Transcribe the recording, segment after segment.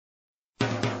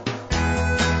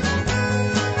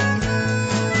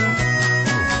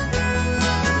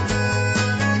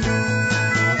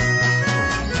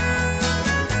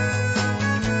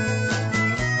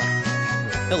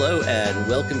Hello, and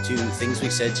welcome to Things We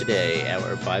Said Today,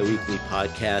 our bi-weekly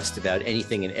podcast about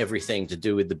anything and everything to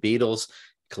do with the Beatles,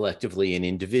 collectively and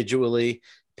individually,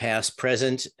 past,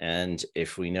 present, and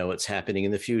if we know what's happening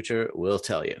in the future, we'll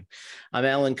tell you. I'm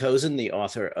Alan Kozin, the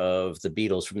author of The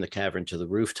Beatles from the Cavern to the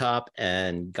Rooftop,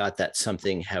 and Got That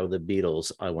Something, How the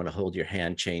Beatles, I Want to Hold Your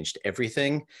Hand, Changed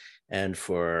Everything, and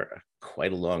for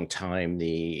quite a long time,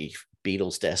 the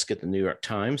Beatles desk at the New York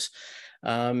Times.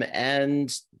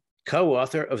 And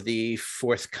co-author of the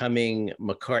forthcoming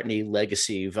McCartney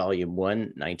Legacy Volume 1,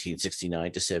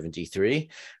 1969 to 73,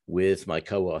 with my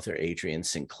co-author Adrian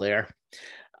Sinclair.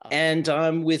 And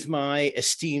I'm with my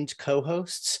esteemed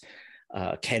co-hosts,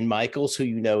 Ken Michaels, who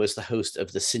you know as the host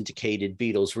of the syndicated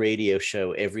Beatles radio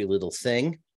show Every Little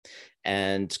Thing,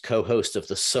 and co-host of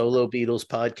the solo Beatles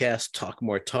podcast, Talk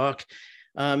More Talk.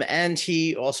 And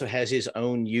he also has his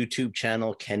own YouTube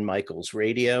channel, Ken Michaels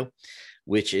Radio,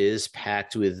 which is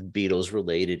packed with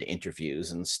Beatles-related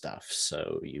interviews and stuff.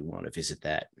 So you want to visit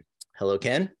that. Hello,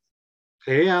 Ken.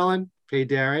 Hey, Alan. Hey,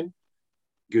 Darren.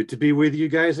 Good to be with you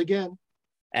guys again.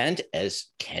 And as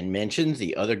Ken mentioned,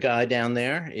 the other guy down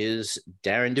there is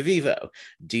Darren DeVivo,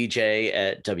 DJ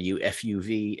at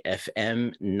WFUV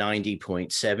FM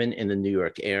 90.7 in the New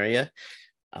York area.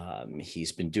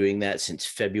 He's been doing that since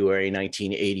February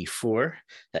 1984.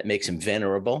 That makes him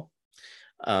venerable.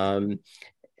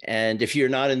 And if you're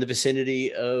not in the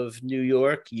vicinity of New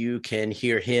York, you can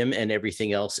hear him and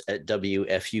everything else at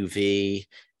WFUV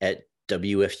at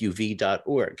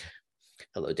WFUV.org.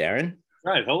 Hello, Darren.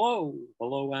 Right. Hello.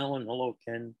 Hello, Alan. Hello,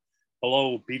 Ken.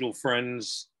 Hello, Beatle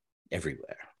friends.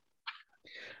 Everywhere.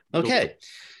 Okay.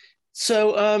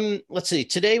 So let's see.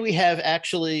 Today we have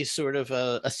actually sort of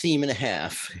a theme and a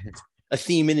half, a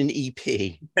theme and an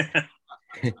EP.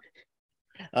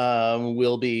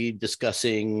 We'll be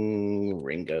discussing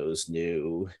Ringo's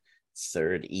new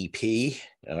third EP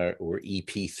or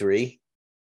EP3.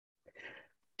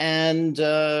 And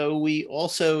we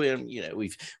also,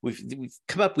 we've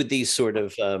come up with these sort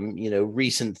of,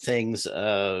 recent things,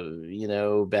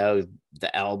 about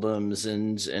the albums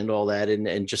and all that,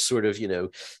 and just sort of,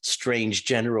 strange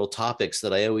general topics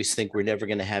that I always think we're never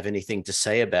going to have anything to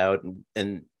say about.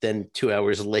 And then 2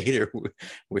 hours later,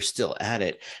 we're still at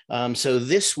it. So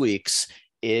this week's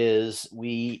is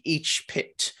we each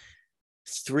picked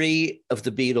 3 of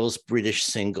the Beatles' British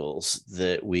singles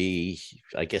that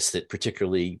that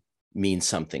particularly mean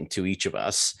something to each of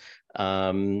us,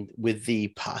 with the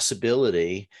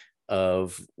possibility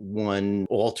of one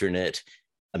alternate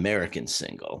American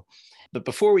single. But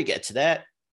before we get to that,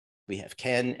 we have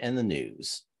Ken and the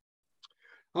news.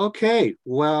 Okay,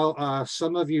 well,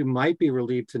 some of you might be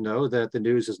relieved to know that the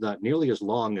news is not nearly as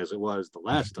long as it was the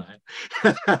last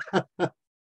time.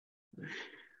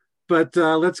 But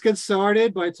let's get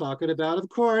started by talking about, of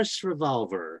course,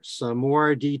 Revolver. Some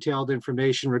more detailed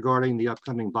information regarding the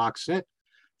upcoming box set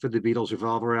for the Beatles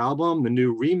Revolver album. The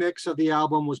new remix of the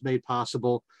album was made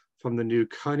possible from the new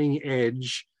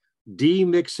cutting-edge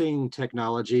demixing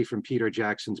technology from Peter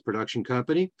Jackson's production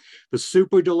company. The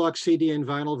Super Deluxe CD and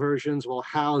vinyl versions will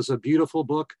house a beautiful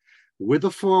book with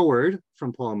a foreword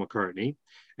from Paul McCartney,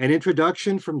 an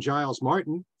introduction from Giles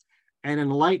Martin, and an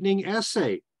enlightening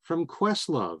essay from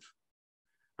Questlove,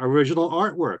 original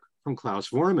artwork from Klaus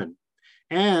Vormann,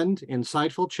 and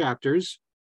insightful chapters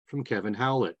from Kevin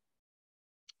Howlett.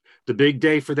 The big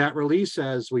day for that release,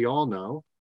 as we all know,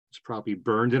 it's probably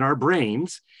burned in our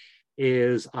brains,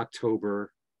 is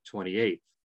October 28th.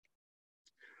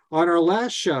 On our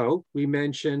last show, we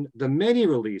mentioned the many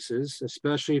releases,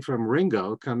 especially from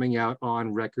Ringo, coming out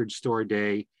on Record Store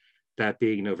Day, that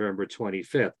being November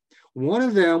 25th. One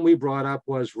of them we brought up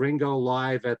was Ringo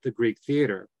Live at the Greek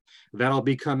Theater. That'll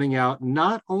be coming out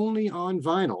not only on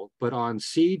vinyl, but on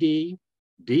CD,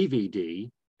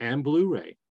 DVD, and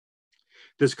Blu-ray.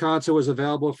 This concert was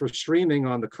available for streaming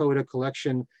on the Coda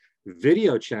Collection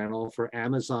video channel for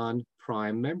Amazon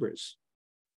Prime members.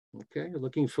 Okay,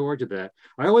 looking forward to that.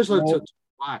 I always love to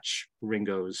watch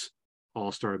Ringo's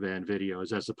All-Star Band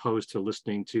videos as opposed to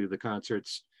listening to the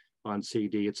concerts on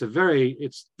CD. It's very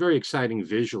exciting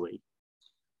visually.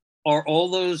 Are all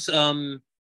those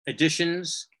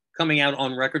editions coming out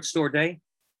on Record Store Day?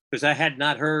 Because I had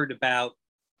not heard about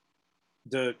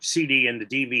the CD and the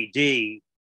DVD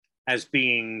as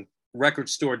being Record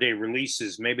Store Day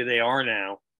releases. Maybe they are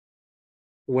now.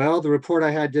 Well, the report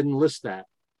I had didn't list that,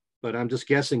 but I'm just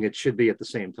guessing it should be at the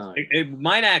same time. It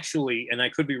might actually, and I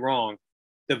could be wrong,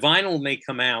 the vinyl may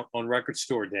come out on Record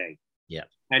Store Day. Yeah.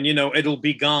 And, you know, it'll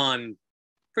be gone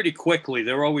pretty quickly.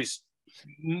 They're always,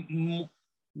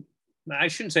 I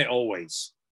shouldn't say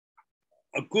always,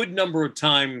 a good number of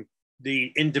time,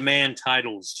 the in-demand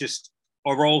titles just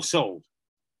are all sold.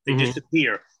 They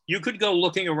disappear. You could go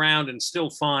looking around and still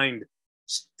find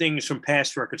things from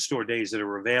past record store days that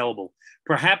are available.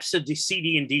 Perhaps the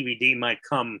CD and DVD might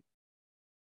come,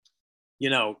 you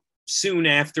know, soon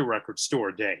after record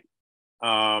store day,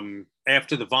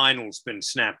 after the vinyl's been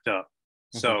snapped up.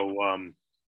 So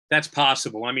that's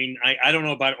possible. I mean, I don't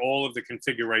know about all of the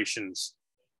configurations.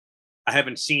 I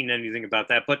haven't seen anything about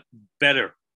that, but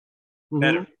better.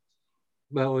 Well,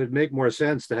 it would make more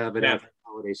sense to have it after the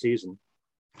holiday season.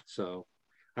 So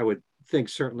I would think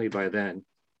certainly by then.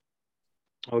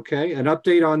 Okay, an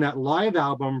update on that live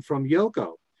album from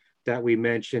Yoko that we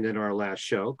mentioned in our last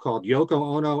show called Yoko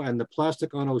Ono and the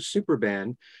Plastic Ono Super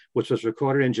Band, which was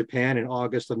recorded in Japan in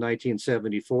August of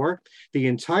 1974. The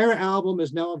entire album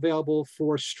is now available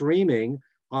for streaming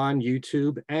on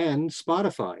YouTube and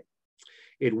Spotify.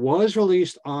 It was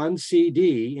released on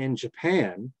CD in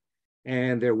Japan,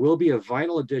 and there will be a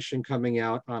vinyl edition coming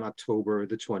out on October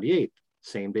the 28th,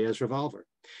 same day as Revolver.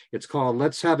 It's called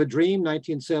Let's Have a Dream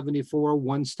 1974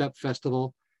 One Step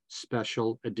Festival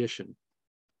Special Edition.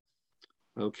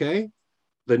 Okay.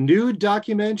 The new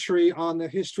documentary on the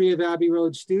history of Abbey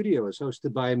Road Studios,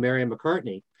 hosted by Mary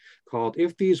McCartney, called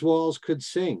If These Walls Could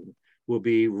Sing, will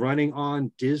be running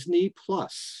on Disney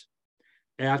Plus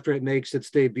after it makes its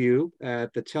debut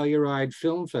at the Telluride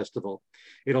Film Festival.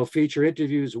 It'll feature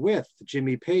interviews with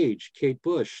Jimmy Page, Kate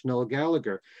Bush, Noel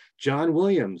Gallagher, John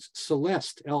Williams,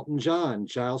 Celeste, Elton John,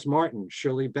 Giles Martin,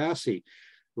 Shirley Bassey,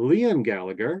 Liam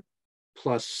Gallagher,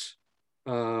 plus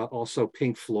also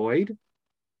Pink Floyd,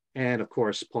 and of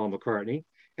course, Paul McCartney,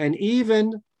 and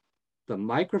even the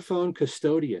microphone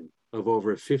custodian of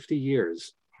over 50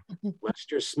 years,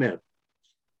 Lester Smith.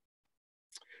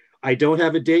 I don't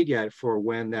have a date yet for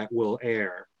when that will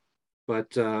air,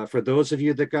 but for those of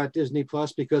you that got Disney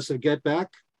Plus because of Get Back,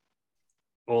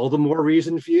 all the more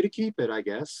reason for you to keep it, I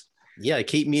guess. Yeah, I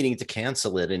keep meaning to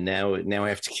cancel it, and now I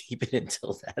have to keep it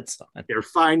until that's on. They're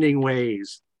finding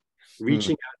ways,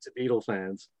 reaching out to Beatle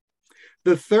fans.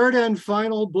 The third and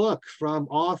final book from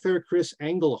author Chris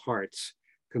Engelhardt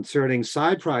concerning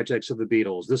side projects of the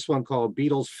Beatles, this one called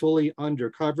Beatles Fully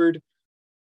Undercovered,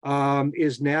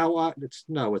 is now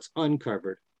it's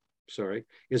uncovered, sorry,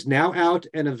 is now out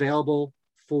and available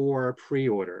for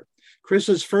pre-order.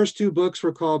 Chris's first two books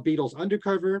were called Beatles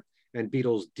Undercover and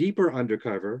Beatles Deeper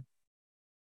Undercover.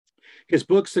 His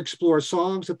books explore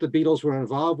songs that the Beatles were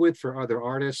involved with for other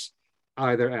artists,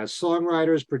 either as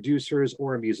songwriters, producers,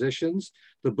 or musicians.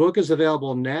 The book is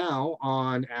available now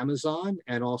on Amazon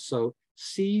and also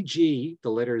CG, the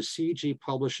letters CG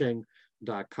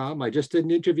Publishing.com. I just did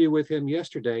an interview with him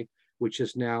yesterday, which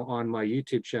is now on my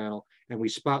YouTube channel, and we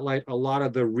spotlight a lot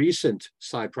of the recent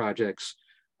side projects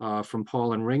from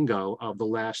Paul and Ringo of the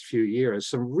last few years.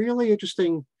 Some really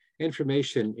interesting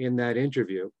information in that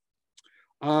interview.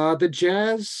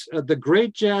 The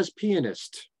great jazz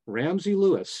pianist, Ramsey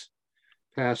Lewis,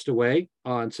 passed away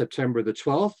on September the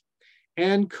 12th,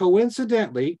 and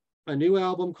coincidentally, a new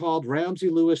album called Ramsey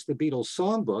Lewis, The Beatles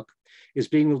Songbook, is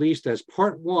being released as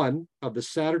part one of the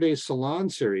Saturday Salon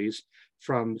series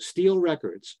from Steel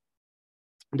Records.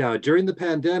 Now, during the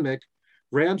pandemic,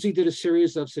 Ramsey did a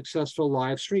series of successful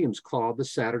live streams called the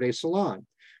Saturday Salon,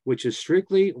 which is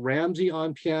strictly Ramsey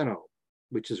on piano,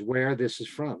 which is where this is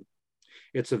from.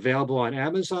 It's available on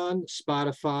Amazon,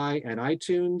 Spotify, and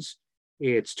iTunes.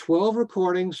 It's 12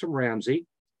 recordings from Ramsey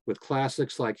with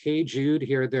classics like Hey Jude,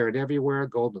 Here, There, and Everywhere,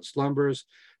 Golden Slumbers,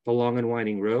 The Long and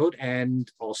Winding Road,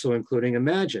 and also including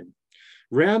Imagine.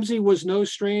 Ramsey was no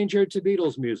stranger to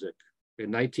Beatles music.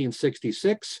 In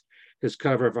 1966, his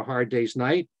cover of A Hard Day's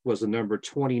Night was the number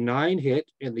 29 hit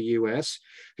in the US.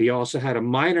 He also had a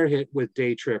minor hit with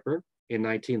Day Tripper in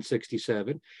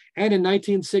 1967. And in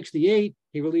 1968,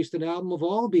 he released an album of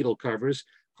all Beatle covers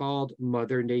called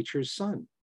Mother Nature's Son.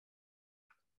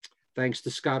 Thanks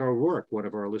to Scott O'Rourke, one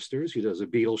of our listeners who does a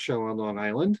Beatles show on Long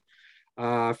Island,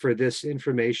 for this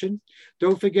information.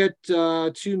 Don't forget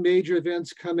two major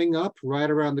events coming up right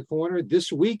around the corner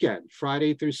this weekend,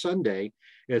 Friday through Sunday.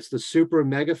 It's the Super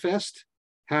Mega Fest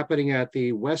happening at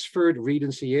the Westford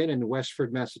Regency Inn in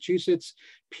Westford, Massachusetts.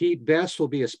 Pete Best will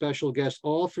be a special guest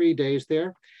all 3 days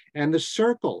there. And the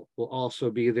Circle will also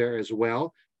be there as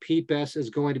well. Pete Best is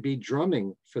going to be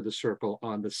drumming for the Circle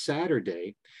on the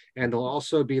Saturday. And there'll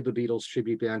also be the Beatles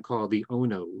tribute band called the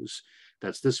Onos.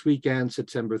 That's this weekend,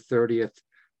 September 30th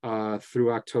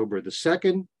through October the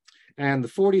 2nd. And the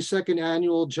 42nd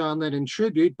annual John Lennon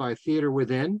tribute by Theater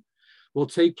Within will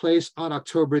take place on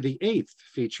October the 8th,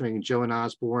 featuring Joan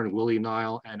Osborne, Willie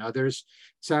Nile, and others.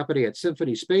 It's happening at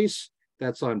Symphony Space.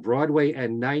 That's on Broadway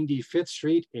and 95th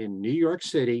Street in New York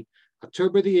City,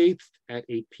 October the 8th at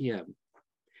 8 p.m.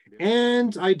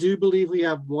 And I do believe we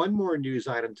have one more news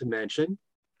item to mention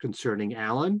concerning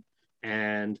Alan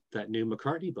and that new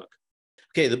McCartney book.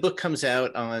 Okay, the book comes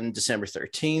out on December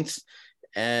 13th.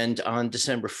 And on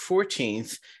December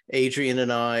 14th, Adrian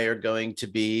and I are going to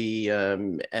be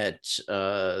at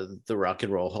the Rock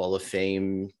and Roll Hall of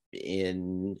Fame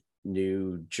in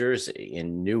New Jersey,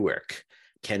 in Newark.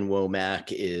 Ken Womack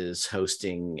is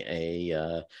hosting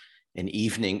an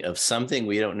evening of something.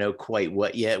 We don't know quite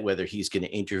what yet, whether he's going to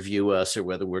interview us or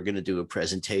whether we're going to do a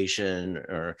presentation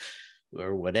or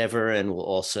whatever. And we'll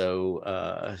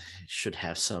also should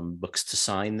have some books to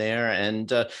sign there.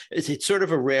 And it's sort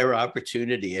of a rare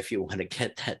opportunity if you want to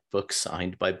get that book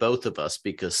signed by both of us,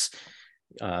 because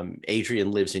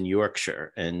Adrian lives in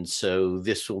Yorkshire. And so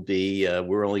this will be,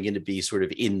 we're only going to be sort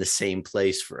of in the same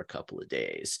place for a couple of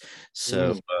days.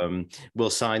 So we'll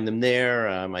sign them there.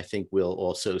 I think we'll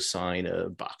also sign a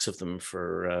box of them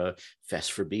for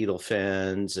Fest for Beatle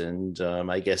fans. And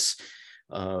I guess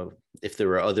if there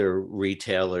are other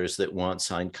retailers that want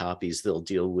signed copies, they'll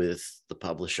deal with the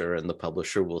publisher, and the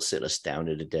publisher will sit us down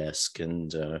at a desk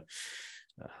and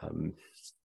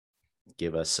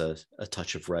give us a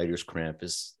touch of writer's cramp,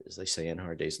 as they say in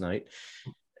Hard Day's Night.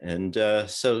 And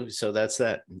so that's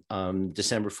that.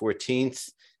 December 14th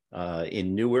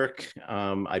in Newark.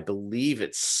 I believe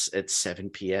it's at 7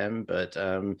 p.m., but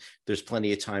there's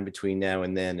plenty of time between now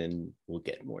and then, and we'll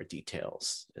get more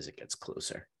details as it gets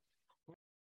closer.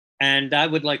 And I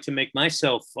would like to make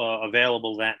myself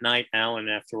available that night, Alan.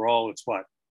 After all, it's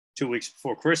 2 weeks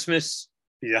before Christmas,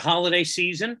 the holiday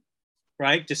season,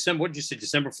 right? December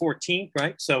 14th,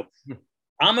 right? So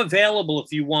I'm available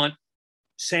if you want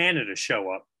Santa to show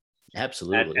up.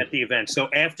 Absolutely. At the event. So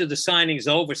after the signing's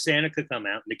over, Santa could come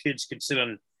out and the kids could sit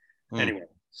on, anyway.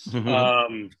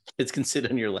 Kids can sit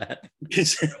on your lap.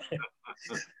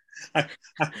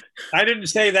 I didn't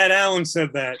say that, Alan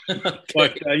said that. Okay.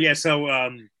 But yeah, so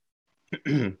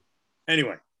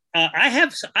anyway, I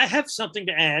have something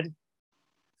to add.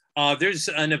 There's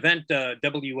an event,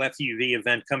 WFUV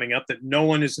event coming up that no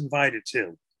one is invited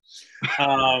to.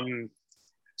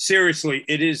 Seriously,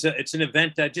 it's an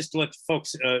event just to let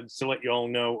folks, to let you all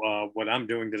know what I'm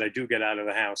doing, that I do get out of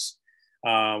the house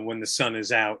when the sun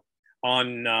is out.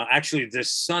 On actually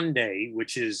this Sunday,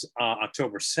 which is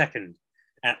October 2nd,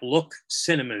 at Look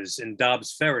Cinemas in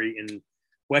Dobbs Ferry in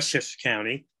Westchester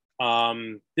County.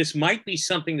 This might be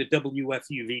something that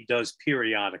WFUV does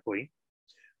periodically.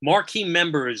 Marquee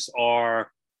members are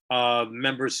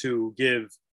members who give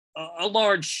a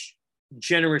large,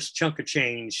 generous chunk of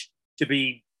change to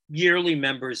be yearly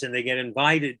members, and they get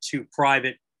invited to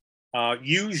private,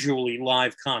 usually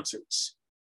live concerts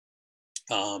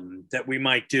that we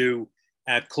might do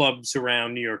at clubs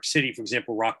around New York City. For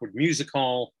example, Rockwood Music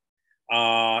Hall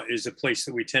is a place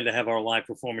that we tend to have our live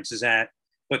performances at,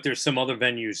 but there's some other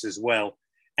venues as well.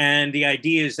 And the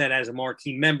idea is that as a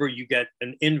marquee member, you get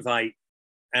an invite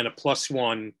and a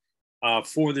 +1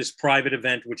 for this private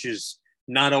event, which is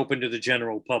not open to the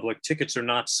general public. Tickets are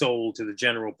not sold to the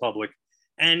general public.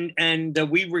 And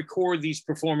we record these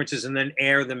performances and then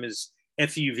air them as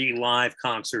FUV live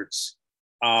concerts.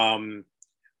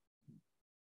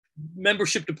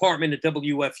 Membership department at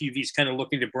WFUV is kind of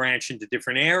looking to branch into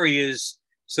different areas.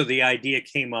 So the idea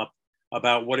came up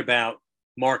about what about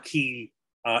marquee,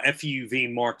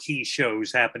 FUV marquee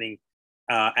shows happening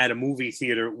at a movie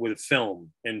theater with a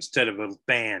film instead of a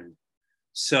band.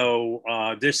 So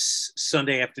this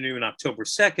Sunday afternoon, October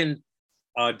 2nd,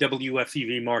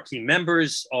 WFUV marquee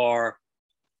members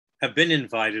have been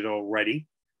invited already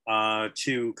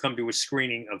to come to a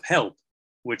screening of Help,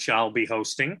 which I'll be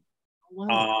hosting.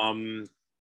 Wow.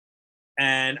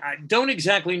 And I don't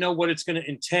exactly know what it's going to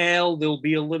entail. There'll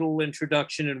be a little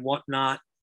introduction and whatnot,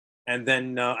 and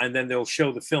then they'll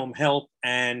show the film Help.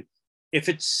 And if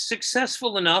it's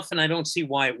successful enough, and I don't see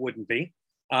why it wouldn't be,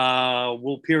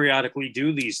 we'll periodically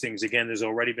do these things again. There's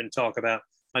already been talk about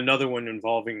another one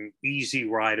involving Easy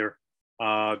Rider.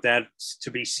 That's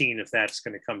to be seen if that's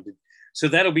going to come to. So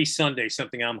that'll be Sunday.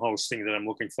 Something I'm hosting that I'm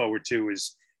looking forward to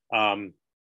is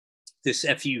this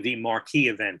FUV marquee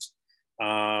event.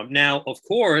 Now, of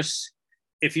course,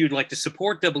 if you'd like to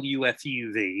support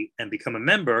WFUV and become a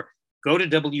member, go to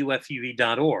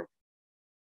WFUV.org.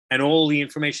 And all the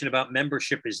information about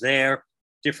membership is there,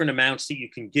 different amounts that you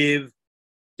can give,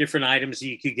 different items that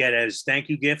you could get as thank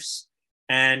you gifts.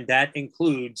 And that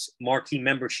includes marquee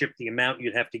membership, the amount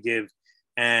you'd have to give.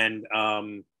 And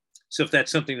so if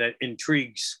that's something that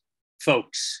intrigues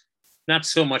folks, not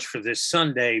so much for this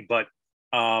Sunday, but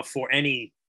for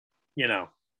any,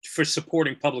 for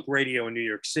supporting public radio in New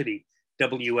York City,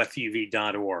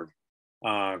 WFUV.org.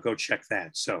 Go check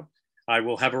that. So I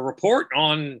will have a report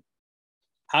on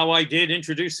how I did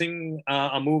introducing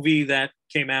a movie that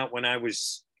came out when I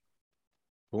was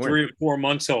 3 or 4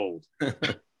 months old.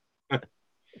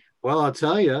 Well, I'll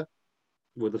tell you,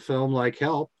 with a film like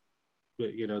Help,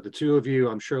 the two of you,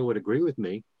 I'm sure, would agree with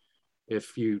me.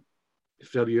 If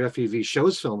WFUV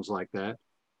shows films like that,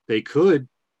 they could,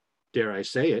 dare I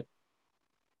say it,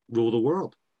 rule the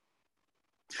world.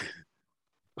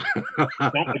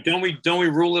 don't we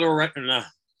rule it already? No.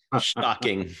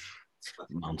 Shocking.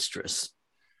 Monstrous.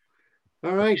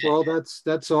 All right. Well,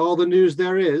 that's all the news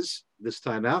there is this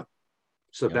time out.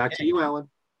 So back to you, Alan.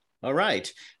 All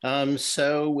right.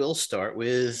 So we'll start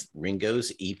with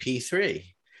Ringo's EP3.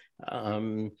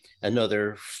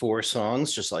 Another 4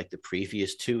 songs, just like the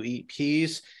previous 2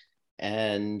 EPs.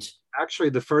 And actually,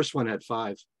 the first one had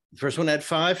 5. The first one had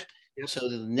 5? Yep. So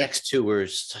the next 2 were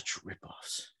such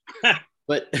ripoffs.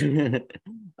 But, and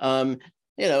I'll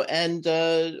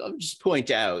just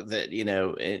point out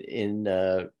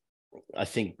that, I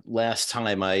think last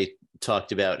time I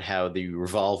talked about how the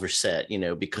Revolver set,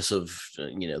 because of,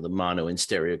 the mono and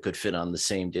stereo could fit on the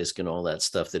same disc and all that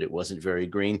stuff, that it wasn't very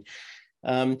green.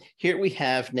 Here we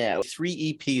have now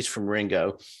 3 EPs from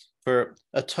Ringo for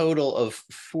a total of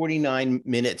 49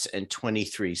 minutes and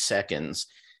 23 seconds,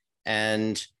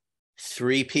 and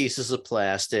 3 pieces of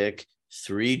plastic,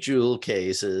 3 jewel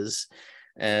cases.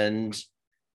 And,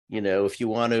 if you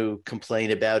want to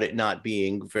complain about it not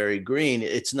being very green,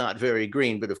 it's not very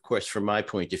green. But of course, from my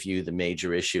point of view, the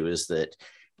major issue is that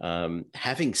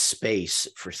having space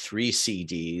for 3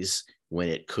 CDs when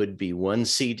it could be 1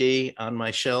 CD on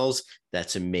my shelves,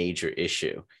 that's a major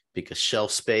issue, because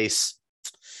shelf space,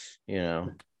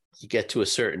 you get to a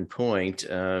certain point,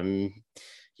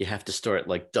 you have to start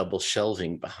like double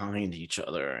shelving behind each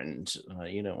other, and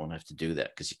you don't want to have to do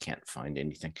that because you can't find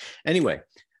anything. Anyway,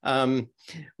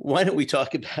 why don't we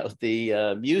talk about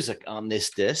the music on this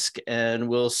disc, and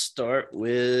we'll start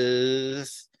with,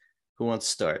 who wants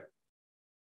to start?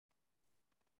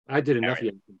 I did enough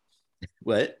yakking.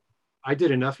 What? I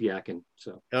did enough yakking.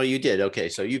 So. Oh, you did? Okay,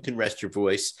 so you can rest your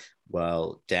voice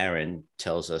while Darren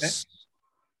tells us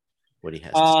what he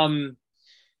has to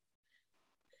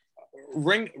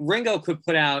say. Ringo could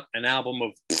put out an album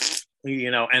of,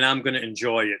 and I'm going to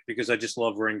enjoy it because I just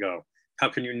love Ringo. How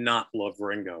can you not love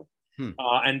Ringo?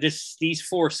 And these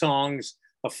 4 songs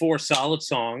are 4 solid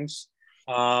songs.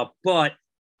 But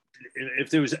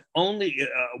if there was only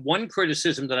one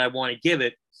criticism that I want to give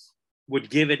it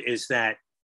is that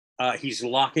he's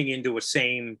locking into a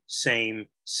same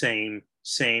thing.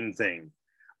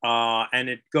 And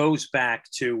it goes back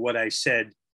to what I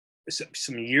said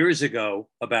some years ago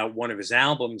about one of his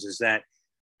albums, is that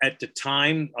at the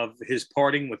time of his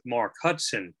parting with Mark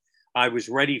Hudson, I was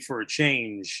ready for a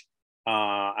change.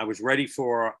 I was ready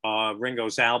for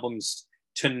Ringo's albums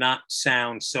to not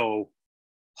sound so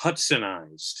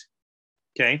Hudsonized.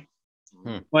 Okay.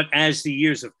 But as the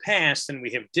years have passed and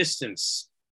we have distance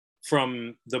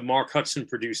from the Mark Hudson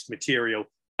produced material,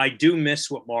 I do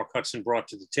miss what Mark Hudson brought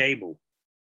to the table,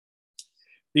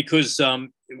 because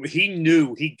he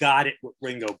knew he got it with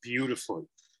Ringo beautifully,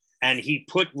 and he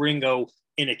put Ringo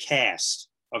in a cast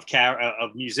of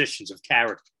musicians, of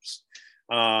characters,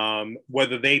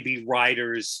 whether they be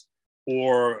writers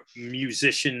or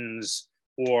musicians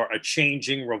or a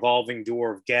changing revolving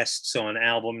door of guests on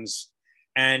albums.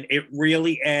 And it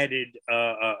really added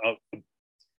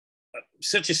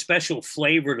such a special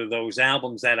flavor to those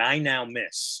albums that I now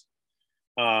miss.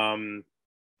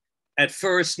 At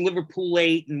first, Liverpool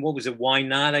 8 and what was it, Why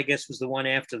Not, I guess was the one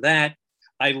after that.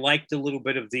 I liked a little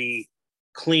bit of the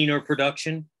cleaner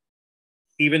production,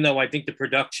 even though I think the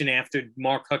production after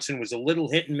Mark Hudson was a little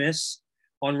hit and miss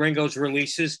on Ringo's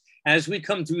releases. As we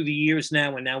come through the years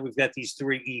now, and now we've got these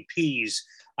 3 EPs,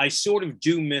 I sort of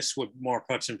do miss what Mark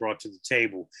Hudson brought to the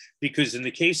table, because in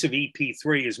the case of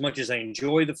EP3, as much as I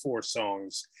enjoy the 4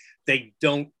 songs, there's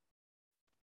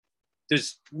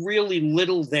really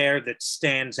little there that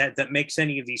stands out, that makes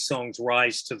any of these songs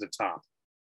rise to the top.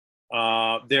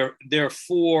 They're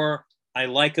 4, I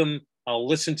like them, I'll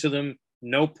listen to them,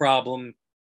 no problem.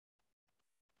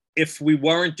 If we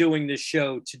weren't doing this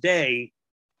show today,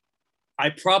 I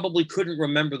probably couldn't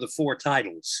remember the 4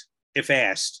 titles if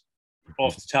asked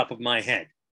off the top of my head.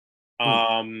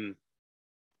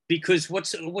 Because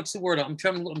what's the word? I'm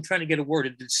trying to get a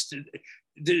word.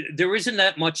 There isn't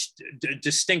that much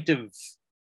distinctive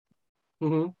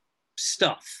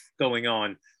stuff going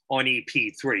on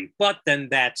EP3. But then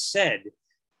that said,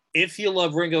 if you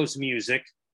love Ringo's music,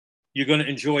 you're going to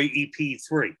enjoy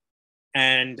EP3.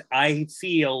 And I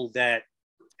feel that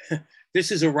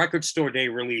this is a record store day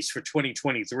release for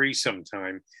 2023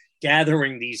 sometime,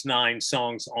 gathering these 9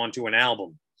 songs onto an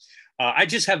album. I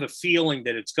just have a feeling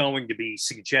that it's going to be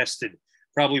suggested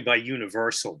probably by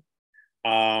Universal.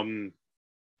 And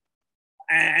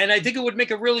I think it would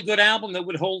make a really good album that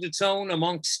would hold its own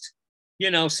amongst,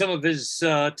 some of his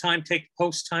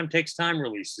post Time Takes Time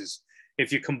releases,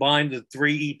 if you combine the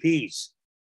 3 EPs.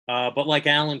 But like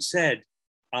Alan said,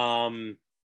 EPs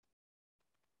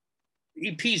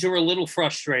are a little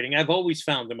frustrating. I've always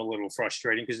found them a little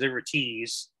frustrating because they're a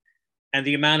tease. And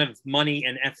the amount of money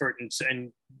and effort and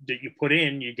that you put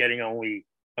in, you're getting only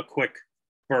a quick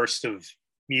burst of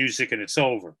music and it's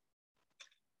over.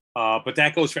 But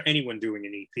that goes for anyone doing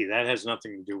an EP. That has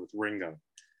nothing to do with Ringo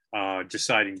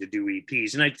deciding to do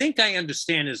EPs. And I think I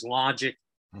understand his logic.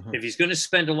 Mm-hmm. If he's going to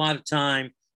spend a lot of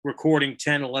time recording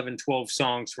 10, 11, 12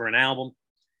 songs for an album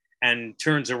and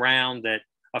turns around that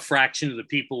a fraction of the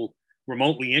people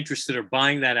remotely interested are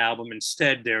buying that album,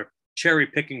 instead they're cherry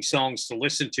picking songs to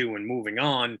listen to and moving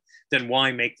on, then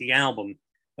why make the album?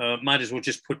 Might as well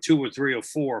just put 2 or 3 or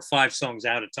 4 or 5 songs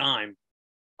at a time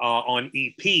on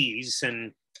EPs.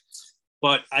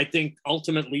 But I think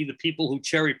ultimately the people who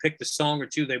cherry pick the song or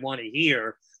 2 they want to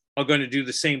hear are going to do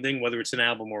the same thing, whether it's an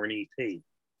album or an EP.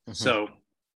 Mm-hmm. So,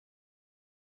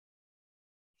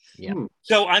 yeah.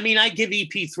 So, I mean, I give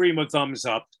EP3 a thumbs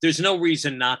up. There's no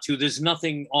reason not to. There's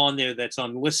nothing on there that's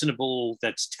unlistenable,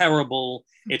 that's terrible.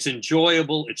 It's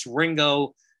enjoyable. It's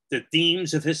Ringo. The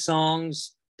themes of his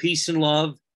songs, peace and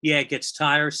love, yeah, it gets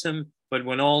tiresome. But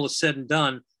when all is said and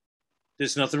done,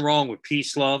 there's nothing wrong with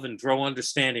peace, love, and throw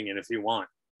understanding in if you want.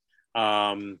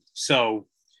 So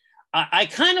I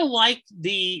kind of like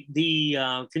the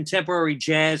contemporary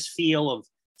jazz feel of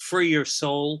Free Your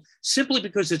Soul, simply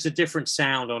because it's a different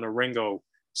sound on a Ringo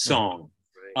song.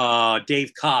 Right.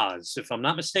 Dave Koz, if I'm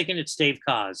not mistaken, it's Dave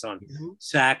Koz on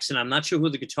sax, and I'm not sure who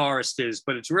the guitarist is,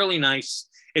 but it's really nice.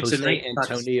 It's Jose a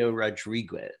nice Antonio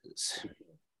Rodriguez.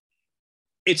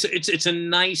 It's a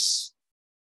nice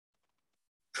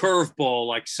curveball,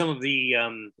 like some of the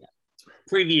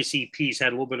previous EPs had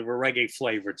a little bit of a reggae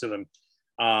flavor to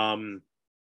them.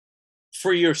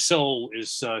 Free Your Soul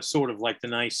is sort of like the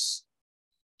nice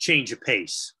change of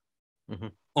pace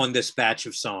on this batch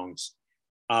of songs.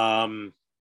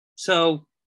 So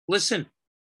listen,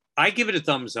 I give it a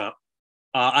thumbs up.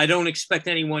 I don't expect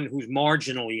anyone who's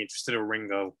marginally interested in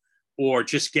Ringo or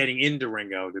just getting into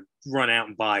Ringo to run out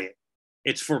and buy it.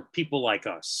 It's for people like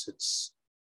us. It's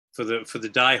for the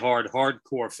diehard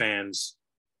hardcore fans.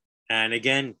 And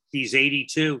again, he's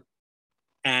 82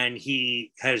 and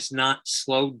he has not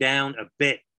slowed down a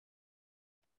bit.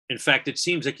 In fact, it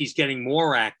seems like he's getting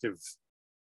more active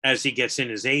as he gets in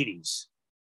his 80s.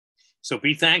 So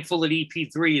be thankful that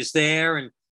EP3 is there,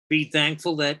 and be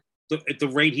thankful that at the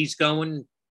rate he's going,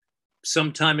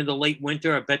 sometime in the late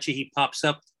winter, I bet you he pops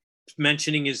up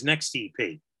mentioning his next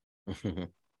EP. Okay.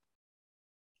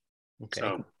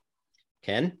 So,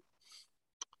 Ken?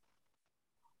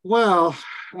 Well,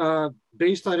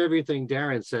 based on everything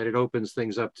Darren said, it opens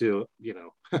things up to,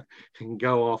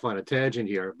 go off on a tangent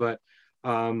here. But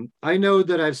I know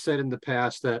that I've said in the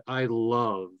past that I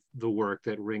love the work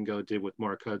that Ringo did with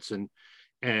Mark Hudson,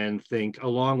 and think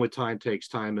Along with Time Takes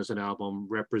Time as an album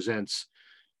represents,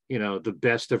 the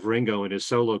best of Ringo in his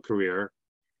solo career,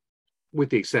 with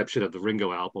the exception of the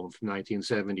Ringo album from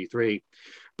 1973.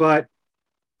 But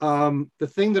the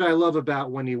thing that I love about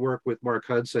when he worked with Mark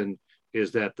Hudson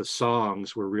is that the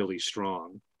songs were really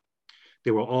strong.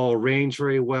 They were all arranged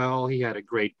very well. He had a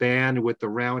great band with the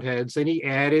Roundheads, and he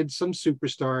added some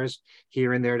superstars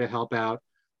here and there to help out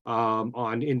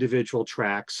on individual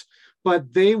tracks.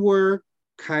 But they were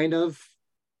kind of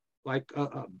like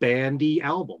a bandy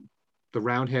album. The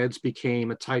Roundheads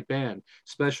became a tight band,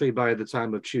 especially by the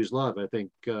time of Choose Love. I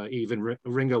think even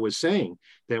Ringo was saying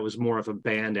that it was more of a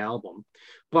band album.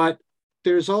 But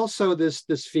there's also this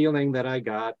feeling that I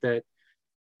got that,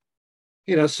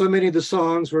 so many of the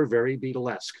songs were very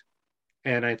Beatlesque.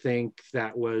 And I think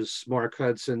that was Mark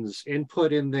Hudson's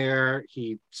input in there.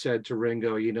 He said to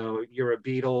Ringo, you're a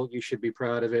Beatle, you should be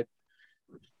proud of it.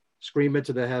 Scream it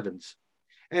to the heavens.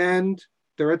 And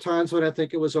there are times when I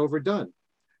think it was overdone.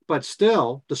 But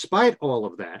still, despite all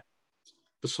of that,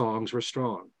 the songs were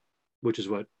strong, which is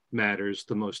what matters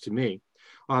the most to me.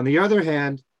 On the other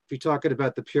hand, if you're talking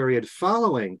about the period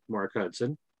following Mark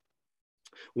Hudson,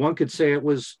 one could say it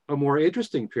was a more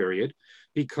interesting period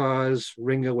because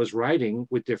Ringo was writing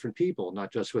with different people,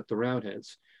 not just with the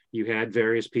Roundheads. You had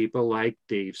various people like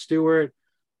Dave Stewart,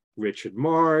 Richard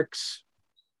Marx,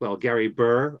 well, Gary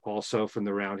Burr, also from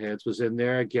the Roundheads, was in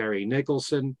there. Gary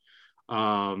Nicholson,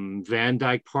 Van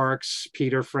Dyke Parks,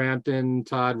 Peter Frampton,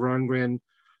 Todd Rundgren,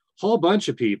 whole bunch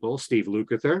of people, Steve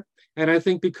Lukather. And I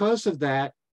think because of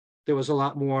that, there was a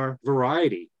lot more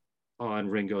variety on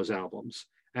Ringo's albums.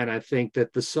 And I think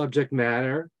that the subject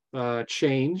matter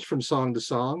changed from song to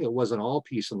song. It wasn't all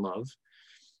peace and love.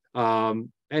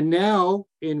 And now,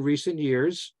 in recent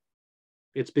years,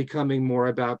 it's becoming more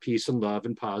about peace and love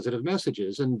and positive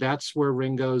messages. And that's where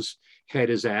Ringo's head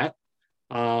is at.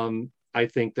 I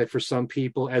think that for some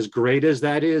people, as great as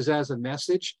that is as a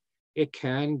message, it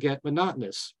can get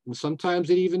monotonous. And sometimes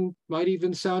it might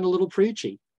even sound a little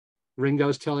preachy.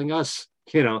 Ringo's telling us,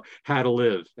 how to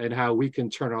live and how we can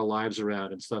turn our lives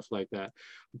around and stuff like that.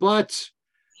 But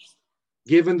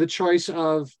given the choice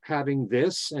of having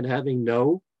this and having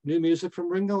no new music from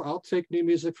Ringo, I'll take new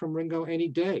music from Ringo any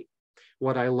day.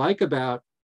 What I like about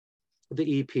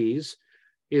the EPs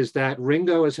is that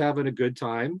Ringo is having a good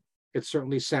time. It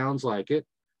certainly sounds like it.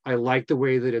 I like the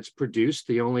way that it's produced.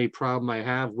 The only problem I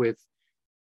have with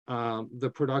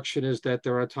the production is that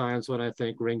there are times when I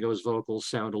think Ringo's vocals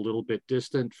sound a little bit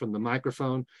distant from the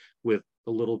microphone, with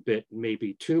a little bit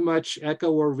maybe too much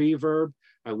echo or reverb.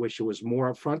 I wish it was more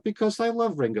up front, because I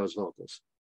love Ringo's vocals.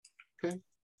 Okay,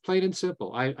 plain and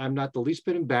simple. I'm not the least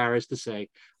bit embarrassed to say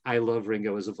I love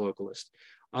Ringo as a vocalist.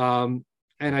 And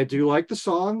I do like the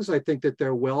songs. I think that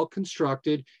they're well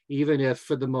constructed, even if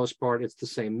for the most part it's the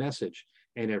same message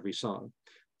in every song.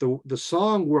 The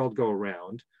song World Go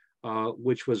Round,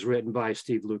 which was written by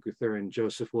Steve Lukather and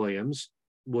Joseph Williams.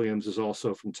 Williams is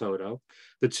also from Toto.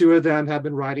 The two of them have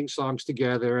been writing songs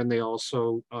together, and they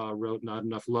also wrote Not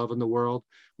Enough Love in the World,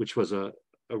 which was a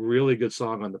really good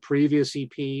song on the previous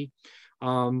EP.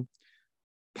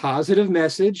 Positive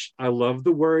message. I love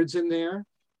the words in there.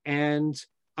 And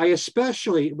I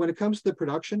especially, when it comes to the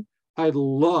production, I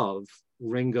love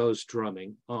Ringo's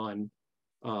drumming on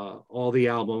all the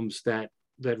albums that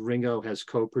Ringo has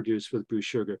co-produced with Bruce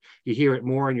Sugar. You hear it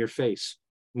more in your face,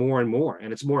 more and more,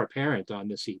 and it's more apparent on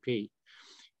this EP.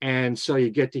 And so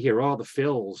you get to hear all the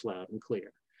fills loud and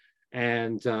clear.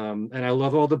 And I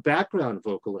love all the background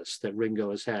vocalists that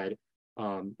Ringo has had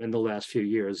in the last few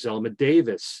years. Zelma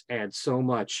Davis adds so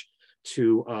much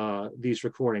to these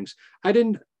recordings. I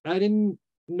didn't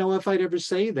know if I'd ever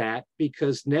say that,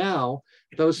 because now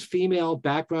those female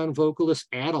background vocalists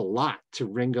add a lot to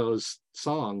Ringo's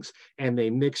songs, and they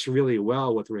mix really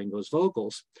well with Ringo's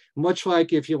vocals. Much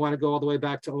like if you want to go all the way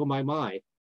back to Oh My My,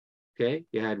 okay,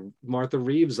 you had Martha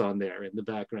Reeves on there in the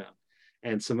background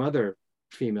and some other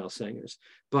female singers.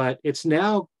 But it's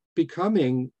now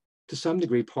becoming, to some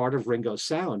degree, part of Ringo's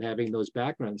sound, having those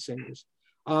background singers.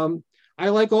 I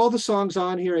like all the songs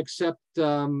on here except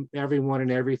Everyone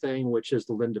and Everything, which is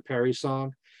the Linda Perry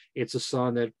song. It's a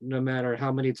song that no matter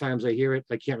how many times I hear it,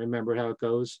 I can't remember how it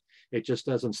goes. It just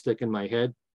doesn't stick in my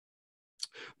head.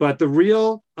 But the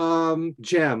real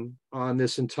gem on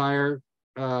this entire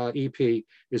EP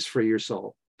is Free Your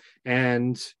Soul.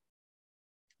 And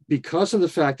because of the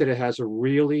fact that it has a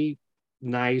really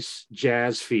nice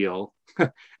jazz feel,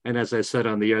 and as I said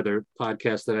on the other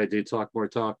podcast that I did, Talk More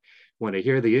Talk, when I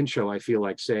hear the intro, I feel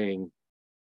like saying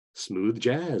Smooth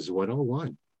Jazz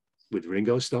 101 with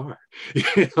Ringo Starr,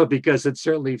 because it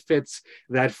certainly fits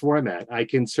that format. I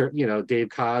can certainly, Dave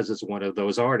Koz is one of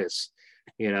those artists,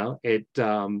 the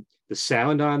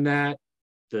sound on that,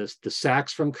 the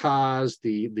sax from Koz,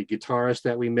 the guitarist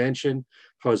that we mentioned,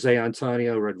 Jose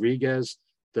Antonio Rodriguez,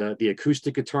 the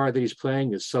acoustic guitar that he's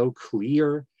playing is so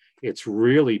clear. It's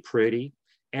really pretty.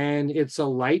 And it's a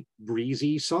light,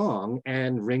 breezy song,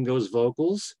 and Ringo's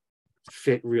vocals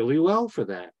fit really well for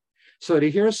that. So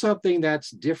to hear something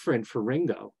that's different for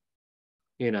Ringo,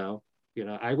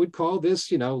 I would call this,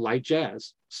 light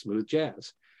jazz, smooth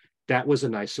jazz. That was a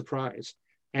nice surprise.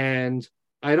 And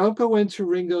I don't go into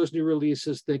Ringo's new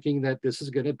releases thinking that this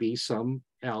is going to be some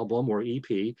album or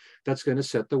EP that's going to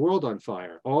set the world on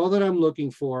fire. All that I'm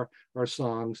looking for are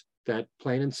songs that,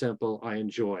 plain and simple, I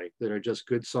enjoy, that are just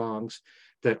good songs,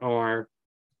 that are,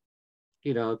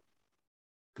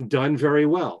 done very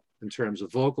well in terms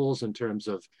of vocals, in terms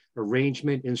of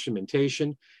arrangement,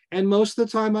 instrumentation. And most of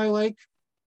the time I like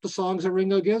the songs that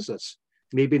Ringo gives us.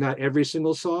 Maybe not every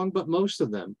single song, but most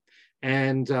of them.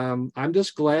 And I'm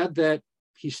just glad that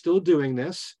he's still doing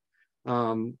this.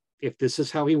 If this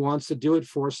is how he wants to do it,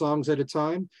 4 songs at a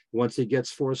time, once he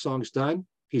gets 4 songs done,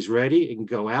 he's ready. He can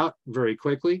go out very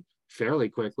quickly, fairly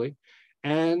quickly.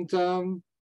 And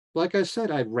like I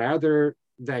said, I'd rather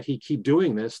that he keep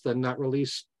doing this than not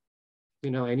release,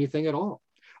 anything at all.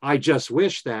 I just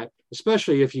wish that,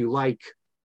 especially if you like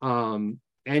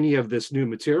any of this new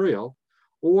material,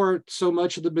 or so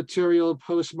much of the material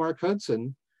post Mark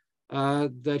Hudson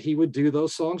that he would do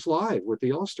those songs live with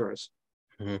the All-Stars.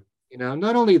 Mhm. You know,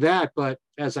 not only that, but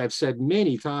as I've said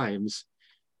many times,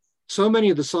 so many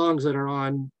of the songs that are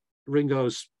on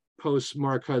Ringo's post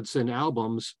Mark Hudson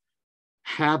albums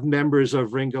have members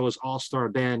of Ringo's All-Star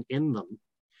Band in them.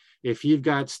 If you've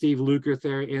got Steve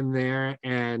Lukather in there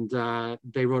and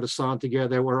they wrote a song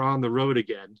together, We're on the Road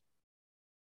Again.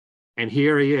 And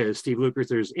here he is, Steve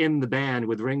Lukather's in the band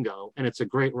with Ringo, and it's a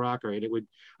great rocker. And it would,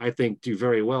 I think, do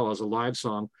very well as a live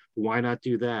song. Why not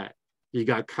do that? You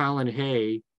got Colin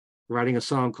Hay writing a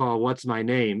song called What's My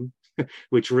Name,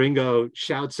 which Ringo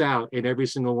shouts out in every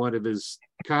single one of his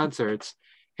concerts,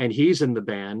 and he's in the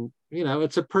band. You know,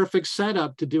 it's a perfect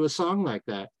setup to do a song like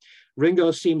that.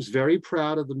 Ringo seems very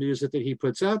proud of the music that he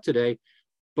puts out today,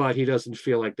 but he doesn't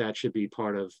feel like that should be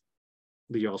part of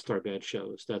the All-Star Band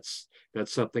shows. That's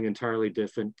something entirely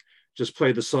different. Just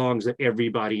play the songs that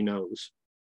everybody knows,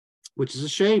 which is a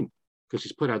shame because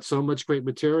he's put out so much great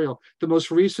material. The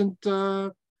most recent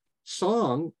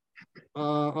song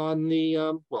on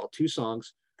the, well, two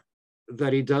songs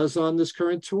that he does on this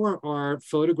current tour are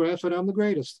Photograph and I'm the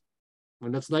Greatest.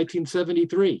 And that's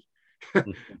 1973.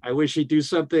 I wish he'd do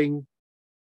something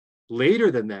later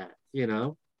than that, you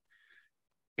know.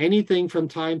 Anything from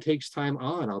Time Takes Time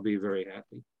on, I'll be very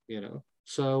happy, you know.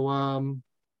 So, and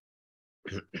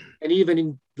even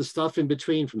in the stuff in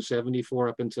between from 74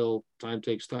 up until Time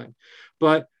Takes Time.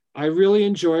 But I really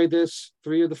enjoyed this.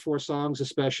 3 of the 4 songs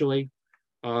especially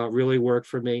really worked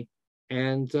for me.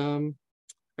 And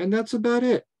that's about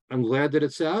it. I'm glad that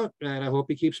it's out, and I hope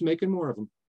he keeps making more of them.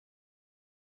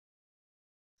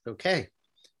 Okay,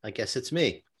 I guess it's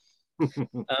me.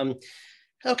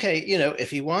 Okay, you know, if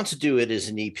he wants to do it as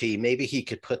an EP, maybe he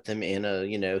could put them in a,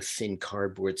 you know, thin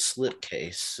cardboard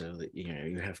slipcase so that, you know,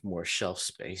 you have more shelf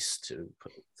space to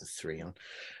put the 3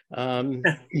 on.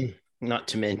 Not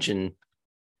to mention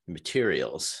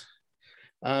materials.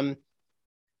 I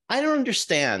don't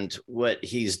understand what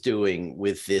he's doing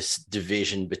with this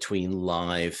division between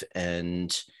live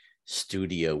and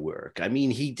studio work. I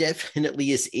mean, he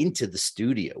definitely is into the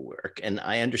studio work, and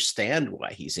I understand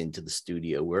why he's into the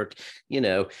studio work. You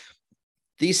know,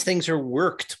 these things are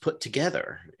work to put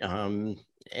together.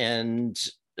 And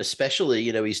especially,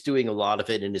 you know, he's doing a lot of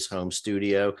it in his home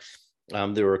studio.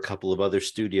 There are a couple of other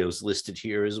studios listed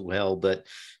here as well, but,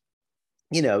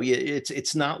 you know,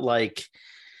 it's not like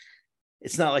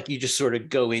you just sort of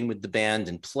go in with the band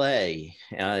and play.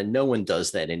 No one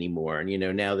does that anymore. And, you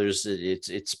know, now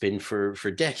it's been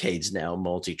for decades now,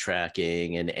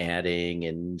 multi-tracking and adding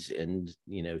and,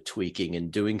 you know, tweaking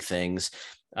and doing things.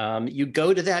 You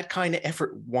go to that kind of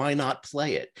effort. Why not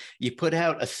play it? You put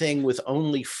out a thing with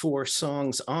only 4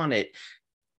 songs on it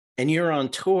and you're on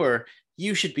tour.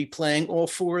 You should be playing all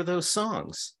 4 of those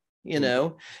songs. You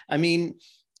know, I mean,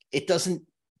 it doesn't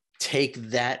take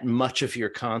that much of your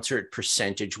concert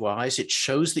percentage wise. It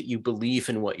shows that you believe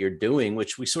in what you're doing,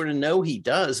 which we sort of know he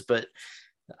does, but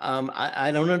I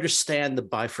don't understand the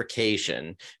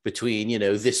bifurcation between, you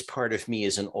know, this part of me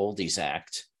is an oldies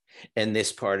act and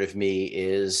this part of me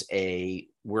is a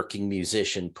working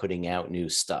musician putting out new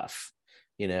stuff.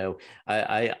 You know,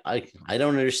 I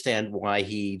don't understand why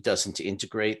he doesn't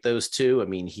integrate those two. I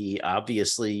mean, he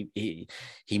obviously,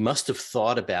 he must have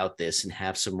thought about this and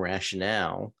have some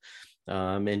rationale.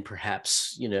 And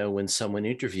perhaps, you know, when someone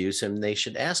interviews him, they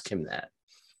should ask him that.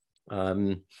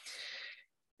 One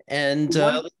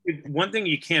thing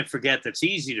you can't forget that's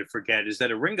easy to forget is that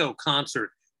a Ringo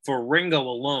concert for Ringo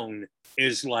alone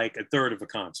is like a third of a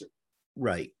concert.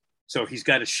 Right. So he's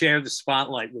got to share the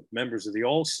spotlight with members of the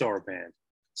All-Star Band.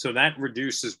 So that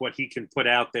reduces what he can put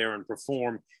out there and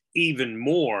perform even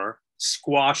more,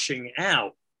 squashing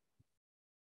out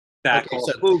Back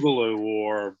Off Boogaloo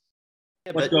or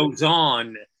What Goes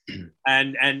On.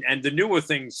 And the newer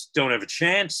things don't have a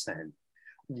chance then.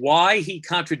 Why he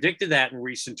contradicted that in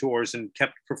recent tours and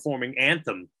kept performing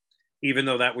Anthem, even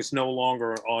though that was no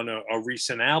longer on a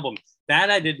recent album,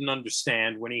 that I didn't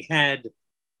understand when he had,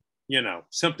 you know,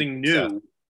 something new. So,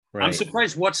 right. I'm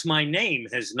surprised What's My Name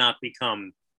has not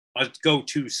become a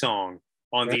go-to song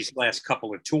on right. these last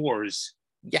couple of tours.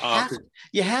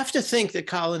 You have to think that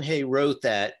Colin Hay wrote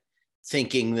that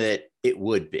thinking that it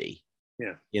would be.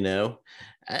 Yeah. You know,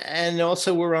 and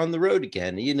also We're on the Road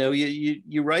Again. You know,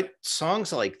 you write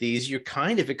songs like these, you're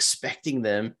kind of expecting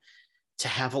them to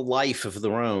have a life of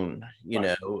their own, you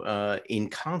right. know, in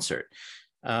concert.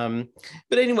 But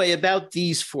anyway, about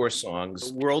these 4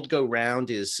 songs, World Go Round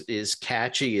is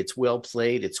catchy. It's well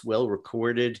played. It's well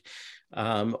recorded.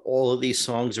 All of these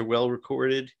songs are well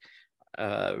recorded.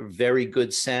 very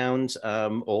good sound.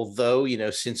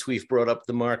 Although, since we've brought up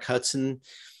the Mark Hudson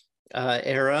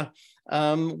era,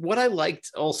 what I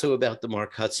liked also about the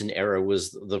Mark Hudson era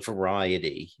was the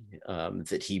variety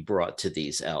that he brought to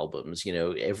these albums.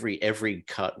 Every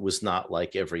cut was not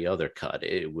like every other cut.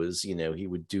 It was, he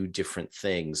would do different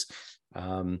things.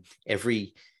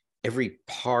 Every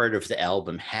part of the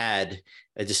album had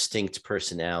a distinct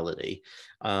personality.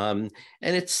 And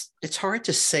it's hard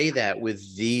to say that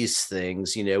with these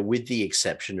things, with the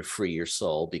exception of Free Your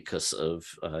Soul, because of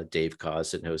Dave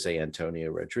Koz and Jose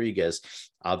Antonio Rodriguez,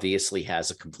 obviously has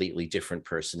a completely different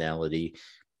personality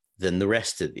than the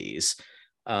rest of these.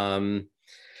 I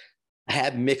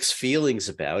had mixed feelings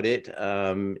about it.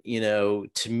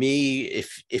 To me,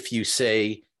 if you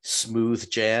say smooth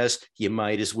jazz, you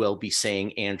might as well be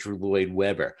saying Andrew Lloyd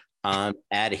Webber. I'm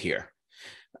out of here.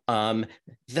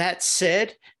 That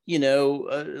said,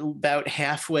 about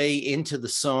halfway into the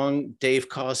song, Dave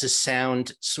Koz's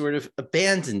sound sort of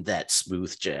abandoned that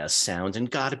smooth jazz sound and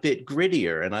got a bit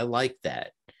grittier, and I like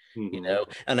that.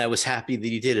 And I was happy that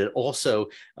he did it. Also,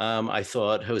 I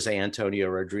thought Jose Antonio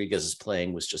Rodriguez's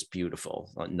playing was just beautiful.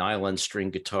 Nylon string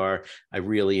guitar, I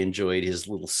really enjoyed his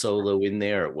little solo in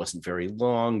there. It wasn't very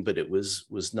long, but it was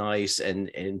nice,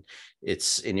 and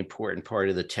it's an important part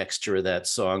of the texture of that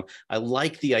song. I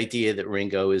like the idea that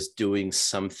Ringo is doing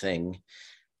something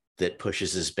that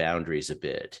pushes his boundaries a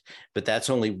bit, but that's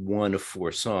only one of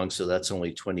 4 songs, so that's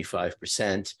only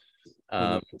 25%.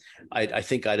 I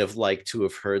think I'd have liked to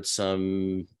have heard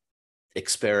some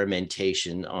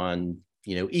experimentation on,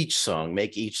 each song,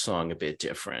 make each song a bit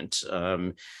different,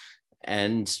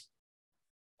 and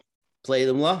play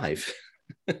them live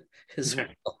as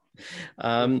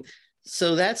well.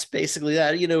 So that's basically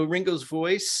that. Ringo's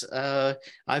voice.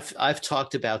 I've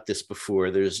talked about this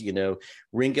before. There's,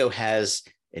 Ringo has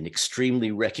an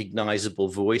extremely recognizable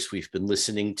voice we've been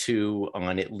listening to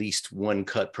on at least one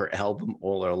cut per album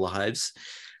all our lives.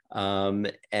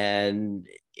 And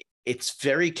it's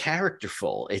very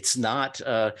characterful. It's not,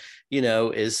 as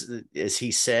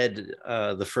he said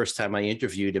the first time I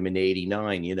interviewed him in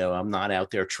 '89, I'm not out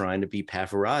there trying to be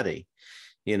Pavarotti,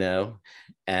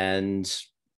 and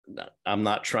I'm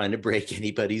not trying to break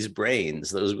anybody's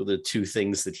brains. Those were the 2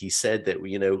 things that he said that,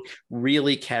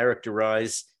 really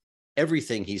characterize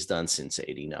everything he's done since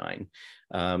 '89.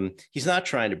 He's not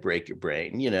trying to break your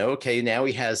brain. Okay, now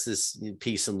he has this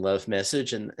peace and love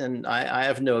message, and I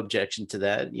have no objection to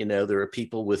that. There are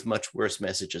people with much worse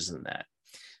messages than that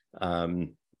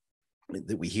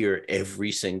that we hear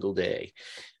every single day.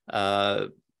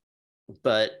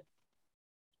 But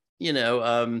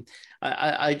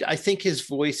I think his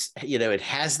voice, it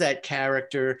has that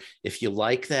character. If you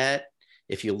like that,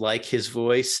 if you like his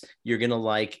voice, you're going to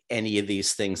like any of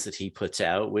these things that he puts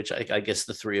out, which I guess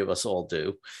the 3 of us all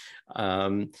do.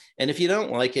 And if you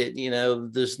don't like it,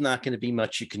 there's not going to be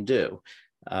much you can do.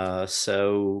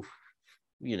 So,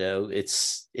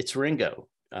 it's Ringo.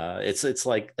 It's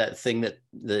like that thing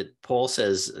that Paul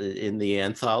says in the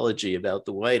anthology about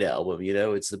the White Album,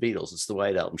 it's the Beatles, it's the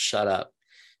White Album, shut up.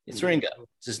 It's Ringo,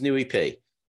 it's his new EP.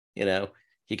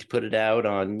 He could put it out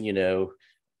on,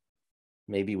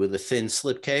 maybe with a thin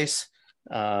slipcase,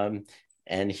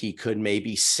 and he could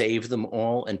maybe save them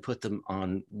all and put them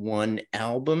on one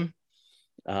album.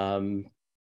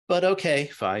 But okay,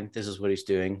 fine, this is what he's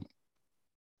doing.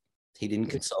 He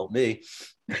didn't consult me.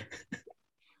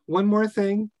 One more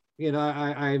thing,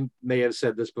 I may have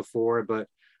said this before, but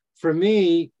for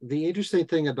me, the interesting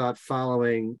thing about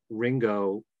following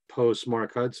Ringo post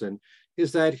Mark Hudson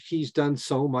is that he's done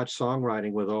so much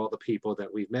songwriting with all the people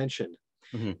that we've mentioned.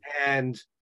 Mm-hmm. And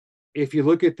if you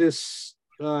look at this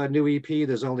new EP,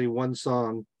 there's only one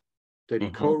song that he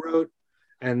co-wrote,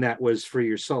 and that was Free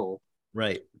Your Soul.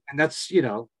 Right. And that's,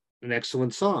 an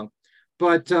excellent song.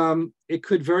 But it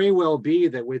could very well be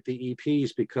that with the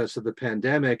EPs, because of the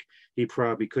pandemic, he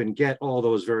probably couldn't get all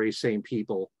those very same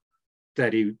people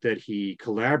that he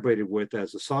collaborated with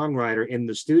as a songwriter in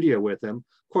the studio with him.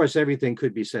 Of course, everything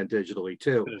could be sent digitally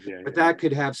too, but that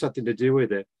could have something to do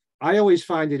with it. I always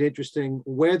find it interesting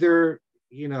whether,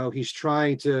 he's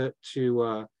trying to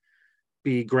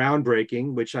be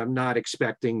groundbreaking, which I'm not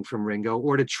expecting from Ringo,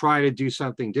 or to try to do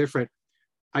something different.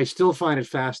 I still find it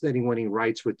fascinating when he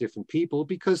writes with different people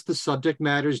because the subject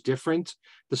matter is different.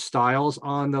 The styles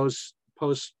on those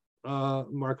post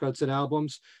Mark Hudson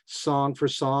albums, song for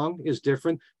song, is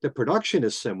different. The production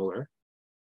is similar,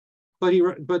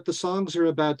 but the songs are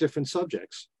about different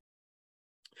subjects.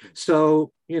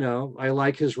 So, I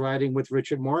like his writing with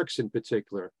Richard Marx in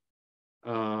particular,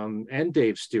 and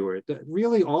Dave Stewart,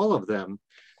 really all of them.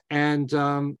 And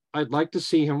I'd like to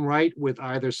see him write with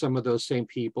either some of those same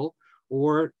people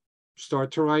or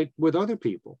start to write with other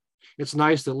people. It's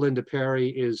nice that Linda Perry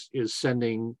is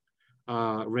sending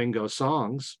Ringo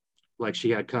songs like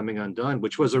she had Coming Undone,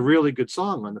 which was a really good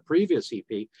song on the previous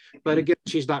EP. But again,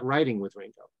 she's not writing with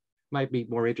Ringo. Might be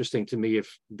more interesting to me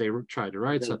if they tried to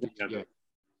write something together.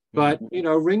 But, you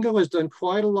know, Ringo has done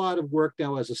quite a lot of work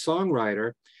now as a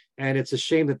songwriter. And it's a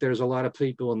shame that there's a lot of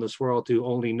people in this world who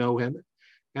only know him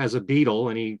as a Beatle.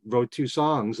 And he wrote 2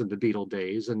 songs in the Beatle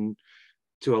days. And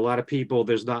to a lot of people,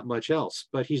 there's not much else.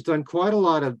 But he's done quite a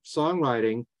lot of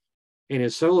songwriting in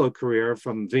his solo career,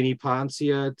 from Vinnie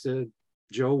Poncia to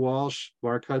Joe Walsh,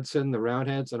 Mark Hudson, the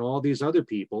Roundheads, and all these other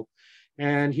people.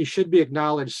 And he should be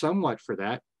acknowledged somewhat for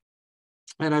that.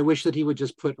 And I wish that he would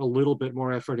just put a little bit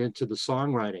more effort into the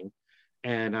songwriting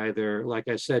and either, like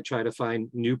I said, try to find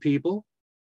new people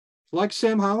like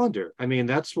Sam Hollander. I mean,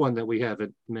 that's one that we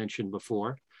haven't mentioned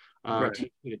before. Right.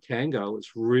 Teach Me to Tango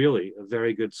is really a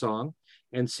very good song.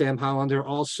 And Sam Hollander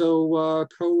also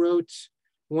co-wrote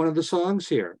one of the songs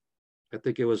here. I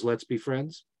think it was Let's Be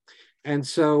Friends. And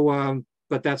so,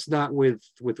 but that's not with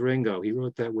Ringo. He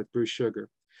wrote that with Bruce Sugar.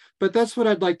 But that's what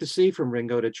I'd like to see from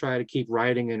Ringo, to try to keep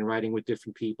writing and writing with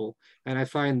different people. And I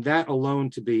find that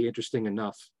alone to be interesting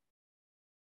enough.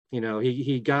 You know,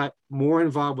 he got more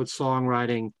involved with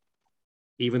songwriting,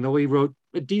 even though he wrote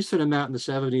a decent amount in the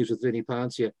 70s with Vinnie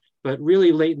Poncia. But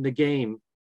really late in the game,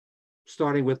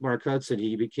 starting with Mark Hudson,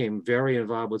 he became very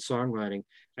involved with songwriting.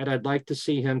 And I'd like to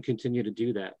see him continue to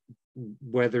do that,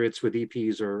 whether it's with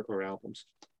EPs or albums.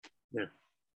 Yeah.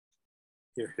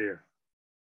 Here.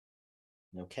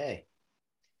 Okay.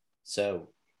 So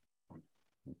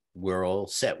we're all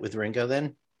set with Ringo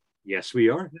then? Yes, we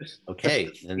are. Okay.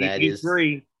 And that is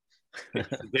EP3.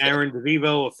 Darren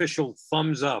DeVivo official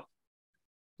thumbs up.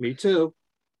 Me too.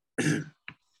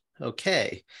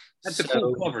 okay. That's a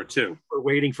cool cover too. We're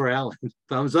waiting for Alan.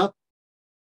 Thumbs up.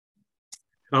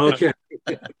 Okay.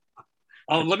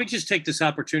 Let me just take this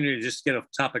opportunity to just get a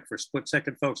topic for a split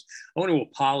second, folks. I want to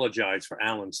apologize for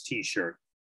Alan's T-shirt.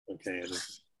 Okay.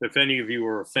 If any of you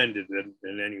are offended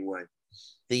in any way.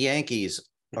 The Yankees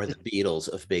are the Beatles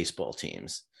of baseball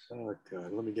teams. Oh,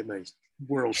 God. Let me get my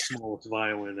world's smallest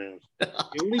violin out.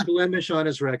 The only blemish on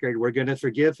his record, we're going to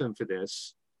forgive him for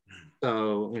this.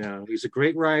 So, you know, he's a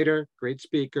great writer, great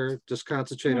speaker. Just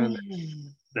concentrate on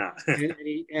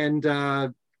that.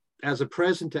 And as a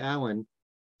present to Alan,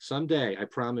 someday, I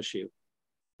promise you,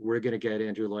 we're going to get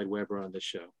Andrew Lloyd Webber on this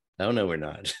show. Oh, no, we're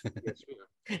not. Yes, we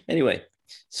are. Anyway,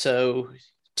 so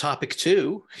topic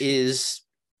 2 is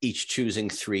each choosing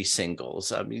 3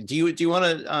 singles. Do you want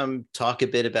to talk a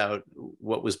bit about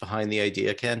what was behind the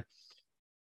idea, Ken?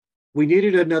 We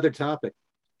needed another topic.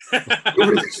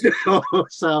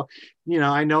 So, you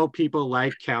know, I know people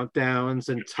like countdowns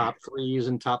and top 3s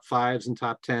and top 5s and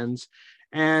top 10s.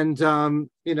 And,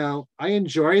 you know, I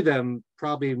enjoy them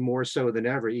probably more so than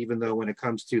ever, even though when it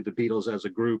comes to the Beatles as a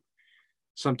group,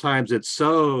 sometimes it's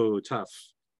so tough.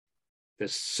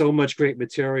 There's so much great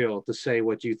material to say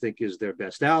what you think is their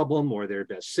best album or their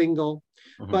best single.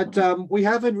 Mm-hmm. But we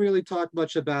haven't really talked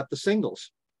much about the singles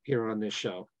here on this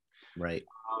show. Right.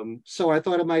 So I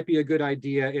thought it might be a good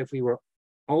idea if we were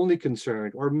only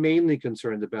concerned or mainly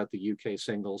concerned about the UK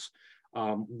singles,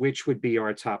 which would be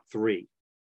our top 3.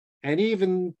 And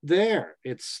even there,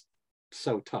 it's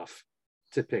so tough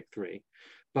to pick 3.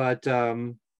 But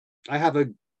I have a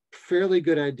fairly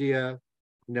good idea,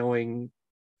 knowing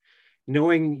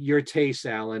your taste,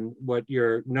 Alan, what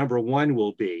your number 1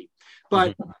 will be.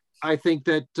 But I think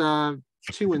that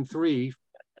 2 and 3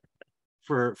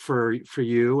 for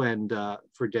you and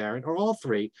for Darren, or all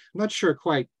 3. I'm not sure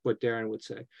quite what Darren would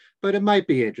say, but it might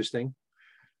be interesting.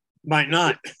 Might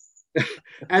not.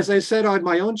 As I said on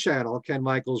my own channel, Ken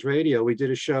Michaels Radio, we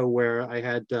did a show where I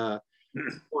had 4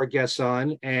 guests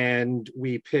on, and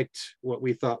we picked what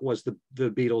we thought was the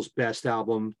Beatles' best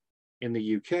album in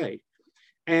the UK.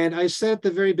 And I said at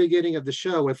the very beginning of the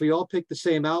show, if we all pick the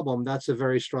same album, that's a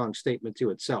very strong statement to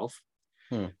itself.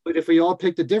 But if we all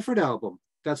picked a different album,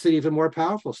 that's an even more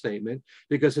powerful statement,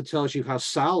 because it tells you how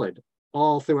solid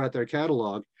all throughout their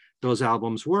catalog those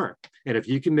albums were. And if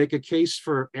you can make a case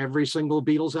for every single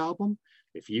Beatles album,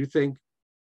 if you think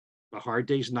A Hard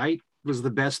Day's Night was the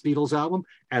best Beatles album,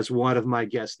 as one of my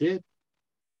guests did,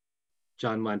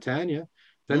 John Montagna,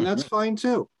 then that's fine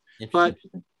too. But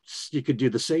you could do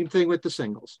the same thing with the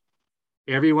singles.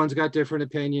 Everyone's got different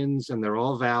opinions and they're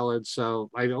all valid.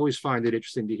 So I always find it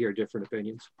interesting to hear different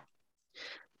opinions.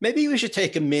 Maybe we should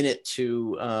take a minute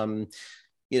to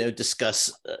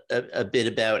discuss a bit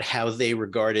about how they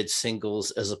regarded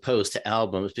singles as opposed to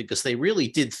albums, because they really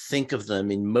did think of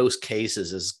them in most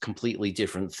cases as completely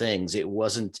different things. It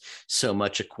wasn't so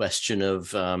much a question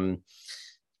of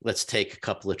let's take a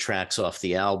couple of tracks off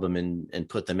the album and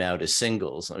put them out as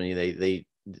singles. I mean, they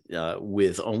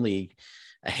with only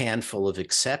a handful of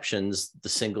exceptions, the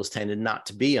singles tended not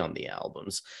to be on the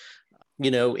albums.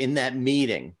 In that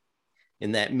meeting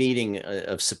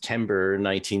of September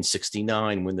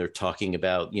 1969, when they're talking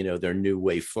about, their new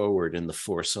way forward and the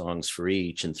 4 songs for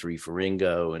each and 3 for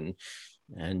Ringo and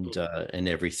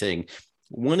everything.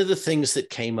 One of the things that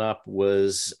came up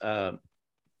was John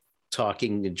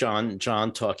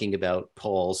talking about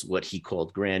Paul's, what he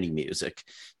called granny music,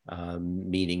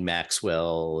 meaning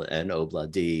Maxwell and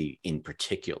Obladi in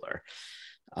particular.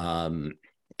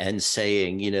 And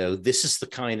saying, this is the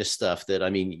kind of stuff that,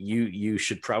 I mean, you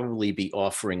should probably be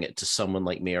offering it to someone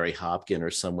like Mary Hopkin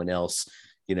or someone else,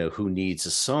 who needs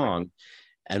a song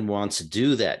and wants to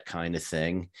do that kind of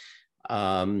thing.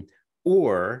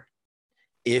 Or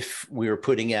if we were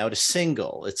putting out a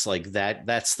single, it's like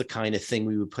that's the kind of thing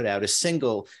we would put out a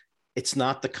single. It's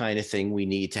not the kind of thing we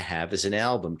need to have as an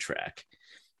album track.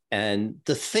 And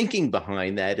the thinking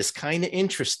behind that is kind of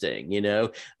interesting.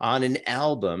 On an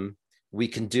album, we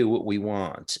can do what we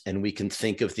want, and we can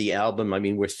think of the album. I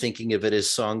mean, we're thinking of it as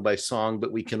song by song,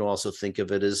 but we can also think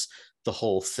of it as the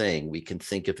whole thing. We can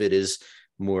think of it as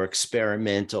more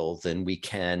experimental than we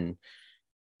can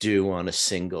do on a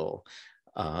single.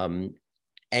 And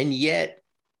yet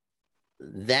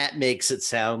that makes it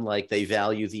sound like they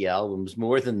value the albums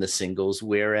more than the singles,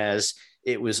 whereas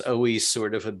it was always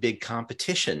sort of a big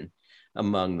competition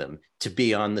among them to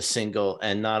be on the single,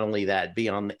 and not only that, be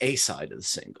on the A side of the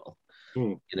single.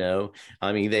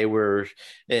 I mean, they were,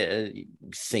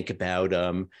 think about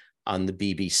on the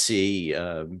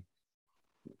BBC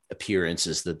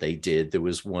appearances that they did. There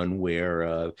was one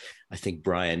where I think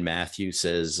Brian Matthews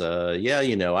says, yeah,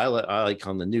 I like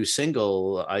on the new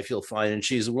single, I Feel Fine and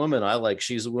She's a Woman. I like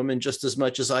She's a Woman just as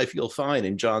much as I Feel Fine.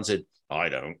 And John said, I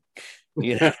don't.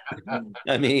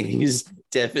 I mean, he's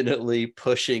definitely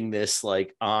pushing this,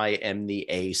 like, I am the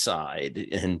A side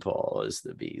and Paul is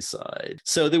the B side.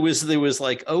 So there was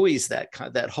like always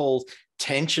that whole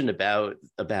tension about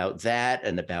that,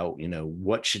 and about,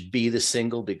 what should be the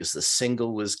single, because the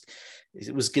single was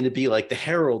going to be like the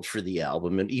herald for the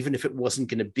album. And even if it wasn't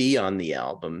going to be on the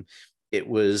album, it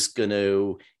was going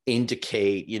to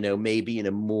indicate, maybe in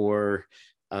a more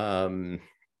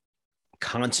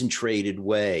concentrated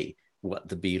way, what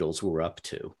the Beatles were up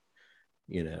to,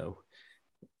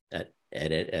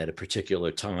 at a particular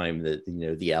time, that,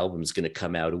 the album's going to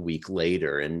come out a week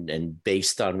later. And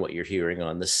based on what you're hearing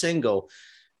on the single,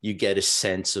 you get a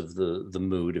sense of the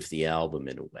mood of the album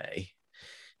in a way.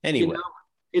 Anyway.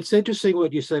 It's interesting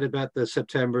what you said about the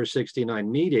September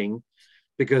 69 meeting,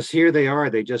 because here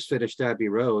they just finished Abbey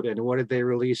Road. And what did they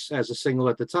release as a single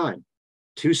at the time?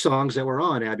 2 songs that were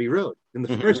on Abbey Road in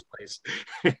the first place.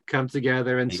 Come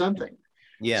Together and Something.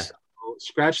 Yeah. So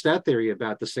scratch that theory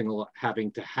about the single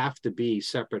having to be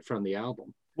separate from the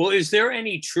album. Well, is there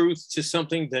any truth to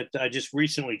something that I just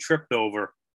recently tripped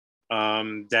over,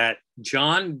 that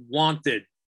John wanted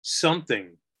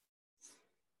something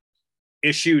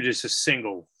issued as a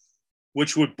single,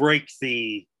 which would break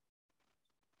I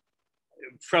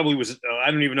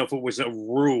don't even know if it was a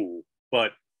rule,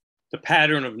 but the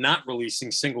pattern of not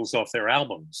releasing singles off their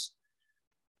albums,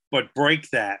 but break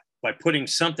that by putting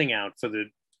something out for the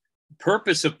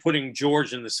purpose of putting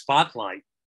George in the spotlight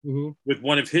with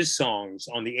one of his songs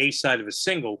on the A side of a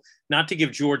single, not to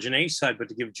give George an A side, but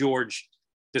to give George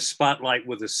the spotlight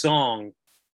with a song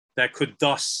that could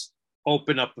thus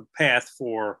open up a path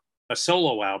for a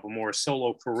solo album or a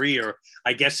solo career.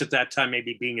 I guess at that time,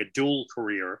 maybe being a dual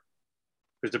career,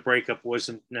 because the breakup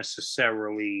wasn't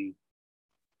necessarily,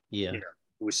 it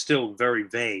was still very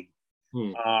vague.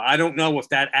 I don't know if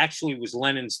that actually was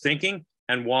Lennon's thinking,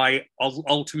 and why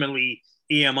ultimately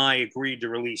EMI agreed to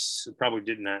release. Probably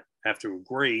didn't have to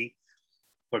agree,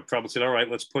 but probably said, all right,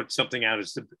 let's put something out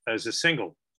as a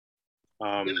single.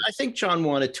 I think John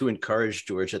wanted to encourage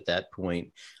George at that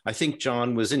point. I think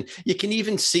John was in, you can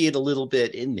even see it a little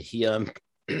bit in the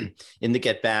in the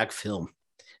Get Back film,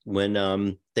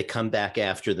 when they come back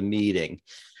after the meeting,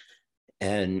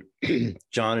 and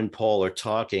John and Paul are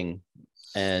talking,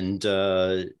 and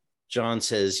John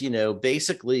says,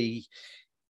 basically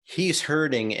he's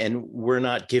hurting, and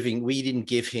we didn't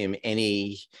give him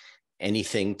any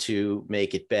anything to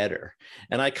make it better.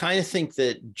 And I kind of think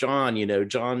that John,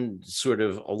 John sort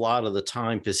of a lot of the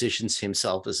time positions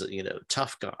himself as a,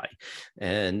 tough guy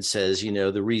and says,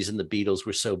 the reason the Beatles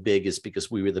were so big is because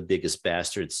we were the biggest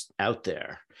bastards out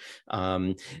there.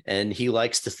 And he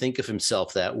likes to think of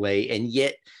himself that way. And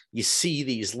yet you see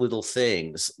these little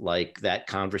things like that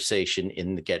conversation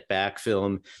in the Get Back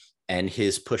film and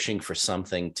his pushing for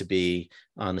something to be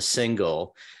on a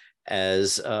single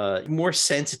as more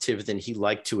sensitive than he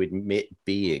liked to admit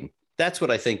being. That's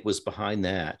what I think was behind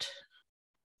that.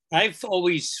 I've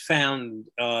always found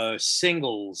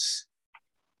singles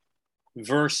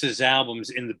versus albums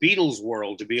in the Beatles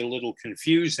world to be a little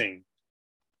confusing.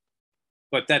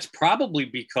 But that's probably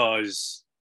because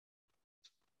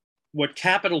what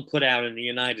Capitol put out in the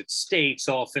United States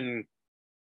often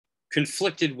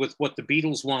conflicted with what the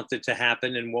Beatles wanted to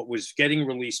happen and what was getting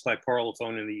released by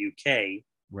Parlophone in the UK.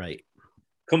 Right.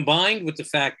 Combined with the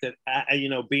fact that,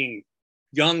 being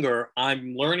younger,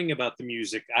 I'm learning about the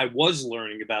music. I was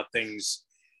learning about things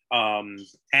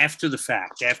after the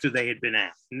fact, after they had been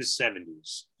out in the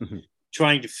 70s,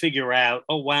 trying to figure out,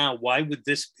 oh, wow, why would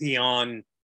this be on,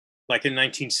 like in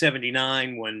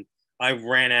 1979 when I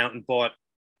ran out and bought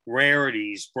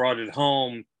rarities, brought it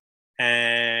home,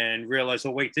 and realized,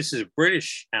 oh, wait, this is a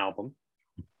British album.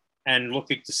 And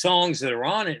look at the songs that are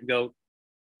on it and go,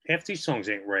 half these songs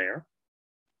ain't rare.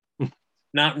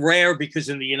 Not rare because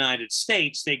in the United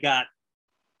States, they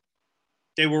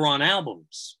were on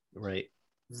albums. Right.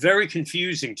 Very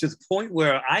confusing to the point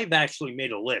where I've actually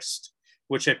made a list,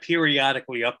 which I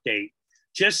periodically update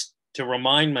just to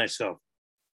remind myself,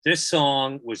 this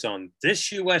song was on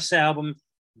this US album,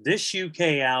 this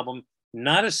UK album,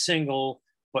 not a single,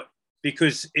 but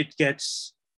because it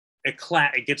gets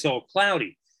all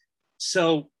cloudy.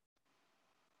 So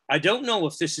I don't know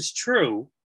if this is true,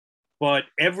 but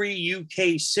every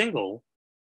UK single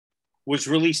was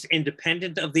released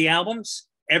independent of the albums,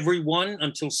 every one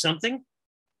until something.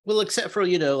 Well, except for,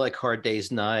 like Hard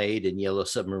Day's Night and Yellow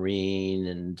Submarine.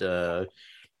 And there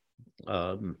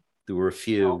were a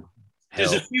few.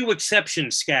 There's a few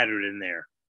exceptions scattered in there.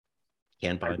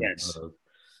 Can't buy them.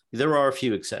 There are a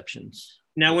few exceptions.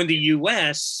 Now, in the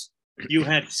US, you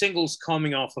had singles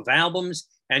coming off of albums,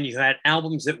 and you had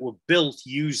albums that were built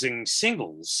using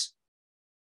singles.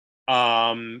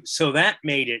 So that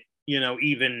made it,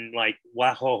 even like,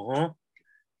 wow,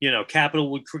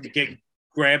 Capitol would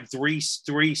grab three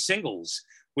singles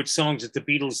with songs that the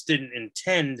Beatles didn't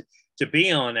intend to be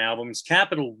on albums.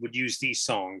 Capitol would use these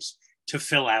songs to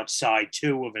fill out side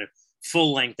 2 of a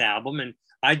full-length album. And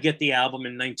I'd get the album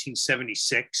in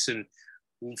 1976 and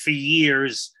for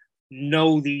years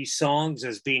know these songs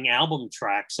as being album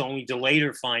tracks, only to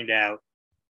later find out,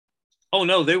 oh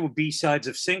no, they were B-sides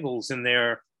of singles and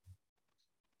they're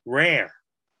rare.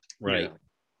 Right.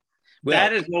 Well,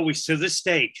 that is always, to this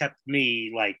day, kept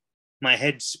me like my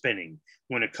head spinning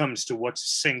when it comes to what's a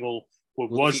single,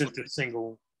 what wasn't a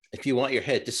single. If you want your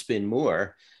head to spin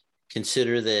more,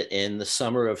 consider that in the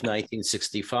summer of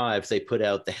 1965, they put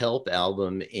out the Help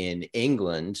album in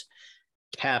England.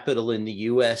 Capitol in the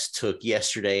US took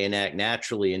Yesterday and Act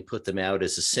Naturally and put them out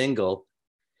as a single,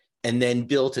 and then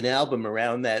built an album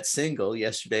around that single,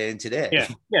 Yesterday and Today.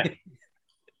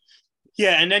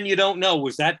 Yeah, and then you don't know,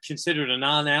 was that considered a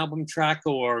non-album track,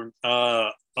 or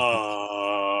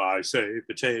I say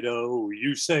potato,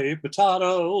 you say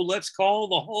potato, let's call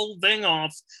the whole thing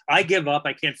off. I give up.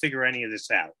 I can't figure any of this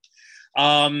out.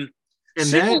 And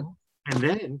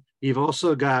then you've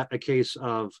also got a case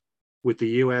of, with the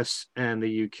US and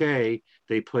the UK,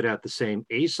 they put out the same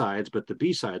A-sides, but the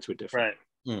B-sides were different.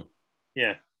 Right.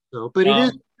 Yeah. So, but it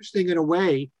is interesting in a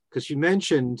way, because you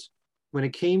mentioned when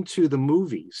it came to the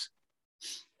movies,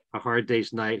 A Hard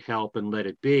Day's Night, Help, and Let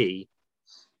It Be,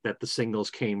 that the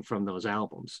singles came from those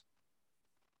albums.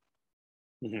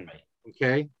 Mm-hmm.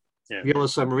 Okay? Yeah. Yellow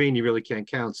Submarine, you really can't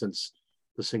count since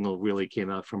the single really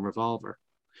came out from Revolver.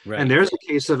 Right. And there's a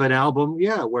case of an album,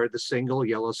 where the single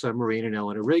Yellow Submarine and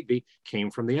Eleanor Rigby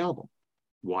came from the album.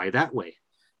 Why that way?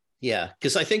 Yeah,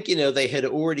 because I think, they had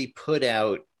already put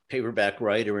out Paperback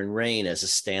Writer and Rain as a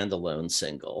standalone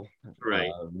single. Right.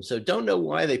 So don't know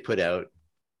why they put out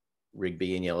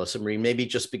Rigby and Yellow Submarine. Maybe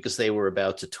just because they were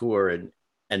about to tour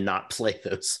and not play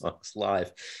those songs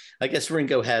live. I guess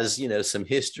Ringo has, some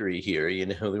history here.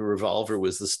 The Revolver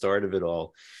was the start of it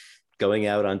all. Going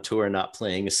out on tour, not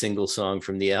playing a single song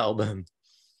from the album.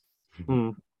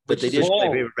 But they did play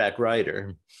Paperback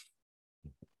Writer.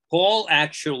 Paul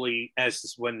actually,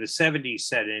 when the 70s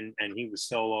set in and he was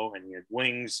solo and he had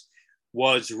Wings,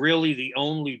 was really the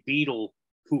only Beatle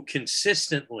who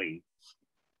consistently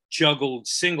juggled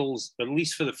singles, at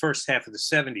least for the first half of the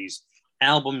 70s,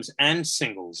 albums and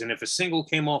singles. And if a single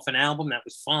came off an album, that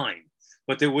was fine.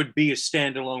 But there would be a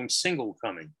standalone single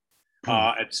coming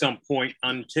at some point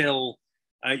until,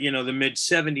 the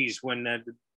mid-'70s when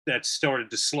that started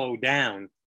to slow down.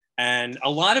 And a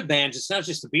lot of bands, it's not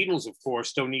just the Beatles, of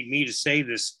course, don't need me to say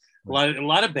this. A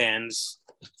lot of bands,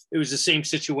 it was the same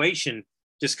situation.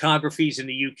 Discographies in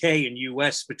the UK and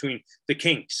US between the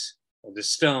Kinks or the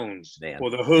Stones or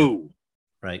the Who.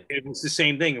 Right. It was the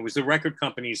same thing. It was the record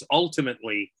companies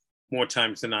ultimately, more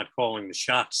times than not, calling the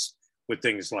shots with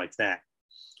things like that.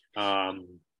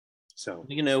 So,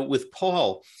 with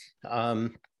Paul,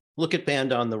 look at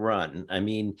Band on the Run. I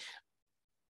mean,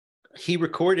 he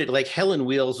recorded, like, Helen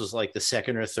Wheels was like the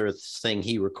second or third thing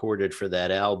he recorded for that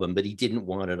album, but he didn't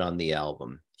want it on the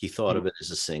album. He thought of it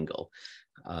as a single.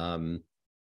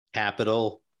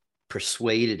 Capitol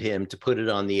persuaded him to put it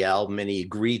on the album, and he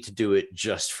agreed to do it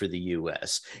just for the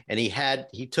US. And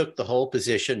he took the whole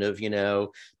position of,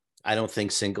 I don't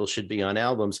think singles should be on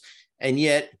albums. And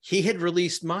yet he had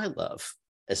released My Love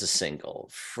as a single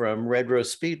from Red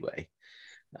Rose Speedway.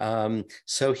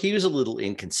 So he was a little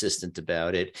inconsistent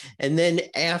about it. And then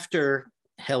after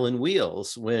Helen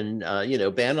Wheels, when,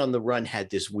 Band on the Run had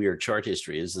this weird chart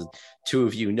history, as the two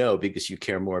of you know, because you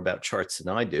care more about charts than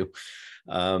I do.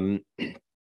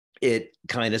 It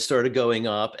kind of started going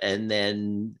up, and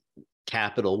then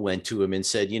Capitol went to him and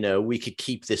said, we could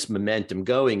keep this momentum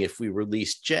going if we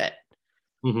released Jet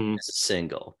as a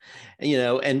single.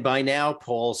 And by now,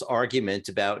 Paul's argument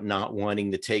about not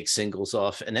wanting to take singles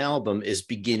off an album is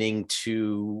beginning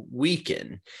to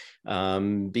weaken,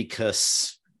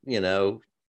 because,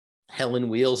 Helen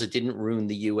Wheels, it didn't ruin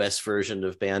the US version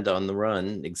of Band on the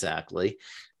Run exactly.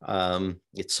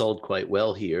 It sold quite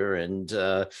well here. And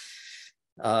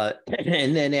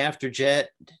then after Jet,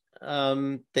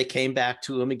 they came back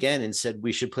to him again and said,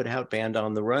 we should put out Band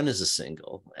on the Run as a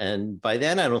single. And by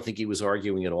then, I don't think he was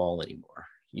arguing at all anymore.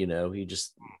 He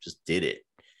just did it.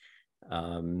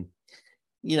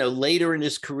 Later in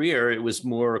his career, it was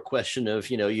more a question of,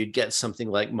 you'd get something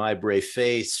like My Brave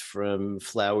Face from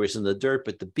Flowers in the Dirt,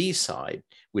 but the B-side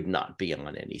would not be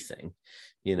on anything.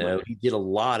 Right. He did a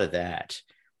lot of that.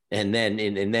 And then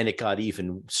it got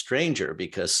even stranger,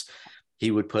 because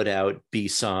he would put out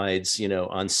B-sides,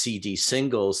 on CD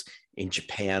singles in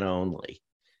Japan only.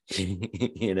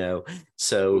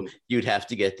 So you'd have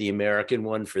to get the American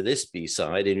one for this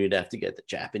B-side, and you'd have to get the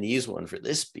Japanese one for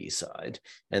this B-side,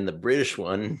 and the British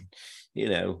one,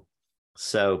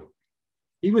 so.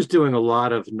 He was doing a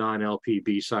lot of non-LP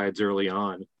B-sides early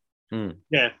on.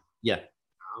 Yeah.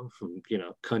 From,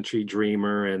 Country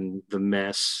Dreamer and The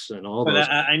Mess and all but those.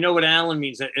 I know what Alan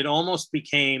means. That it almost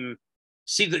became,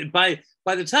 by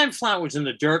the time Flowers in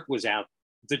the Dirt was out,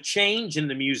 the change in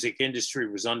the music industry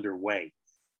was underway.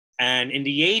 And in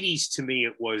the 80s, to me,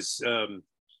 it was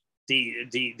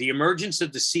the emergence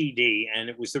of the CD, and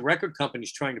it was the record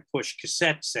companies trying to push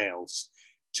cassette sales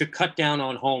to cut down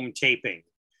on home taping.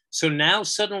 So now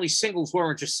suddenly singles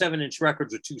weren't just 7-inch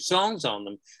records with 2 songs on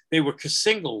them. They were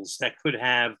singles that could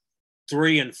have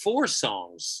 3 and 4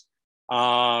 songs,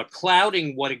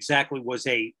 clouding what exactly was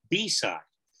a B-side.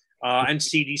 And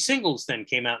CD singles then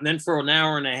came out. And then for an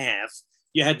hour and a half,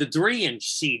 you had the 3-inch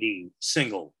CD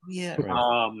single. Yeah.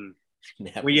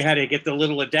 Where you had to get the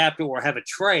little adapter or have a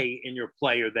tray in your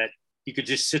player that you could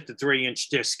just sit the 3-inch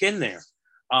disc in there.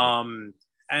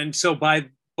 And so by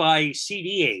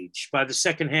CD age, by the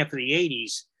second half of the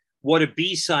 80s, what a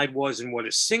B-side was and what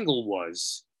a single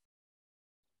was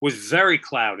very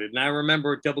clouded. And I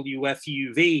remember at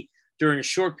WFUV, during a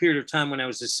short period of time when I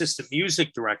was assistant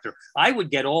music director, I would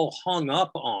get all hung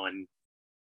up on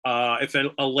if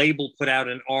a label put out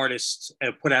an artist,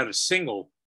 put out a single,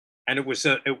 and it was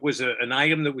an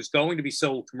item that was going to be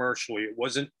sold commercially. It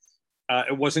wasn't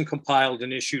compiled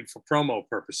and issued for promo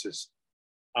purposes.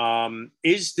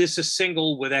 Is this a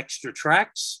single with extra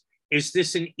tracks? Is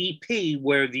this an EP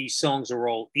where these songs are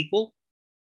all equal?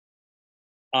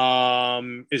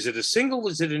 Is it a single?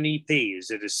 Is it an EP?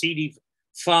 Is it a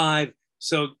CD5?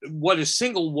 So what a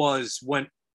single went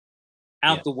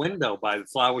out the window by the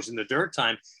Flowers in the Dirt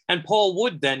time. And Paul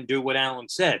would then do what Alan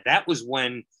said. That was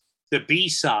when the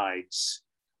B-sides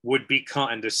would become,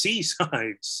 and the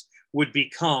C-sides would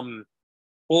become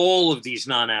all of these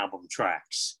non-album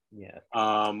tracks. Yeah.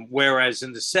 Whereas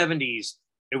in the 70s,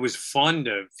 it was fun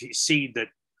to see that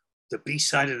the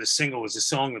B-side of the single was a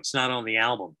song that's not on the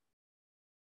album.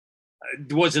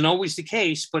 It wasn't always the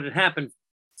case, but it happened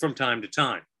from time to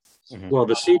time. Mm-hmm. Well,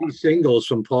 the CD singles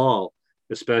from Paul,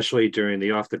 especially during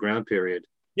the Off the Ground period.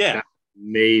 Yeah.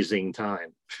 Amazing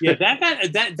time. Yeah,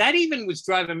 that even was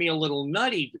driving me a little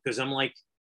nutty, because I'm like,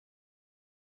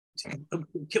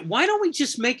 why don't we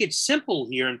just make it simple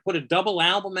here and put a double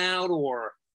album out?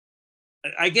 Or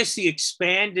I guess the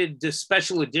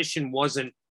special edition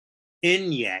wasn't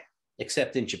in yet.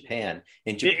 Except in Japan.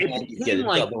 In Japan, you get a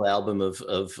double album of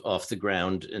Off the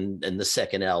Ground, and the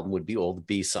second album would be all the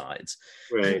B-sides.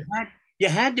 Right. You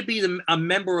had to be a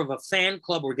member of a fan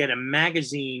club or get a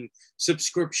magazine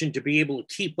subscription to be able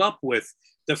to keep up with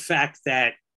the fact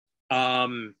that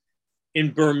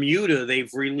in Bermuda,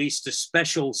 they've released a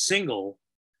special single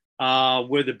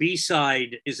where the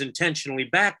B-side is intentionally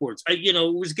backwards.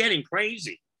 It was getting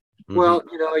crazy. Well,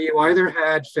 you either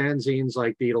had fanzines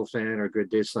like Beatle Fan or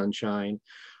Good Day Sunshine,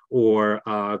 or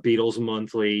Beatles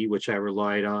Monthly, which I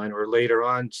relied on, or later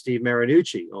on Steve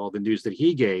Marinucci, all the news that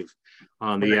he gave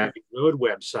on the Abbey Road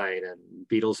website and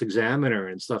Beatles Examiner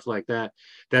and stuff like that.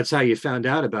 That's how you found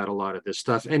out about a lot of this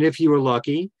stuff. And if you were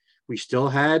lucky, we still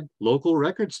had local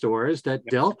record stores that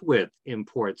dealt with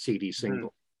import CD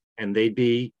single, and they'd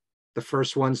be the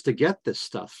first ones to get this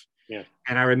stuff. Yeah.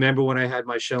 And I remember when I had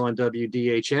my show on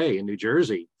WDHA in New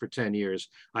Jersey for 10 years,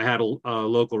 I had a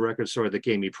local record store that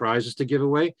gave me prizes to give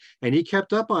away. And he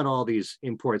kept up on all these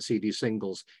import CD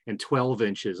singles and 12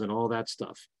 inches and all that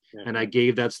stuff. Yeah. And I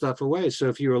gave that stuff away. So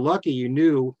if you were lucky, you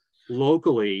knew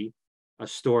locally a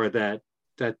store that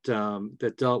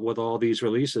dealt with all these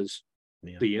releases,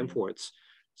 the imports.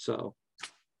 So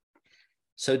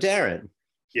Darren.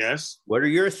 Yes. What are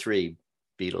your 3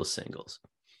 Beatles singles?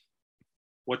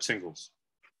 What singles?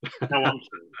 No, I'm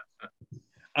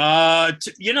to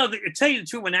tell you the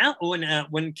truth,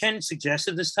 when Ken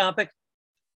suggested this topic,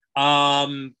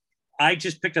 I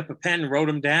just picked up a pen and wrote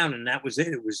them down, and that was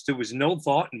it. There was no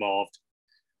thought involved.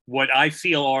 What I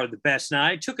feel are the best. Now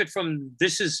I took it from,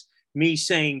 this is me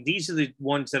saying these are the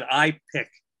ones that I pick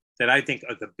that I think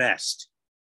are the best.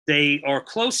 They are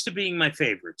close to being my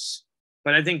favorites,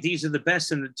 but I think these are the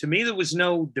best. And to me, there was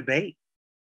no debate.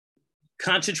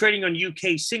 Concentrating on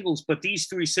UK singles, but these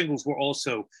 3 singles were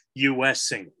also US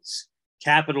singles.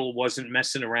 Capitol wasn't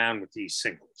messing around with these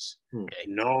singles.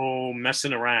 No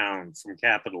messing around from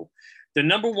Capitol. The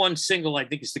number 1 single, I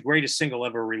think, is the greatest single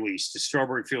ever released, is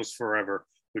Strawberry Fields Forever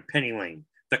with Penny Lane,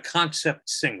 the concept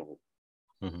single.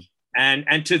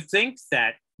 And to think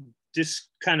that this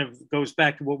kind of goes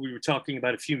back to what we were talking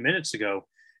about a few minutes ago.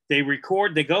 They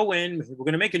go in, we're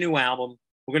going to make a new album,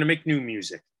 we're going to make new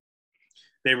music.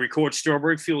 They record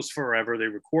Strawberry Fields Forever. They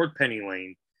record Penny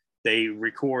Lane. They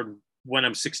record When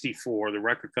I'm 64. The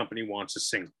record company wants a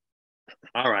single.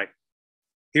 All right.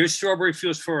 Here's Strawberry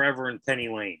Fields Forever and Penny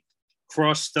Lane.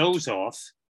 Cross those off.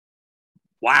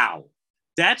 Wow.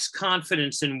 That's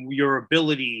confidence in your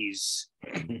abilities.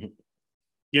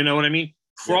 You know what I mean?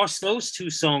 Cross those 2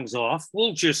 songs off.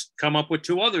 We'll just come up with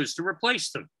 2 others to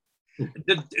replace them.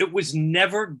 It was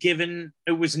never given.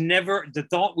 The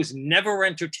thought was never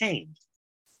entertained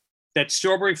that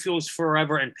Strawberry Fields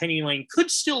Forever and Penny Lane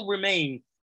could still remain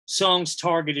songs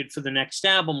targeted for the next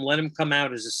album. Let them come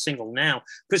out as a single now.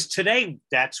 Because today,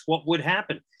 that's what would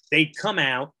happen. They'd come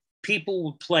out, people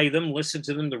would play them, listen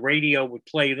to them, the radio would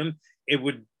play them. It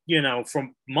would,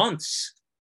 from months.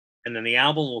 And then the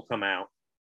album will come out.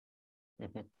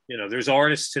 There's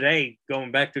artists today,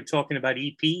 going back to talking about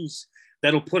EPs,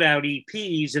 that'll put out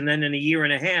EPs and then in a year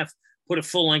and a half, put a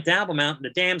full-length album out, and the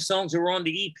damn songs are on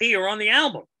the EP or on the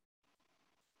album.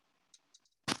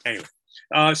 Anyway,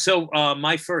 so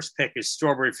my first pick is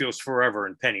Strawberry Fields Forever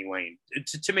and Penny Lane.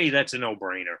 To me, that's a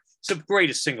no-brainer. It's the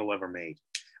greatest single ever made.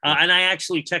 And I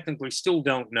actually technically still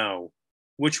don't know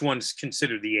which one's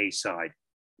considered the A-side,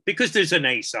 because there's an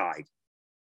A-side.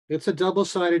 It's a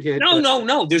double-sided hit.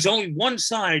 No. There's only one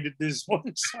side. There's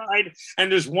one side and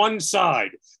there's one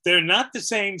side. They're not the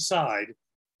same side.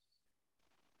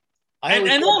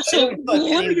 And also,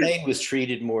 Penny Lane was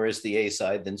treated more as the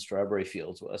A-side than Strawberry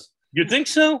Fields was. You think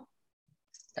so?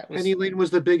 Penny Lane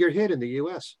was the bigger hit in the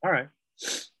U.S. All right.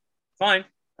 Fine.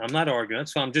 I'm not arguing.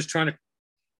 So I'm just trying to.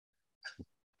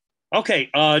 Okay.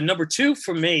 Number 2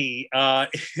 for me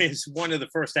is one of the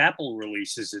first Apple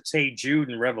releases. It's Hey Jude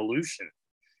and Revolution.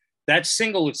 That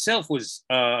single itself was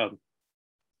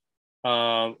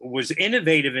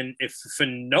innovative, and if for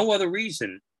no other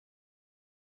reason,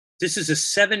 this is a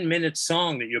 7-minute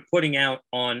song that you're putting out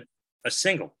on a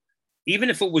single. Even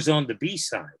if it was on the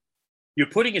B-side, you're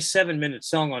putting a 7-minute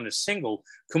song on a single,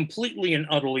 completely and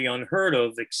utterly unheard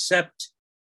of, except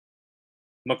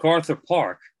MacArthur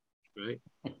Park, right?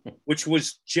 Which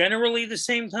was generally the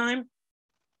same time.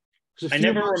 I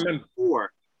never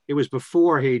remember. It was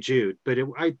before Hey Jude, but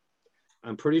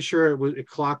I'm pretty sure it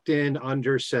clocked in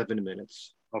under 7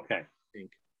 minutes. Okay. I think.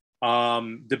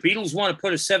 The Beatles want to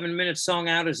put a 7-minute song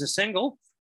out as a single.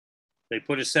 They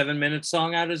put a 7-minute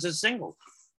song out as a single.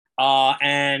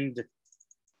 And,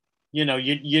 you know,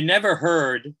 you never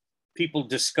heard people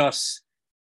discuss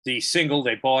the single.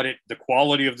 They bought it, the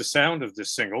quality of the sound of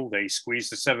this single. They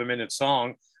squeezed a 7-minute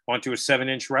song onto a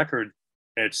 7-inch record.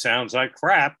 It sounds like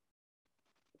crap.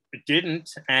 It didn't.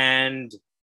 And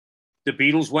the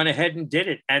Beatles went ahead and did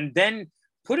it. And then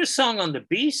put a song on the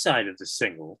B side of the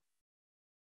single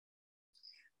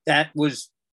that was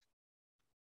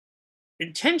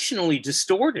intentionally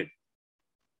distorted.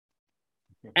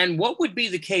 And what would be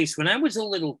the case when I was a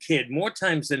little kid, more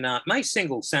times than not, my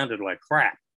singles sounded like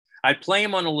crap. I'd play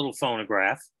them on a little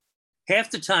phonograph.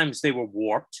 Half the times they were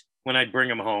warped when I'd bring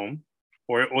them home,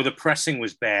 or the pressing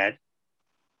was bad.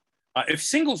 If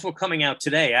singles were coming out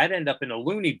today, I'd end up in a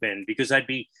loony bin because I'd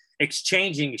be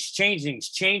exchanging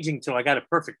till I got a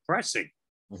perfect pressing.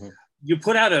 Mm-hmm. You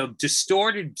put out a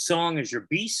distorted song as your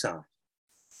B-side.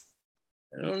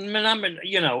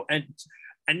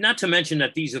 And not to mention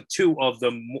that these are two of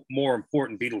the more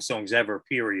important Beatles songs ever,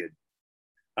 period.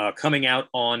 Coming out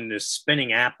on the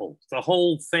Spinning Apple. The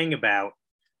whole thing about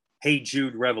Hey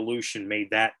Jude Revolution made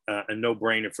that a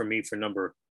no-brainer for me for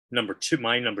number two,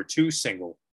 my number 2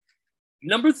 single.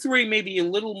 Number 3, maybe a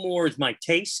little more is my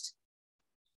taste.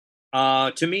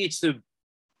 To me, it's the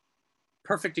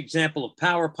perfect example of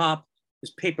power pop. Is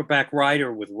Paperback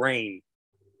Writer with Rain.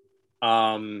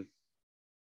 You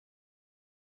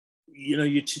know,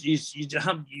 you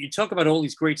talk about all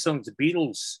these great songs the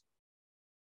Beatles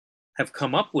have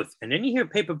come up with, and then you hear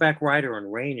Paperback Writer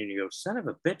and Rain, and you go, son of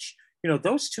a bitch, you know,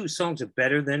 those 2 songs are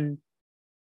better than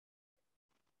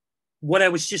what I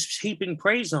was just heaping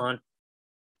praise on.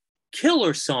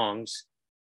 Killer songs,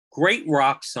 great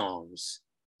rock songs,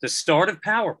 the start of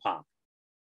power pop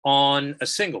on a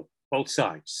single, both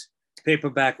sides,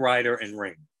 Paperback Writer and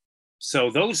Rain.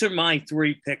 So those are my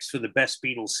 3 picks for the best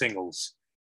Beatles singles.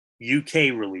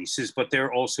 UK releases, but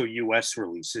they're also US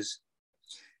releases.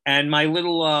 And my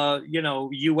little,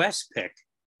 US pick,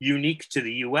 unique to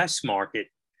the US market,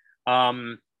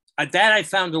 that I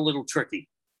found a little tricky.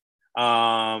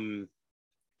 Because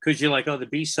you're like, oh, the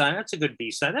B-side, that's a good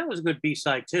B-side. That was a good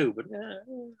B-side too.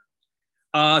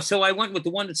 But so I went with the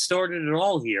one that started it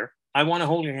all here. I Want to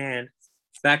Hold Your Hand,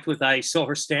 backed with I Saw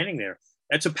Her Standing There.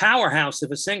 It's a powerhouse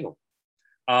of a single.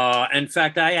 In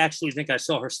fact, I actually think I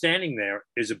Saw Her Standing There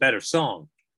is a better song.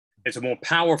 It's a more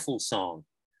powerful song.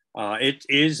 It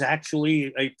is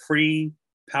actually a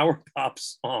pre-power pop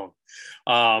song.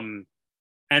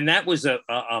 And that was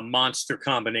a monster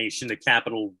combination that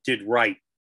Capitol did right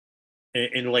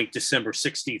in late December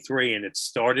 63. And it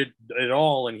started it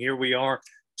all. And here we are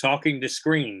talking to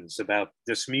screens about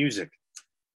this music,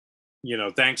 you know,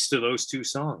 thanks to those 2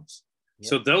 songs. Yep.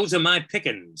 So those are my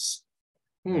pickings.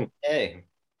 Okay,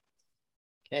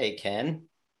 Ken.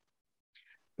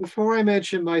 Before I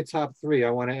mention my top 3, I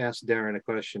want to ask Darren a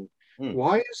question.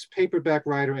 Why is Paperback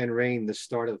Writer and Rain the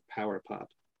start of power pop?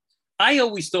 I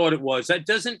always thought it was. That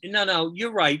doesn't, no,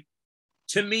 you're right.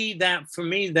 For me,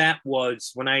 that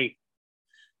was when I,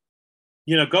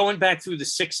 you know, going back through the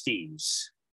 60s,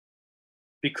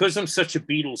 because I'm such a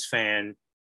Beatles fan,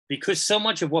 because so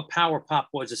much of what power pop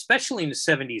was, especially in the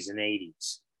 70s and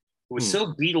 80s, it was so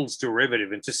Beatles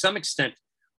derivative. And to some extent,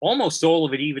 almost all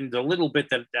of it, even the little bit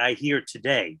that I hear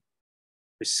today,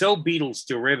 is so Beatles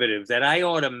derivative that I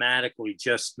automatically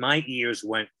my ears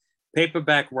went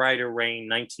Paperback Writer, Rain,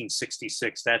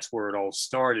 1966. That's where it all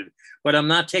started. But I'm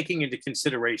not taking into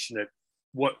consideration that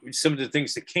what some of the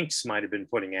things the Kinks might have been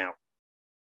putting out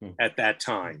at that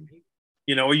time.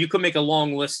 You know, or you could make a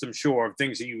long list, I'm sure, of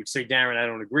things that you would say, Darren, I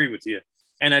don't agree with you.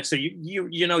 And I'd say,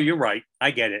 you know, you're right.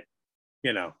 I get it.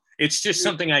 You know, it's just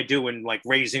something I do in like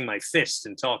raising my fist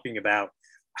and talking about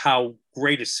how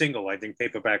great a single I think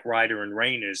Paperback Writer and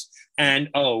Rain is. And,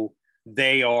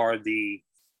 they are the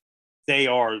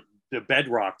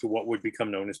bedrock to what would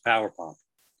become known as power pop.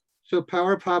 So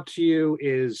power pop to you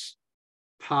is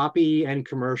poppy and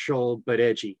commercial, but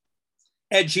edgy.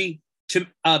 Edgy to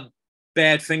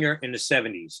Badfinger in the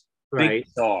 70s. Right. Big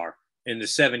Star in the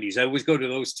 70s. I always go to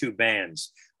those 2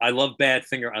 bands. I love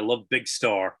Badfinger. I love Big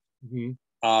Star. Mm-hmm.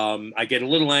 I get a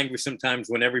little angry sometimes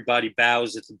when everybody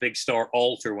bows at the Big Star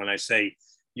altar when I say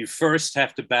you first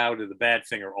have to bow to the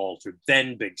Badfinger altar,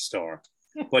 then Big Star.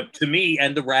 But to me,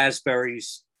 and the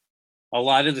Raspberries, a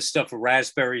lot of the stuff the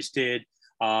Raspberries did,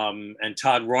 and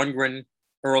Todd Rundgren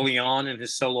early on in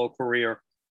his solo career,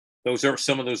 those are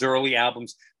some of those early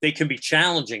albums. They can be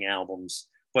challenging albums,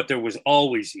 but there was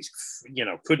always these, you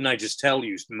know, couldn't I just tell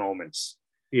you moments.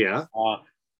 Yeah.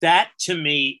 That to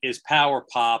me is power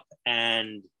pop,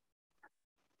 and,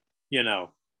 you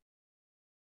know,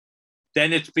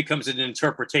 then it becomes an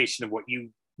interpretation of what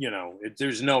you know,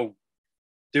 there's no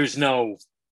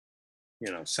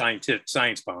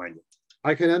science behind it.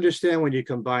 I can understand when you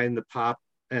combine the pop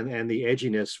and the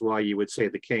edginess why you would say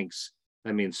the Kinks.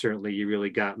 I mean, certainly You Really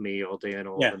Got Me, All Day and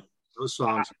All those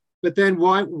songs. But then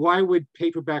why would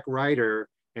Paperback Writer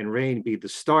and Rain be the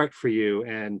start for you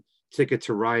and Ticket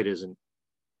to Ride isn't?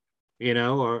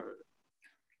 Or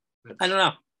I don't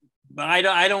know. But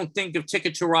I don't think of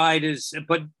Ticket to Ride as,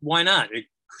 but why not? It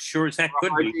sure as heck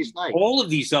could be. All of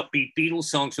these upbeat Beatles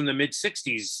songs from the mid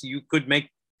 60s, you could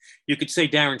say,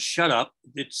 Darren, shut up.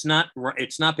 It's not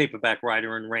Paperback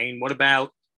Writer and Rain. What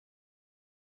about,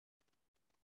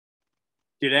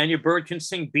 did Anya Bird Can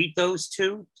Sing beat those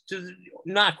two?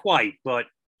 Not quite, but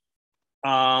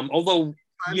although,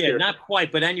 not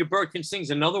quite, but Anya Bird Can Sing's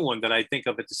another one that I think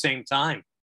of at the same time.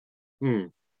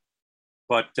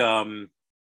 But all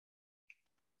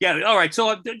right.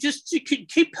 So just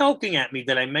keep poking at me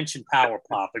that I mentioned power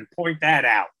pop and point that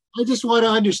out. I just want to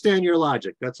understand your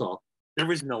logic. That's all.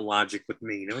 There is no logic with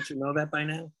me. Don't you know that by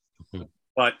now?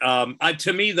 But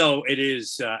to me, though, it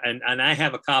is, and I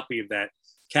have a copy of that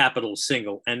Capitol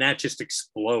single, and that just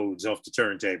explodes off the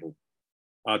turntable.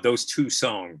 Those two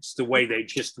songs, the way they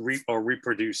just are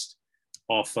reproduced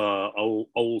off old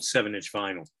 7-inch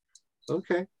vinyl.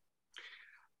 Okay.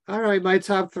 All right, my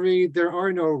top three, there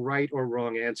are no right or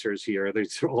wrong answers here.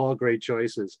 These are all great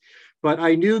choices. But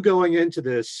I knew going into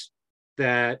this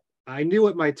that I knew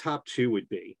what my top two would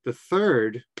be. The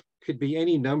third could be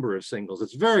any number of singles.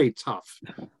 It's very tough.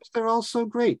 They're all so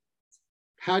great.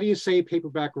 How do you say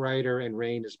Paperback Writer and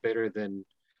Rain is better than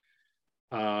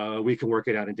We Can Work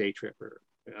It Out in Day Tripper?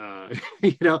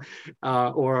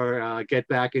 Or Get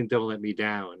Back and Don't Let Me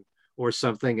Down, or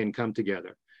Something and Come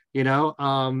Together.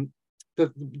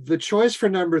 The choice for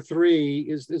number three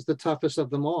is the toughest of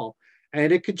them all,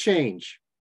 and it could change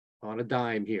on a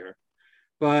dime here.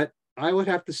 But I would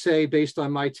have to say, based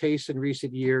on my taste in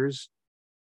recent years,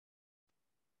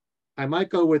 I might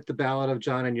go with the Ballad of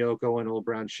John and Yoko and Old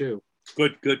Brown Shoe.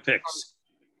 Good picks.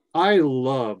 I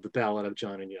love the Ballad of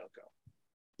John and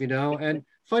Yoko. And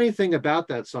funny thing about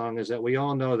that song is that we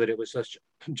all know that it was just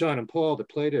John and Paul that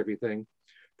played everything.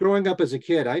 Growing up as a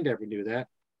kid, I never knew that.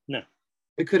 No.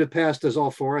 It could have passed as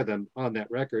all four of them on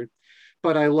that record.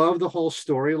 But I love the whole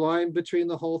storyline between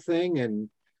the whole thing. And,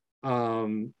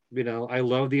 I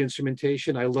love the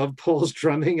instrumentation. I love Paul's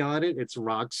drumming on it. It's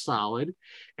rock solid.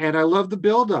 And I love the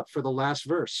buildup for the last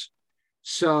verse.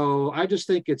 So I just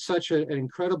think it's such an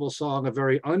incredible song, a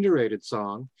very underrated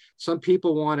song. Some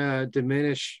people want to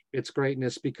diminish its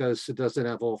greatness because it doesn't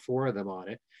have all four of them on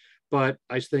it. But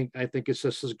I think it's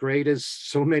just as great as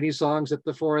so many songs that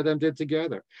the four of them did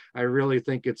together. I really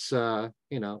think it's a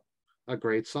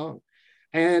great song.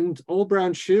 And Old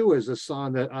Brown Shoe is a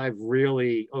song that I've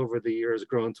really over the years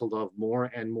grown to love more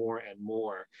and more and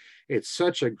more. It's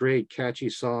such a great catchy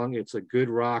song. It's a good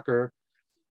rocker.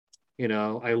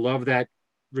 I love that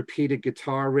repeated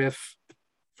guitar riff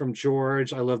from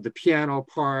George. I love the piano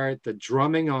part, the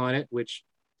drumming on it, which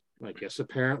I guess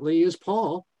apparently is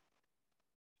Paul,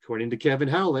 according to Kevin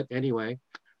Howlett, anyway.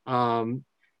 And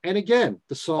again,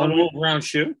 the song... On Old Brown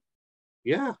Shoe?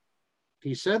 Yeah.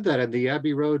 He said that in the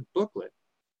Abbey Road booklet,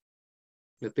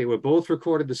 that they were both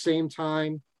recorded the same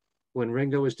time when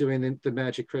Ringo was doing the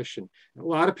Magic Christian. A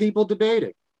lot of people debate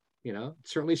it. It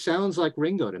certainly sounds like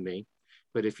Ringo to me.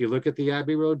 But if you look at the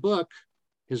Abbey Road book,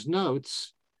 his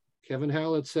notes, Kevin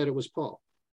Howlett said it was Paul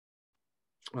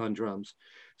on drums.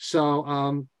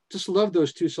 So just love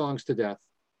those two songs to death.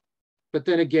 But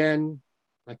then again,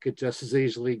 I could just as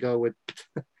easily go with,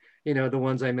 the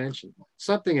ones I mentioned.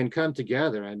 Something and Come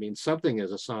Together. I mean, Something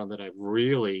is a song that I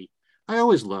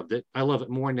always loved it. I love it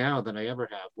more now than I ever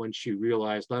have, once you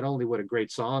realize not only what a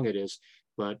great song it is,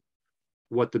 but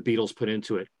what the Beatles put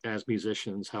into it as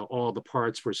musicians, how all the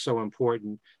parts were so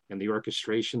important, and the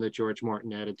orchestration that George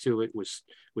Martin added to it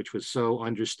which was so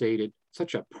understated.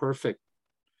 Such a perfect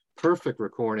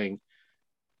recording.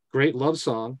 Great love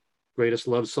song, greatest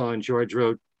love song George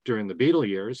wrote during the Beatle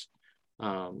years.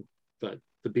 But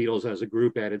the Beatles as a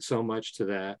group added so much to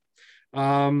that.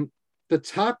 The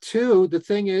top two, the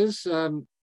thing is, to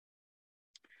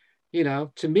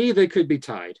me, they could be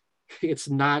tied. It's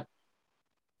not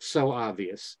so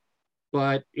obvious,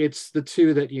 but it's the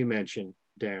two that you mentioned,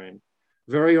 Darren.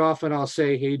 Very often I'll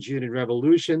say Hey Jude and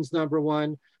Revolution's number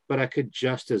one, but I could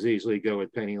just as easily go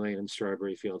with Penny Lane and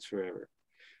Strawberry Fields Forever.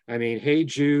 I mean, Hey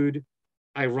Jude,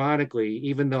 ironically,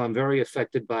 even though I'm very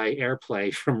affected by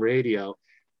airplay from radio,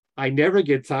 I never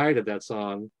get tired of that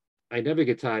song. I never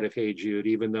get tired of Hey Jude,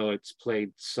 even though it's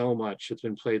played so much. It's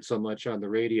been played so much on the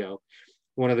radio.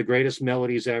 One of the greatest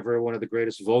melodies ever, one of the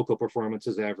greatest vocal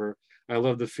performances ever. I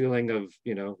love the feeling of,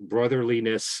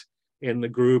 brotherliness in the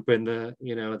group and the,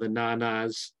 you know, the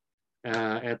na-nas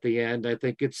at the end. I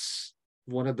think it's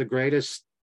one of the greatest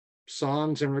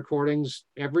songs and recordings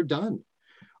ever done.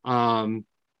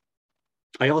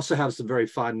 I also have some very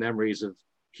fond memories of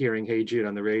hearing Hey Jude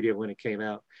on the radio when it came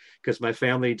out, because my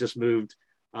family just moved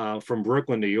from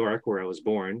Brooklyn, New York, where I was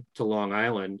born, to Long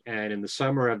Island. And in the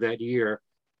summer of that year,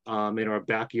 in our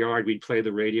backyard, we'd play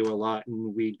the radio a lot,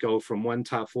 and we'd go from one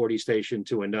top 40 station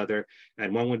to another.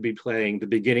 And one would be playing the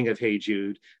beginning of Hey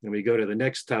Jude, and we go to the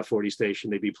next top 40 station,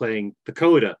 they'd be playing the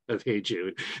coda of Hey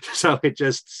Jude. So it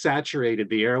just saturated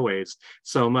the airwaves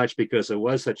so much because it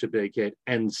was such a big hit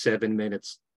and 7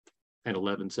 minutes and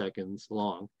 11 seconds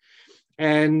long.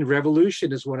 And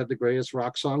Revolution is one of the greatest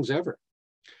rock songs ever.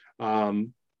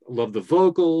 Love the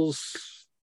vocals,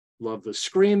 love the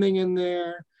screaming in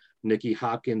there, Nicky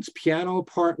Hopkins' piano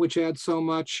part, which adds so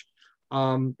much.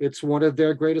 It's one of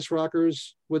their greatest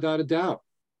rockers, without a doubt.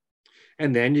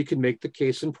 And then you can make the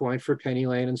case in point for Penny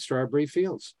Lane and Strawberry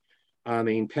Fields. I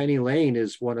mean, Penny Lane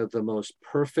is one of the most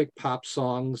perfect pop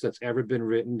songs that's ever been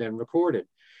written and recorded.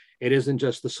 It isn't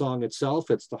just the song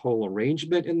itself, it's the whole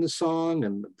arrangement in the song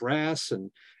and the brass and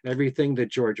everything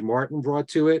that George Martin brought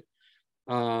to it.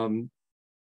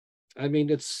 I mean,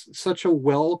 it's such a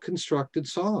well-constructed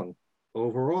song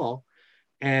overall.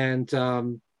 And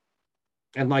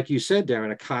like you said,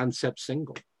 Darren, a concept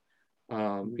single.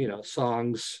 You know,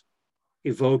 songs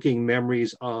evoking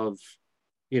memories of,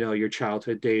 you know, your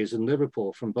childhood days in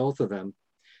Liverpool from both of them.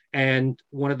 And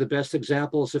one of the best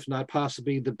examples, if not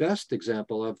possibly the best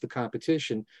example, of the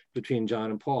competition between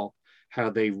John and Paul, how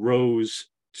they rose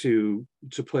to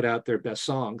put out their best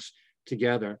songs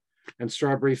together. And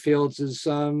Strawberry Fields is,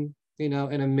 you know,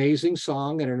 an amazing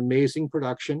song and an amazing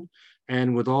production.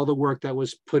 And with all the work that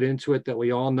was put into it that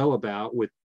we all know about, with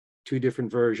 2 different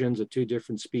versions at 2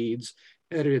 different speeds,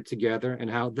 edited together, and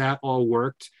how that all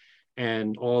worked,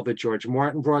 and all that George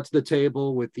Martin brought to the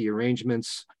table with the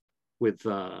arrangements, with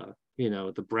you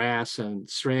know, the brass and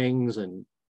strings, and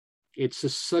it's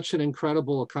just such an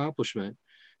incredible accomplishment,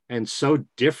 and so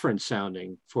different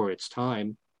sounding for its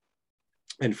time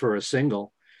and for a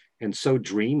single, and so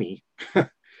dreamy.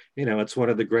 You know, it's one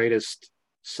of the greatest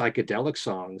psychedelic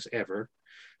songs ever.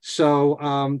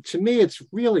 So to me, it's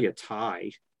really a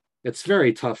tie. It's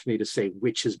very tough for me to say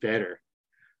which is better.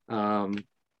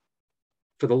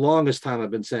 For the longest time, I've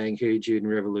been saying Hey Jude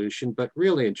and Revolution, but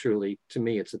really and truly, to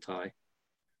me, it's a tie.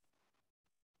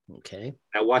 Okay.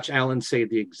 Now watch Alan say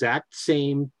the exact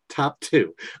same top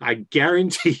 2. I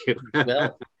guarantee you.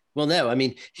 well, no, I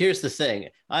mean, here's the thing.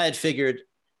 I had figured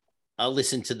I'll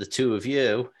listen to the 2 of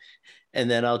you,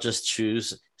 and then I'll just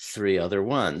choose 3 other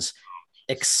ones,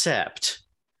 except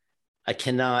I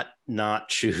cannot not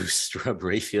choose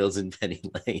Strawberry Fields and Penny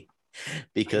Lane,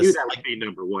 because I knew that would be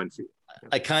number 1 for you.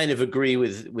 I kind of agree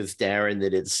with Darren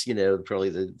that it's, you know, probably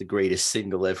the greatest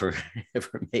single ever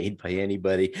made by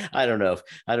anybody. I don't know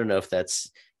if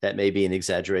that may be an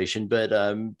exaggeration, but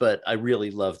I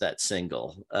really love that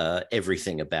single,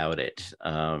 everything about it.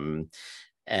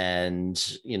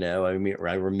 And, you know, I mean,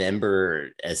 I remember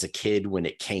as a kid when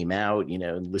it came out, you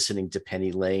know, listening to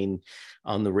Penny Lane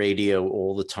on the radio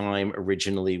all the time,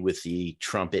 originally with the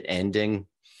trumpet ending,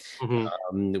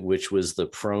 which was the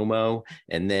promo.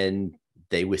 And then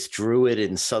they withdrew it,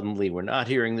 and suddenly we're not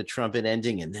hearing the trumpet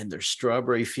ending. And then there's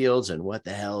Strawberry Fields, and what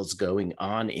the hell is going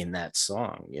on in that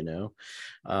song, you know?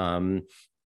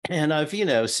 And I've, you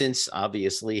know, since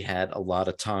obviously had a lot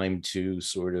of time to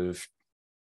sort of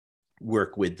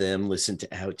work with them, listen to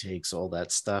outtakes, all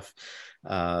that stuff,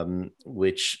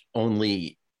 which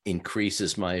only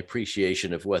increases my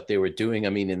appreciation of what they were doing.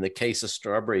 I mean, in the case of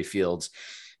Strawberry Fields,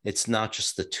 it's not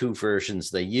just the 2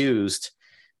 versions they used.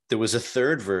 There was a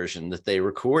 3rd version that they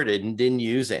recorded and didn't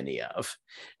use any of.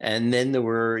 And then there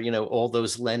were, you know, all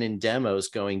those Lennon demos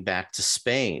going back to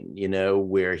Spain, you know,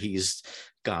 where he's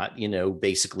got, you know,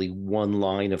 basically 1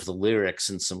 line of the lyrics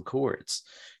and some chords.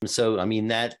 So, I mean,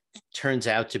 that turns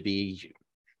out to be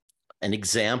an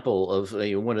example of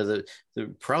one of the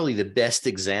probably the best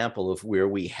example of where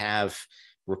we have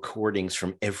recordings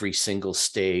from every single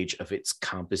stage of its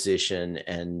composition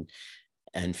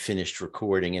and finished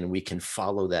recording, and we can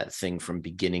follow that thing from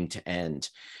beginning to end.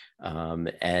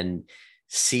 And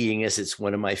seeing as it's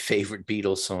one of my favorite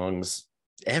Beatles songs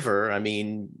ever, I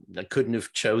mean, I couldn't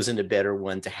have chosen a better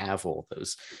one to have all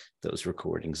those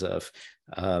recordings of.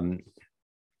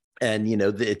 And, you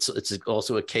know, it's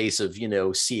also a case of, you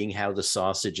know, seeing how the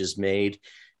sausage is made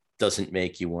doesn't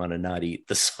make you want to not eat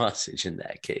the sausage in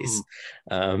that case.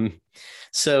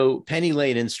 So Penny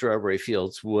Lane and Strawberry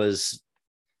Fields was,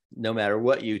 no matter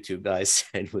what you 2 guys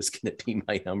said, was going to be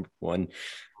my number 1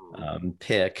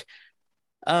 pick.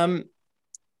 Um,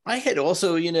 I had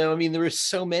also, I mean, there were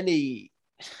so many.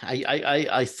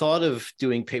 I thought of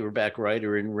doing Paperback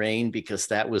Writer in Rain because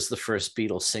that was the first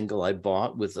Beatles single I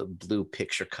bought with a blue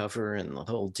picture cover and the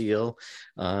whole deal.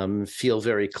 Feel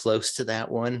very close to that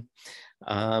one.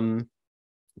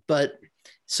 But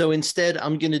so instead,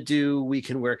 I'm going to do We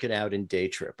Can Work It Out in Day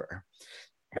Tripper.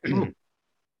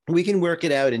 We Can Work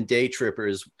It Out in Day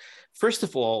Trippers. First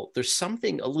of all, there's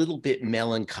something a little bit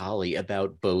melancholy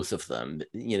about both of them.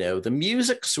 The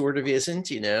music sort of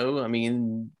isn't, I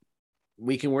mean,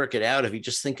 We Can Work It Out. If you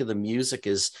just think of the music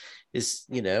as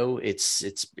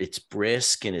it's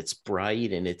brisk and it's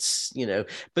bright and it's,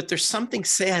 but there's something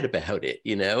sad about it.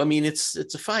 I mean, it's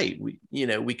a fight.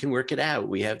 We can work it out.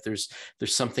 There's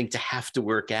something to have to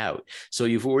work out. So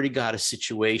you've already got a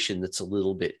situation that's a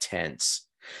little bit tense.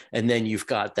 And then you've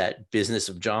got that business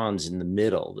of John's in the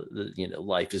middle.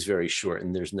 Life is very short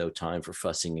and there's no time for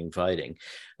fussing and fighting.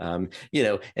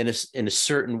 In a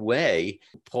certain way,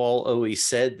 Paul always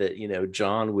said that,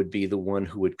 John would be the one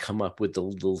who would come up with the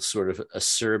little sort of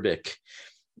acerbic,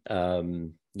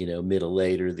 middle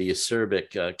eight or the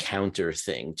acerbic counter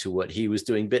thing to what he was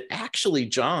doing. But actually,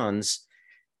 John's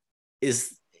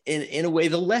is in a way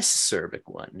the less acerbic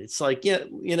one. It's like,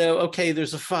 okay,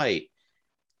 there's a fight.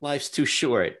 Life's too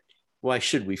short. Why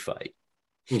should we fight?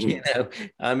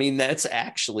 I mean, that's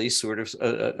actually sort of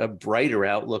a brighter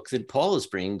outlook than Paul is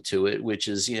bringing to it, which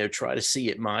is, try to see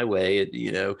it my way.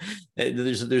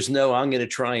 There's no, I'm going to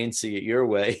try and see it your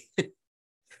way.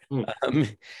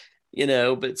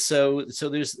 But so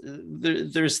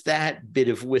there's that bit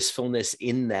of wistfulness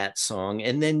in that song.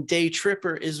 And then Day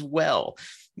Tripper as well.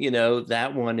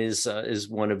 That one is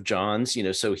one of John's,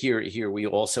 so here we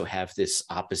also have this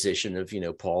opposition of,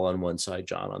 Paul on one side,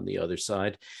 John on the other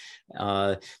side.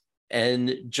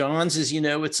 And John's is,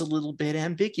 it's a little bit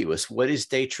ambiguous. What is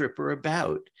Day Tripper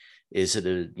about? Is it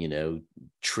a,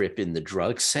 trip in the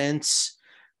drug sense?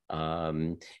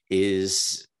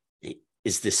 Is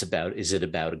it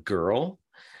about a girl?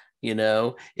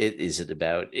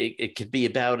 It could be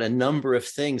about a number of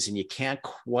things and you can't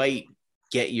quite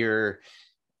get your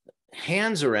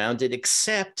hands around it,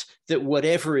 except that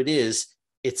whatever it is,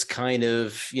 it's kind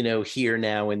of, here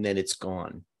now and then it's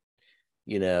gone,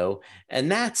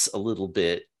 and that's a little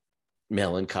bit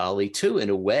melancholy too, in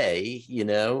a way.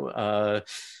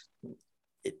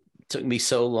 It took me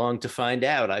so long to find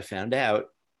out. I found out,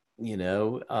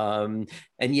 and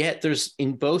yet there's,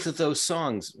 in both of those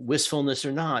songs, wistfulness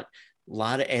or not, a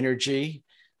lot of energy,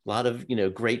 a lot of,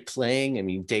 great playing. I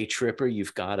mean, Day Tripper,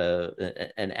 you've got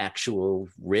an actual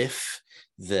riff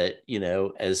that,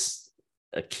 as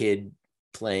a kid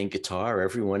playing guitar,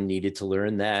 everyone needed to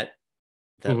learn that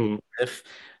riff.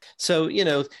 So,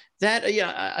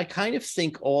 I kind of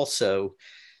think also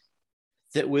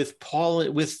that with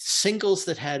Paul, with singles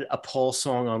that had a Paul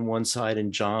song on one side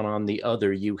and John on the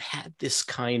other, you had this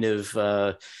kind of,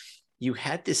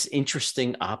 this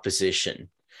interesting opposition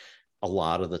a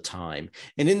lot of the time.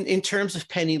 And in terms of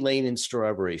Penny Lane and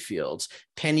Strawberry Fields,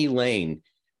 Penny Lane,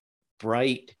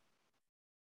 bright,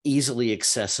 easily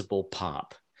accessible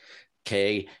pop.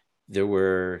 Okay. There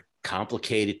were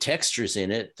complicated textures in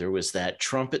it. There was that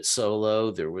trumpet solo.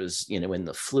 There was, in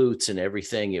the flutes and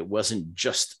everything. It wasn't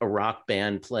just a rock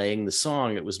band playing the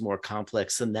song. It was more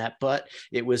complex than that, but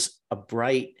it was a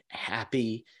bright,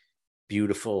 happy,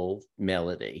 beautiful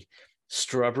melody.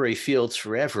 Strawberry Fields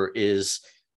Forever is,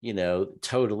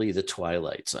 totally the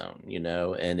Twilight Zone,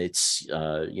 and it's,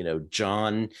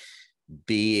 John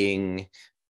being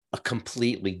a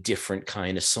completely different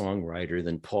kind of songwriter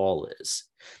than Paul is.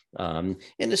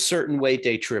 In a certain way,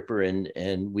 Day Tripper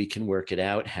and We Can Work It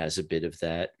Out has a bit of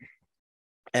that.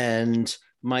 And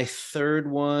my third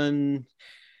one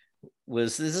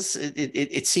was this,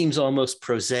 it seems almost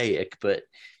prosaic, but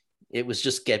it was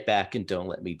just Get Back and Don't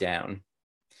Let Me Down.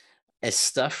 As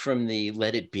stuff from the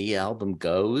Let It Be album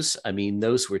goes, I mean,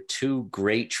 those were two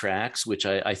great tracks, which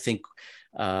I think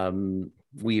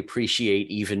we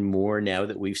appreciate even more now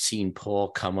that we've seen Paul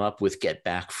come up with Get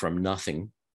Back from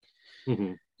nothing.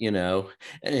 And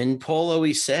Paul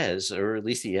always says, or at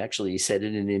least he said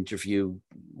in an interview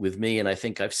with me, and I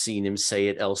think I've seen him say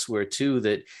it elsewhere too,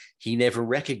 that he never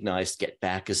recognized Get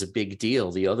Back as a big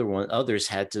deal. Others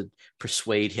had to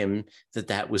persuade him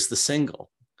that was the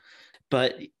single.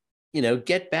 But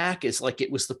Get Back is like,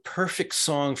 it was the perfect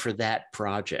song for that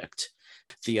project.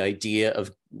 The idea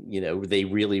of, they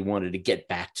really wanted to get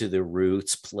back to their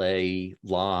roots, play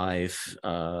live,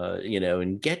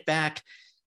 and Get Back,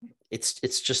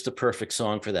 it's just a perfect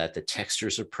song for that. The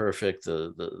textures are perfect.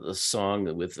 The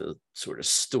song with the sort of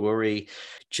story,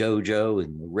 JoJo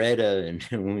and Loretta and,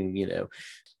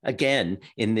 again,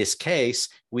 in this case,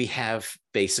 we have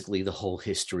basically the whole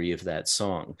history of that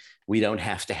song. We don't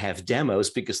have to have demos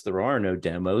because there are no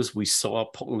demos. We saw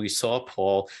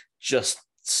Paul just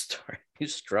start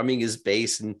strumming his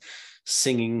bass and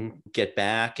singing Get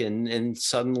Back, and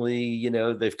suddenly, you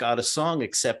know, they've got a song,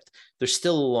 except they're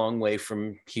still a long way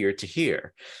from here to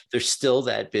here. There's still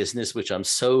that business, which I'm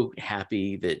so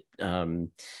happy that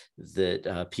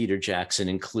Peter Jackson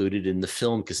included in the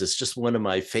film, because it's just one of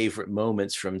my favorite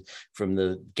moments from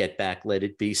the Get Back, Let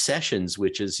It Be sessions,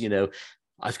 which is, you know,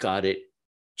 I've got it.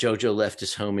 Jojo left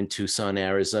his home in Tucson,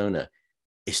 Arizona.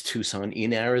 Is Tucson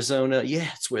in Arizona? Yeah,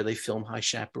 it's where they film High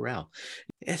Chaparral.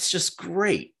 It's just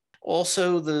great.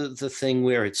 Also, the thing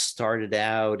where it started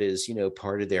out is, you know,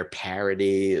 part of their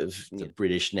parody of the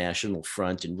British National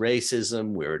Front and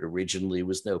racism, where it originally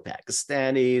was no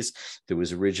Pakistanis. There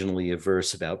was originally a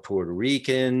verse about Puerto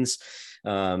Ricans.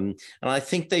 And I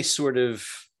think they sort of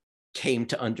came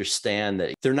to understand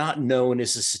that they're not known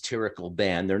as a satirical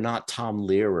band. They're not Tom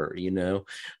Lehrer, you know.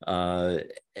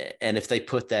 And if they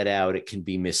put that out, it can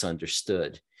be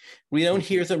misunderstood. We don't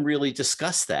hear them really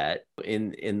discuss that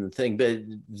in the thing, but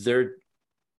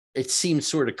it seems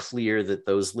sort of clear that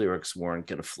those lyrics weren't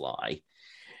going to fly.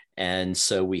 And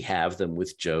so we have them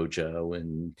with JoJo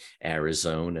and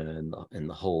Arizona and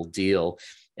the whole deal.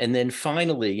 And then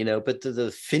finally, you know, but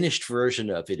the finished version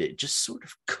of it, it just sort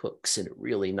of cooks in a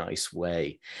really nice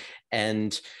way.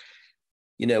 And,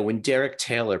 you know, when Derek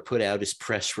Taylor put out his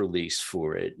press release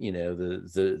for it, you know,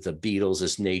 the Beatles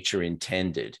as Nature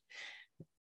Intended,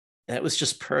 that was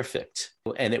just perfect.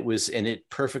 And it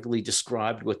perfectly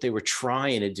described what they were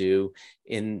trying to do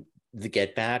in the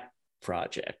Get Back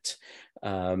project.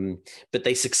 But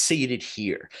they succeeded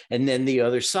here. And then the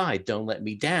other side, Don't Let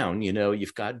Me Down, you know,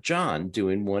 you've got John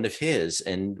doing one of his,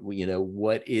 and, you know,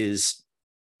 what is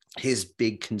his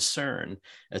big concern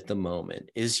at the moment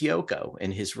is Yoko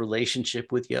and his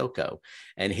relationship with Yoko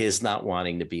and his not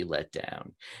wanting to be let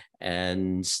down,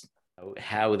 and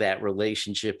how that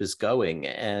relationship is going.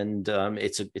 And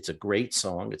it's a great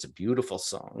song. It's a beautiful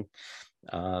song.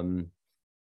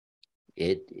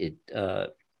 It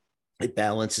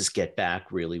balances Get Back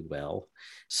really well.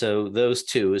 So those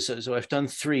two. So I've done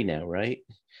 3 now, right?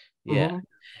 Yeah. Mm-hmm.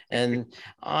 And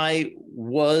I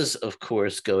was, of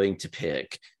course, going to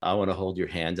pick I Want to Hold Your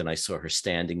Hand, and I saw her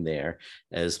standing there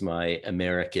as my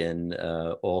American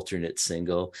alternate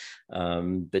single.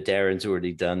 But Darren's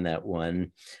already done that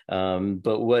one.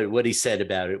 But what he said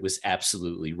about it was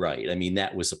absolutely right. I mean,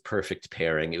 that was a perfect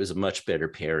pairing. It was a much better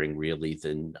pairing, really,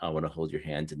 than I Want to Hold Your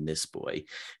Hand and This Boy,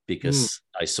 because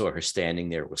I saw her standing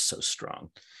there was so strong.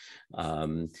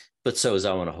 But so is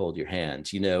I Want to Hold Your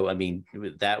Hand. You know, I mean,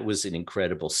 that was an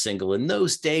incredible single. In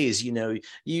those days, you know, you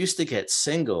used to get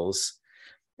singles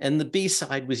and the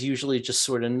B-side was usually just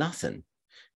sort of nothing.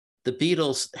 The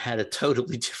Beatles had a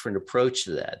totally different approach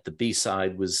to that. The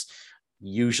B-side was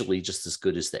usually just as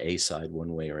good as the A-side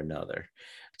one way or another.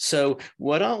 So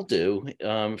what I'll do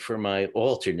for my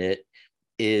alternate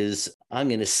is I'm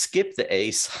going to skip the A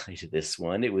side of this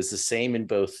one. It was the same in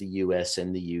both the US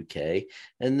and the UK.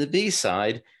 And the B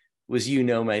side was You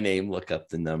Know My Name, Look Up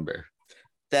the Number.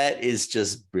 That is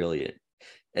just brilliant.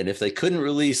 And if they couldn't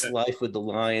release Life with the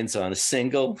Lions on a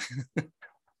single,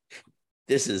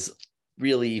 this is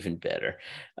really even better.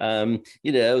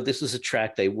 You know, this was a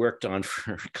track they worked on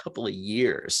for a couple of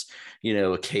years, you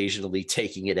know, occasionally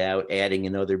taking it out, adding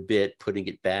another bit, putting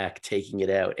it back, taking it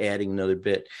out, adding another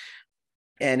bit.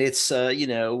 And it's, you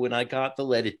know, when I got the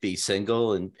Let It Be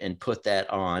single and put that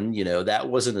on, you know, that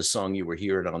wasn't a song you were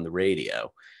hearing on the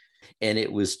radio. And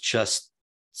it was just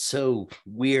so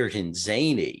weird and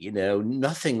zany, you know,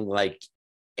 nothing like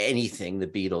anything the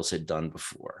Beatles had done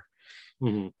before.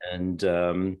 Mm-hmm.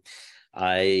 And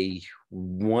I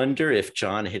wonder if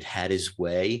John had had his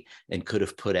way and could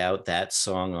have put out that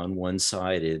song on one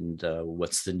side and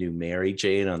What's the New Mary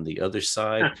Jane on the other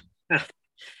side.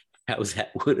 How that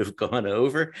would have gone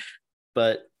over.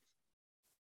 But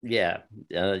yeah,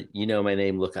 You Know My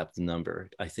Name, Look Up the Number.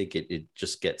 I think it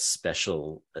just gets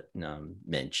special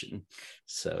mention.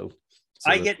 So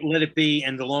I get Let It Be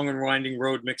and The Long and Winding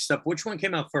Road mixed up. Which one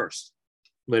came out first?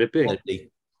 Let It Be. Let It Be.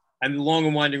 And The Long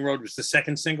and Winding Road was the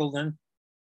second single then?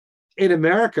 In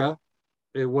America,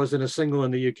 it wasn't a single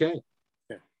in the UK.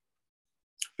 Yeah.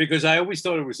 Because I always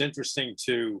thought it was interesting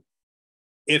to,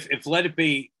 if Let It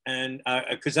Be, and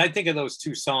because I think of those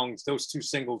two songs, those two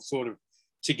singles sort of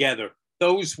together,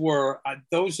 those are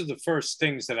the first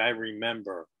things that I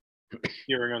remember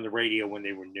hearing on the radio when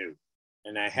they were new.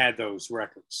 And I had those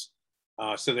records.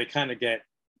 So they kind of get,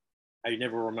 I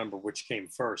never remember which came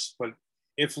first, but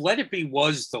if Let It Be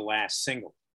was the last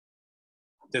single,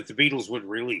 that the Beatles would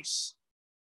release.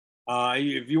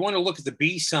 If you want to look at the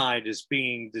B-side as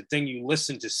being the thing you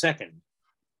listen to second,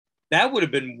 that would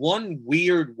have been one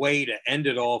weird way to end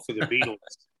it all for the Beatles.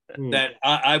 That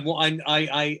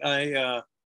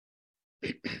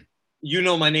You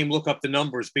Know My Name, Look Up the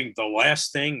Numbers being the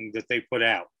last thing that they put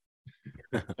out.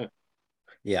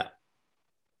 Yeah.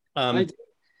 My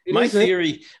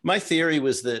theory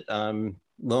was that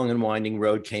Long and Winding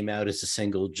Road came out as a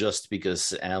single just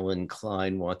because Alan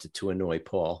Klein wanted to annoy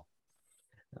Paul.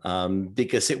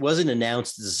 Because it wasn't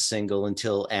announced as a single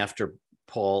until after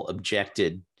Paul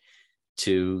objected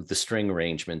to the string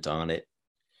arrangement on it.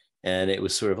 And it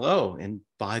was sort of, oh, and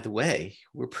by the way,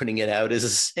 we're putting it out as a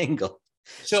single.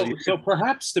 So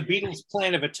perhaps the Beatles'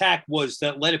 plan of attack was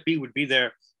that Let It Be would be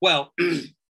their, well,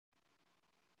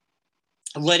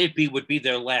 Let It Be would be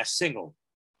their last single.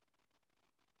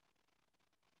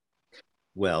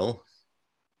 Well,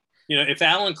 you know, if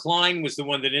Alan Klein was the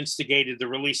one that instigated the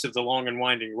release of The Long and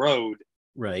Winding Road,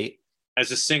 right,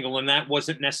 as a single, and that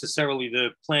wasn't necessarily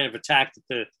the plan of attack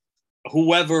that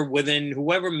whoever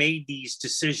made these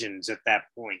decisions at that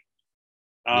point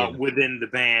within the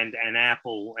band and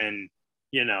Apple, and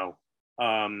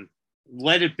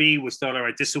Let It Be was thought, all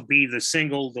right, this will be the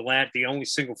single, the only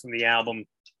single from the album.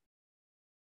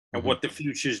 And what the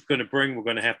future is going to bring, we're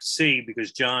going to have to see,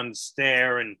 because John's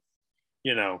there, and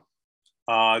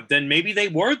then maybe they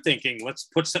were thinking, let's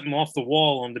put something off the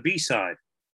wall on the B-side.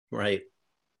 Right.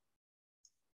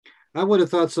 I would have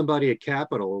thought somebody at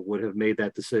Capitol would have made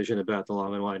that decision about The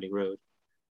Long and Winding Road.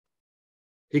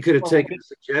 He could have taken a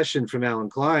suggestion from Alan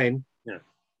Klein,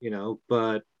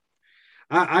 but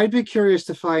I'd be curious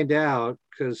to find out,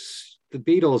 because the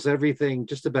Beatles,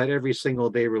 just about every single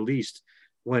they released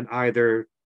went either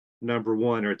number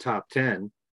one or top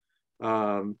 10.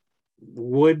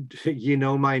 Would You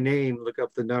Know My Name, Look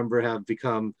Up the Number have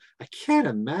become, I can't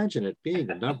imagine it being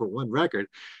a number one record,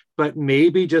 but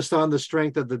maybe just on the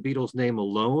strength of the Beatles name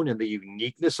alone and the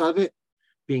uniqueness of it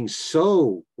being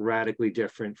so radically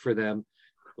different for them,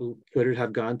 could it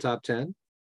have gone top 10?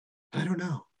 I don't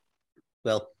know.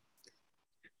 Well,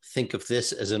 think of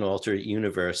this as an alternate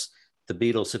universe. The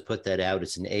Beatles had put that out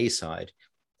as an A-side.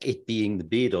 It being the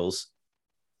Beatles,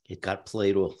 it got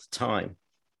played all the time.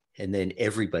 And then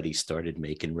everybody started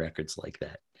making records like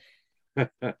that.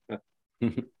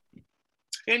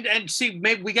 and see,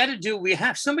 maybe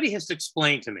somebody has to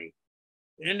explain to me.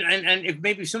 And if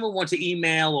maybe someone wants to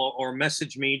email or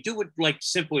message me, do it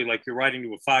simply like you're writing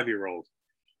to a 5-year-old.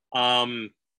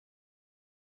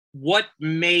 What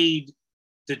made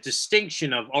the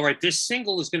distinction of, all right, this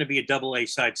single is going to be a double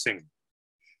A-side single?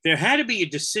 There had to be a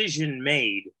decision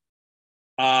made.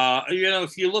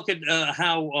 If you look at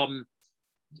how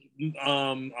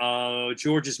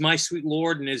George's My Sweet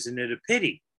Lord and Isn't It a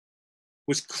Pity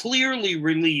was clearly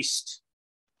released,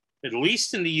 at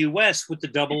least in the US, with the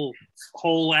double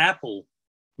whole apple,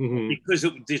 because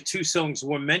the two songs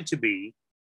were meant to be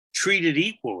treated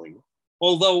equally.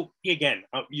 Although, again,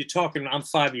 you're talking, I'm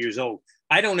 5 years old.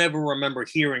 I don't ever remember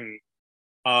hearing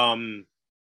Isn't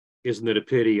It a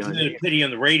Pity on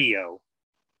the radio,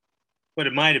 but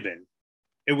it might have been.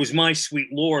 It was My Sweet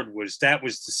Lord was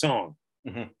the song.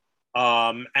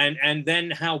 And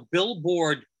then how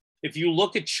Billboard, if you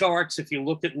look at charts, if you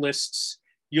look at lists,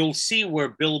 you'll see where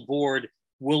Billboard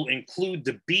will include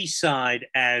the B-side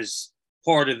as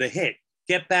part of the hit.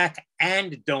 Get Back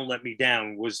and Don't Let Me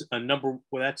Down was a number,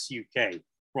 well, that's UK,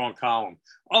 wrong column.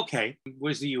 Okay,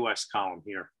 where's the US column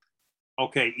here?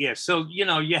 Okay, yeah, so,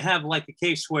 you have like a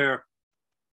case where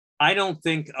I don't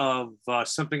think of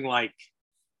something like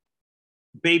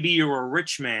Baby You're a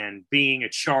Rich Man being a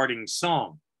charting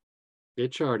song.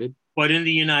 It charted. But in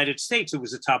the United States, it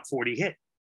was a top 40 hit.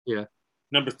 Yeah.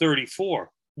 Number 34.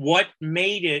 What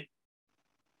made it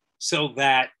so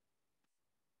that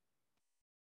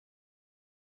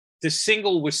the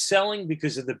single was selling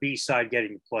because of the B-side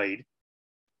getting played?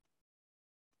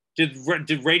 Did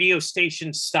radio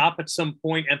stations stop at some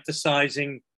point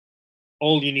emphasizing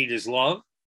All You Need Is Love?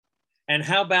 And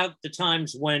how about the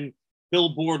times when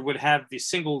Billboard would have the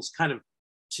singles kind of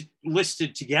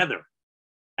listed together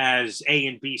as A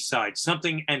and B side,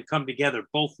 something and come together,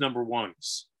 both number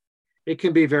ones? It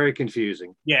can be very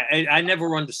confusing. Yeah, I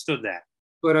never understood that.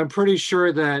 But I'm pretty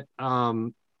sure that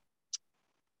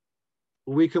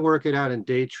We Can Work It Out and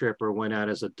Day Tripper went out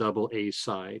as a double A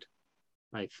side,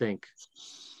 I think.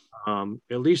 At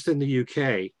least in the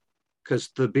UK, because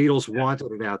the Beatles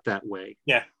wanted it out that way.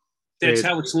 Yeah, that's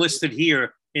how it's listed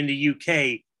here in the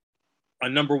UK, a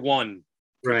number one,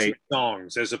 right, two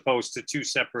songs, as opposed to two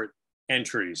separate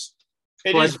entries.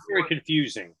 It is very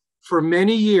confusing. For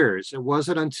many years, it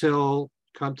wasn't until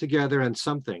Come Together, and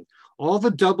Something. All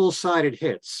the double-sided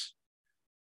hits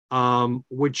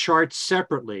would chart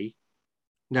separately.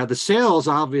 Now, the sales,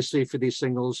 obviously, for these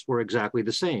singles were exactly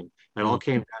the same. It all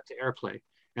came down to airplay,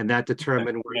 and that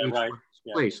determined where each one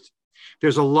was placed.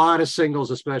 There's a lot of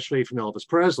singles, especially from Elvis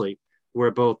Presley,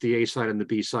 where both the A side and the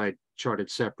B side charted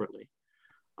separately.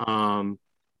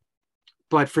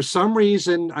 But for some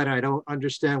reason, I don't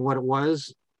understand what it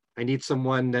was. I need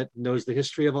someone that knows the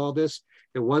history of all this.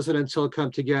 It wasn't until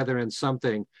Come Together and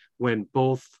Something when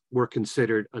both were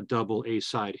considered a double A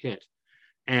side hit.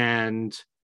 And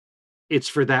it's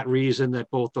for that reason that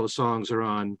both those songs are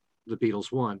on The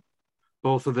Beatles One.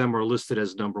 Both of them are listed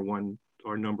as number one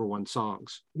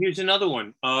songs. Here's another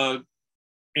one.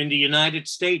 In the United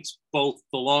States, both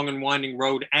The Long and Winding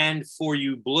Road and For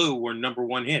You Blue were number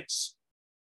one hits.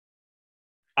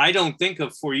 I don't think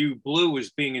of For You Blue as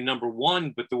being a number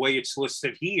one, but the way it's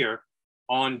listed here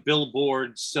on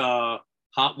Billboard's Hot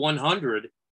 100,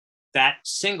 that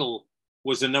single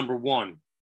was a number one.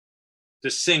 The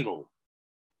single.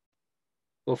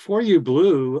 Well, For You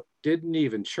Blue didn't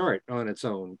even chart on its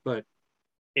own, but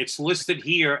it's listed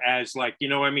here as like, you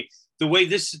know what I mean? The way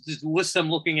this list I'm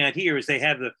looking at here is they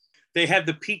have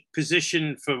the peak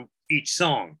position for each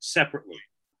song separately.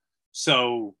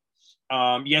 So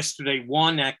Yesterday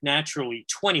One, Act Naturally,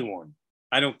 21.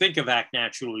 I don't think of Act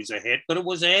Naturally as a hit, but it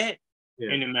was a hit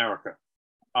in America.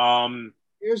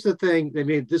 Here's the thing. I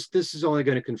mean, this is only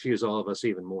going to confuse all of us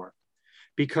even more,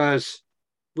 because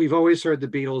we've always heard the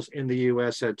Beatles in the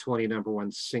US had 20 number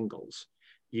one singles.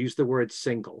 Use the word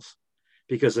singles,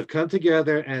 because if Come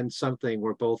Together and Something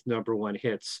were both number one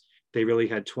hits, they really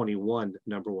had 21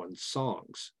 number one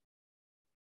songs.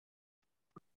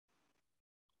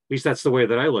 At least that's the way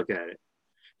that I look at it.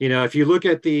 You know, if you look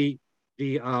at the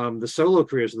solo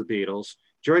careers of the Beatles,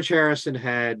 George Harrison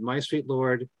had My Sweet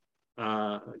Lord,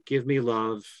 Give Me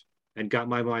Love, and Got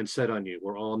My Mind Set on You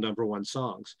were all number one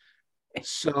songs.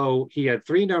 So he had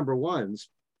 3 number ones,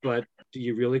 but do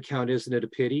you really count Isn't It a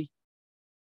Pity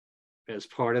as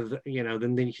part of the, you know,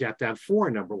 then you have to have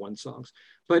 4 number one songs.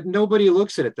 But nobody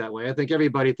looks at it that way. I think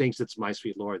everybody thinks it's My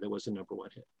Sweet Lord that was a number one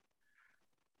hit.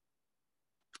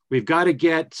 We've got to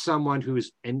get someone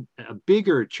who's a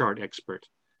bigger chart expert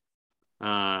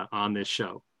on this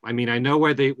show. I mean, I know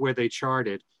where they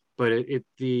charted, but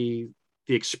the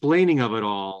explaining of it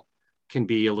all can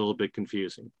be a little bit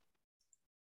confusing.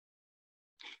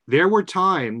 There were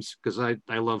times, because I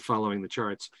love following the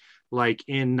charts, like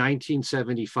in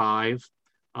 1975,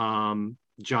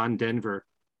 John Denver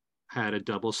had a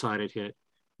double-sided hit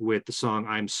with the song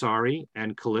I'm Sorry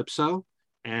and Calypso.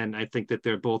 And I think that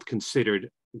they're both considered,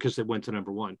 because it went to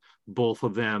number one, both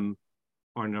of them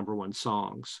are number one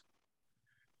songs.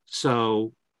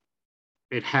 So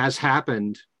it has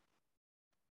happened,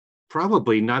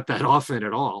 probably not that often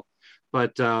at all,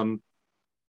 but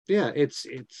yeah, it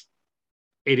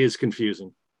is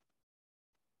confusing.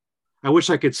 I wish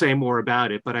I could say more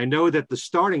about it, but I know that the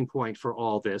starting point for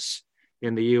all this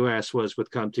in the US was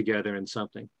with Come Together and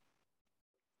Something.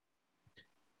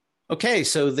 Okay,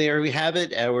 so there we have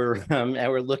it,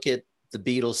 our look at the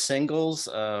Beatles singles,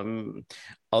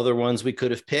 other ones we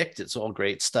could have picked. It's all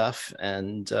great stuff.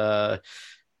 And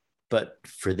but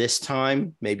for this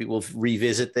time, maybe we'll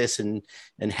revisit this and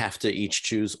have to each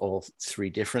choose all 3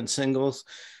 different singles.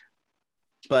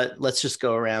 But let's just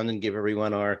go around and give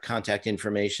everyone our contact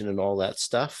information and all that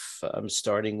stuff.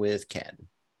 Starting with Ken.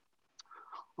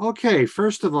 Okay,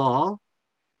 first of all,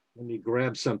 let me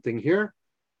grab something here.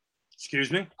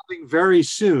 Excuse me? Coming very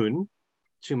soon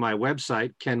to my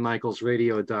website,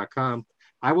 kenmichaelsradio.com,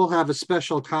 I will have a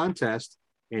special contest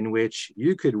in which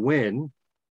you could win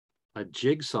a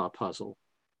jigsaw puzzle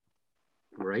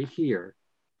right here.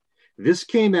 This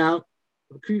came out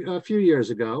a few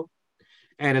years ago,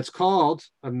 and it's called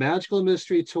A Magical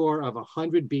Mystery Tour of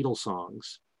 100 Beatles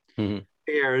Songs. Mm-hmm.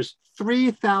 There's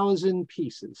 3,000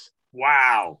 pieces.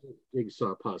 Wow.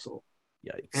 Jigsaw puzzle.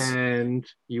 Yikes. And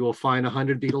you will find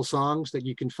 100 Beatles songs that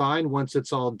you can find once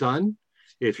it's all done.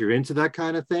 If you're into that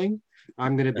kind of thing,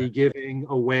 I'm going to be giving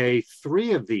away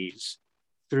 3 of these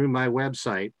through my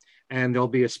website. And there'll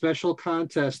be a special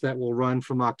contest that will run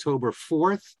from October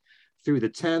 4th through the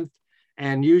 10th.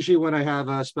 And usually when I have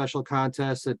a special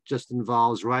contest, it just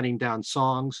involves writing down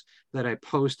songs that I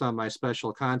post on my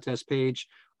special contest page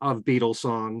of Beatles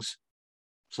songs.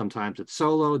 Sometimes it's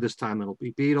solo, this time it'll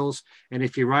be Beatles. And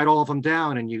if you write all of them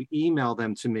down and you email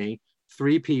them to me,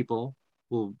 3 people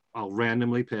I'll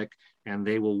randomly pick, and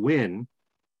they will win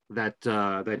that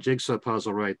jigsaw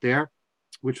puzzle right there,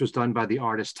 which was done by the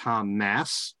artist Tom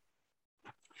Mass.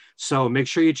 So make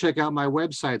sure you check out my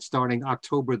website starting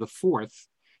October the 4th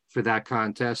for that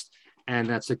contest. and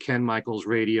that's at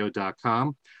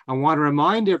kenmichaelsradio.com. I want to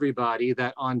remind everybody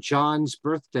that on John's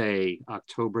birthday,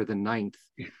 October the 9th,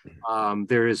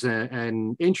 there is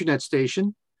an internet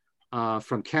station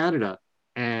from Canada,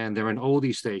 and they're an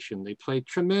oldie station. They play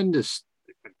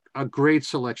a great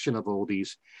selection of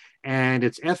oldies, and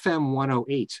it's FM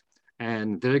 108,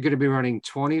 and they're going to be running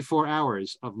 24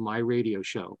 hours of my radio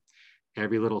show,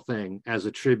 Every Little Thing, as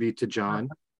a tribute to John.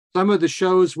 Some of the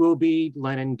shows will be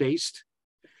Lennon-based,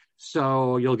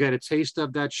 so you'll get a taste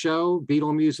of that show,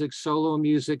 Beatle music, solo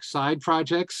music, side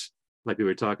projects, like we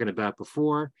were talking about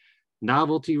before,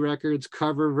 novelty records,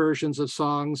 cover versions of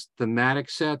songs, thematic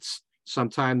sets,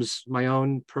 sometimes my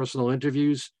own personal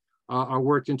interviews are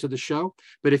worked into the show.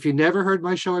 But if you never heard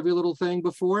my show, Every Little Thing,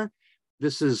 before,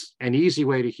 this is an easy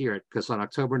way to hear it, because on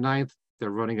October 9th, they're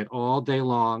running it all day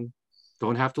long.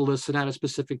 Don't have to listen at a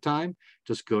specific time.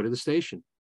 Just go to the station.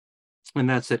 And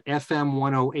that's at FM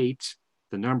 108.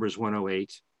 The number is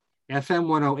 108,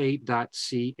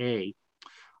 fm108.ca.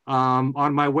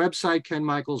 On my website,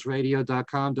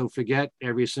 kenmichaelsradio.com, don't forget,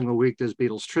 every single week there's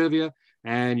Beatles trivia,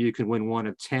 and you can win one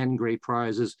of 10 great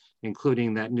prizes,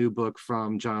 including that new book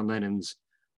from John Lennon's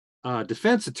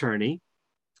defense attorney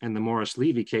in the Morris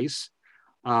Levy case.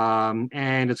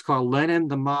 And it's called Lennon,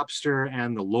 the Mobster,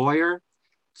 and the Lawyer.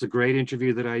 It's a great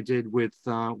interview that I did with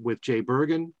Jay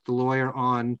Bergen, the lawyer,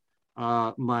 on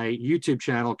my YouTube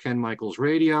channel, Ken Michaels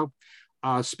Radio.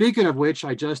 Speaking of which,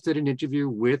 I just did an interview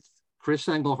with Chris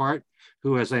Engelhardt,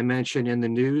 who, as I mentioned in the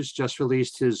news, just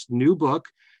released his new book,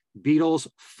 Beatles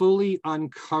Fully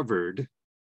Uncovered.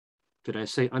 Did I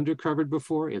say undercovered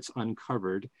before? It's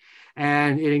uncovered.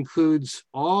 And it includes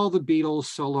all the Beatles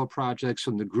solo projects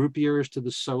from the group years to the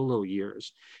solo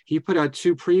years. He put out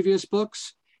 2 previous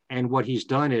books, and what he's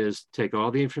done is take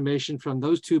all the information from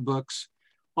those 2 books,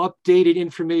 updated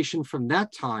information from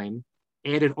that time,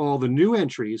 added all the new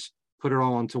entries, put it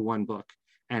all into one book.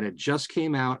 And it just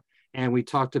came out, and we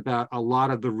talked about a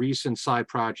lot of the recent side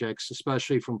projects,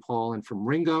 especially from Paul and from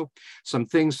Ringo, some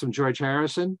things from George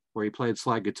Harrison, where he played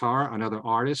slide guitar, another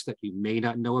artist that you may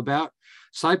not know about.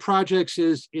 Side projects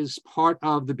is part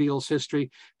of the Beatles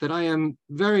history that I am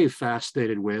very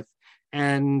fascinated with.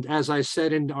 And as I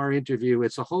said in our interview,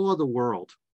 it's a whole other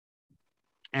world.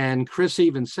 And Chris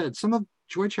even said some of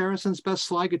George Harrison's best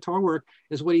slide guitar work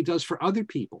is what he does for other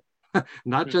people,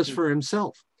 not just for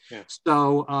himself. Yeah.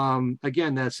 So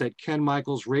again, that's at Ken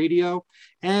Michaels Radio.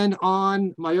 And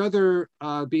on my other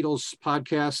Beatles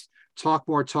podcast, Talk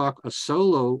More Talk, a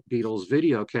solo Beatles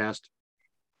video cast,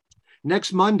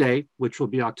 next Monday, which will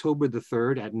be October the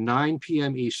 3rd at 9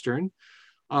 p.m. Eastern,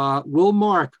 will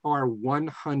mark our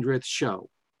 100th show.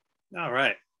 All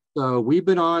right. So we've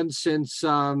been on since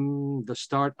the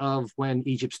start of when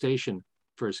Egypt Station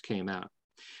first came out.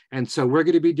 And so we're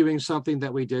going to be doing something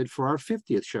that we did for our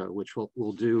 50th show, which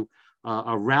we'll do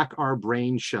a Rack Our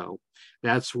Brain show.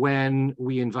 That's when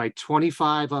we invite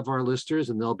 25 of our listeners,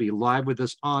 and they'll be live with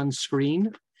us on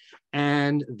screen.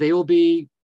 And they will be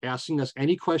asking us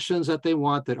any questions that they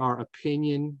want that are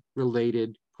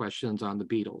opinion-related questions on the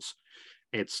Beatles.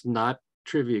 It's not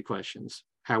trivia questions.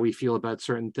 How we feel about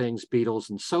certain things, Beatles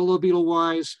and solo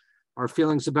Beatle-wise, our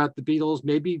feelings about the Beatles,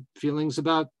 maybe feelings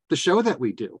about the show that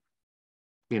we do,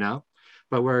 you know?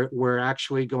 But we're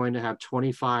actually going to have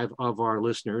 25 of our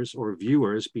listeners or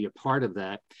viewers be a part of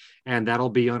that, and that'll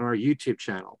be on our YouTube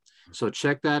channel. So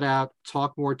check that out,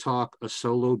 Talk More Talk, a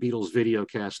solo Beatles video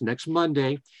cast next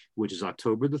Monday, which is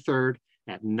October the 3rd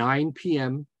at 9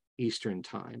 p.m. Eastern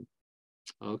Time.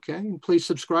 Okay, and please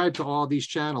subscribe to all these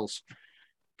channels.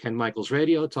 Ken Michaels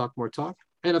Radio, Talk More Talk,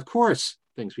 and of course,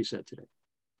 Things We Said Today.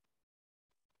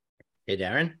 Hey,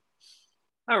 Darren.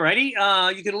 All righty.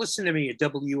 You can listen to me at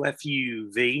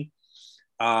WFUV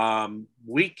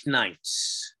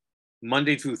weeknights,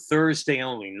 Monday through Thursday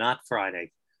only, not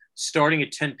Friday, starting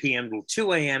at 10 p.m. till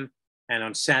 2 a.m. and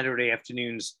on Saturday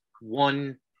afternoons,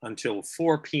 1 until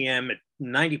 4 p.m. at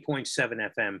 90.7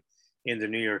 FM in the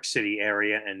New York City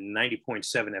area and 90.7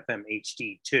 FM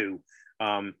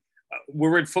HD2.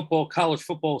 We're in college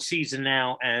football season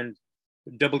now, and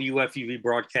WFUV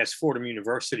broadcasts Fordham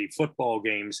University football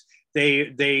games.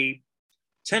 They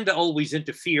tend to always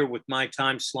interfere with my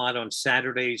time slot on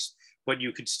Saturdays, but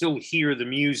you could still hear the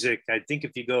music. I think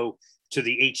if you go to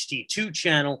the HD2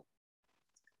 channel,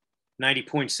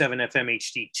 90.7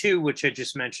 FM HD2, which I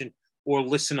just mentioned, or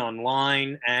listen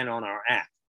online and on our app,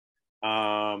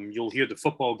 you'll hear the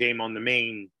football game on the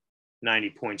main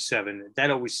 90.7.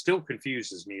 That always still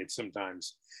confuses me at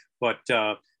sometimes, but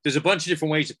there's a bunch of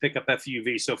different ways to pick up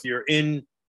FUV. So if you're in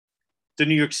the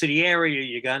New York City area,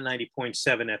 you got 90.7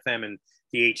 FM and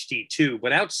the HD2,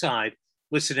 but outside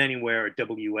listen anywhere at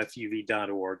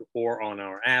WFUV.org or on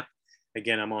our app.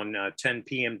 Again, I'm on 10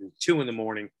 p.m. to 2 in the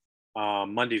morning,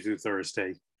 Monday through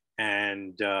Thursday,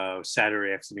 and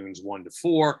Saturday afternoons 1 to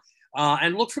 4.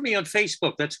 And look for me on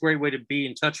Facebook. That's a great way to be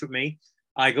in touch with me.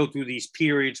 I go through these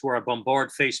periods where I bombard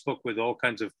Facebook with all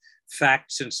kinds of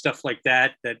facts and stuff like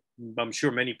that I'm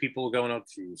sure many people are going, oh,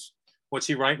 geez, what's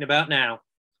he writing about now?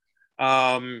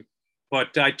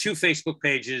 But I 2 Facebook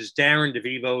pages, Darren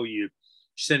DeVivo. You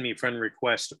send me a friend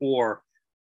request or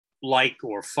like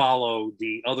or follow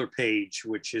the other page,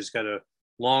 which has got a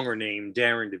longer name,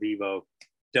 Darren DeVivo,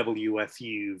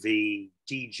 WFUV,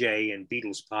 DJ and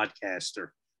Beatles podcaster,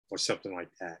 or something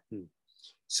like that.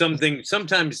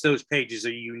 Sometimes those pages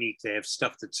are unique. They have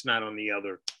stuff that's not on the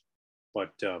other,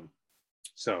 but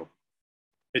so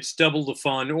it's double the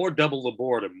fun or double the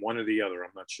boredom, one or the other.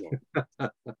 I'm not sure.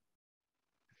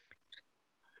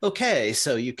 Okay,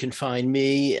 so you can find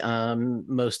me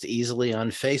most easily on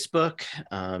Facebook.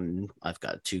 I've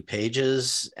got 2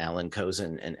 pages, Alan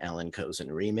Kozin and Alan Kozin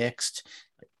Remixed.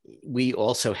 We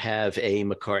also have a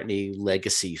McCartney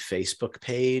Legacy Facebook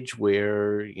page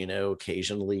where,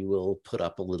 occasionally we'll put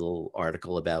up a little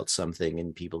article about something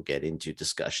and people get into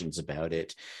discussions about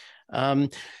it.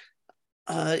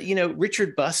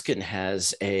 Richard Buskin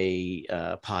has a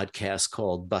podcast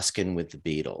called Buskin with the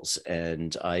Beatles,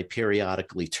 and I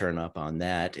periodically turn up on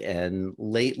that. And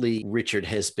lately, Richard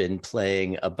has been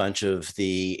playing a bunch of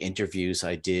the interviews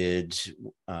I did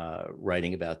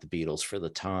writing about the Beatles for the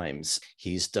Times.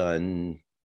 He's done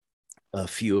a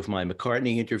few of my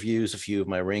McCartney interviews, a few of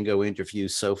my Ringo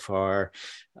interviews so far.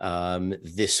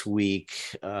 This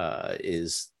week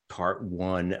is part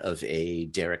 1 of a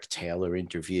Derek Taylor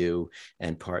interview,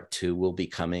 and part 2 will be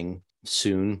coming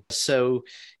soon. So,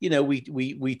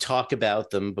 we talk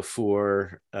about them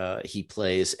before he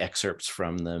plays excerpts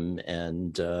from them,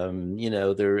 and I'm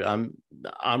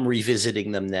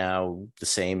revisiting them now the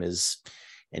same as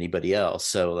anybody else.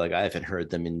 So like I haven't heard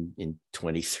them in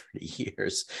 20, 30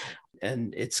 years,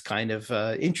 and it's kind of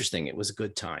interesting. It was a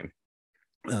good time.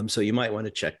 So you might want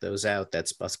to check those out.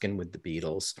 That's Buskin with the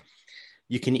Beatles.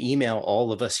 You can email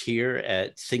all of us here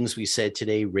at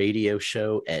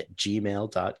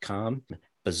thingswesaidtoday.radioshow@gmail.com.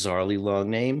 Bizarrely long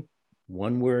name,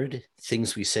 one word,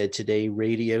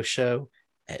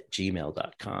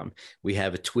 thingswesaidtoday.radioshow@gmail.com. We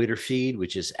have a Twitter feed,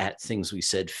 which is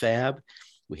 @thingswesaidfab.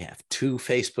 We have 2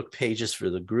 Facebook pages for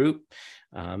the group,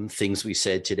 Things We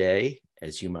Said Today,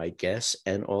 as you might guess,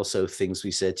 and also Things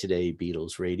We Said Today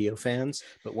Beatles radio fans.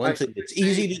 But one thing that's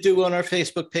easy to do on our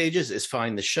Facebook pages is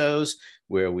find the shows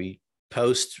where we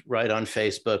post right on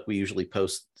Facebook. We usually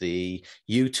post the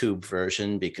YouTube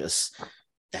version because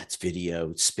that's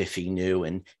video, spiffy new,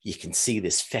 and you can see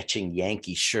this fetching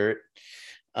Yankee shirt.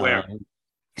 Where? You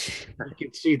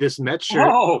can see this Met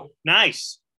shirt. Oh,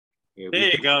 nice. There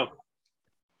you go.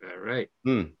 All right.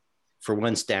 For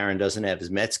once, Darren doesn't have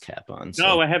his Mets cap on. So.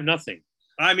 No, I have nothing.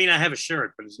 I mean, I have a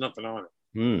shirt, but there's nothing on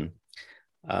it.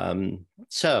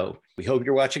 So we hope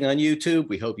you're watching on YouTube.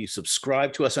 We hope you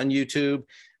subscribe to us on YouTube.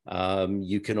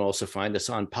 You can also find us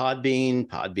on Podbean.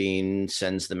 Podbean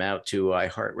sends them out to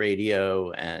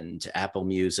iHeartRadio and Apple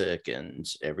Music and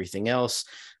everything else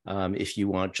if you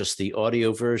want just the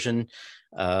audio version.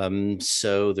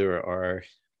 So there are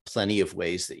plenty of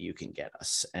ways that you can get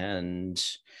us. And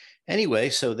anyway,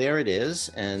 so there it is.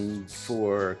 And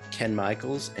for Ken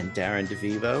Michaels and Darren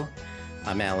DeVivo,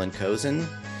 I'm Alan Kozin.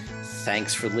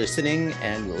 Thanks for listening,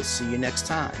 and we'll see you next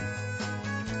time.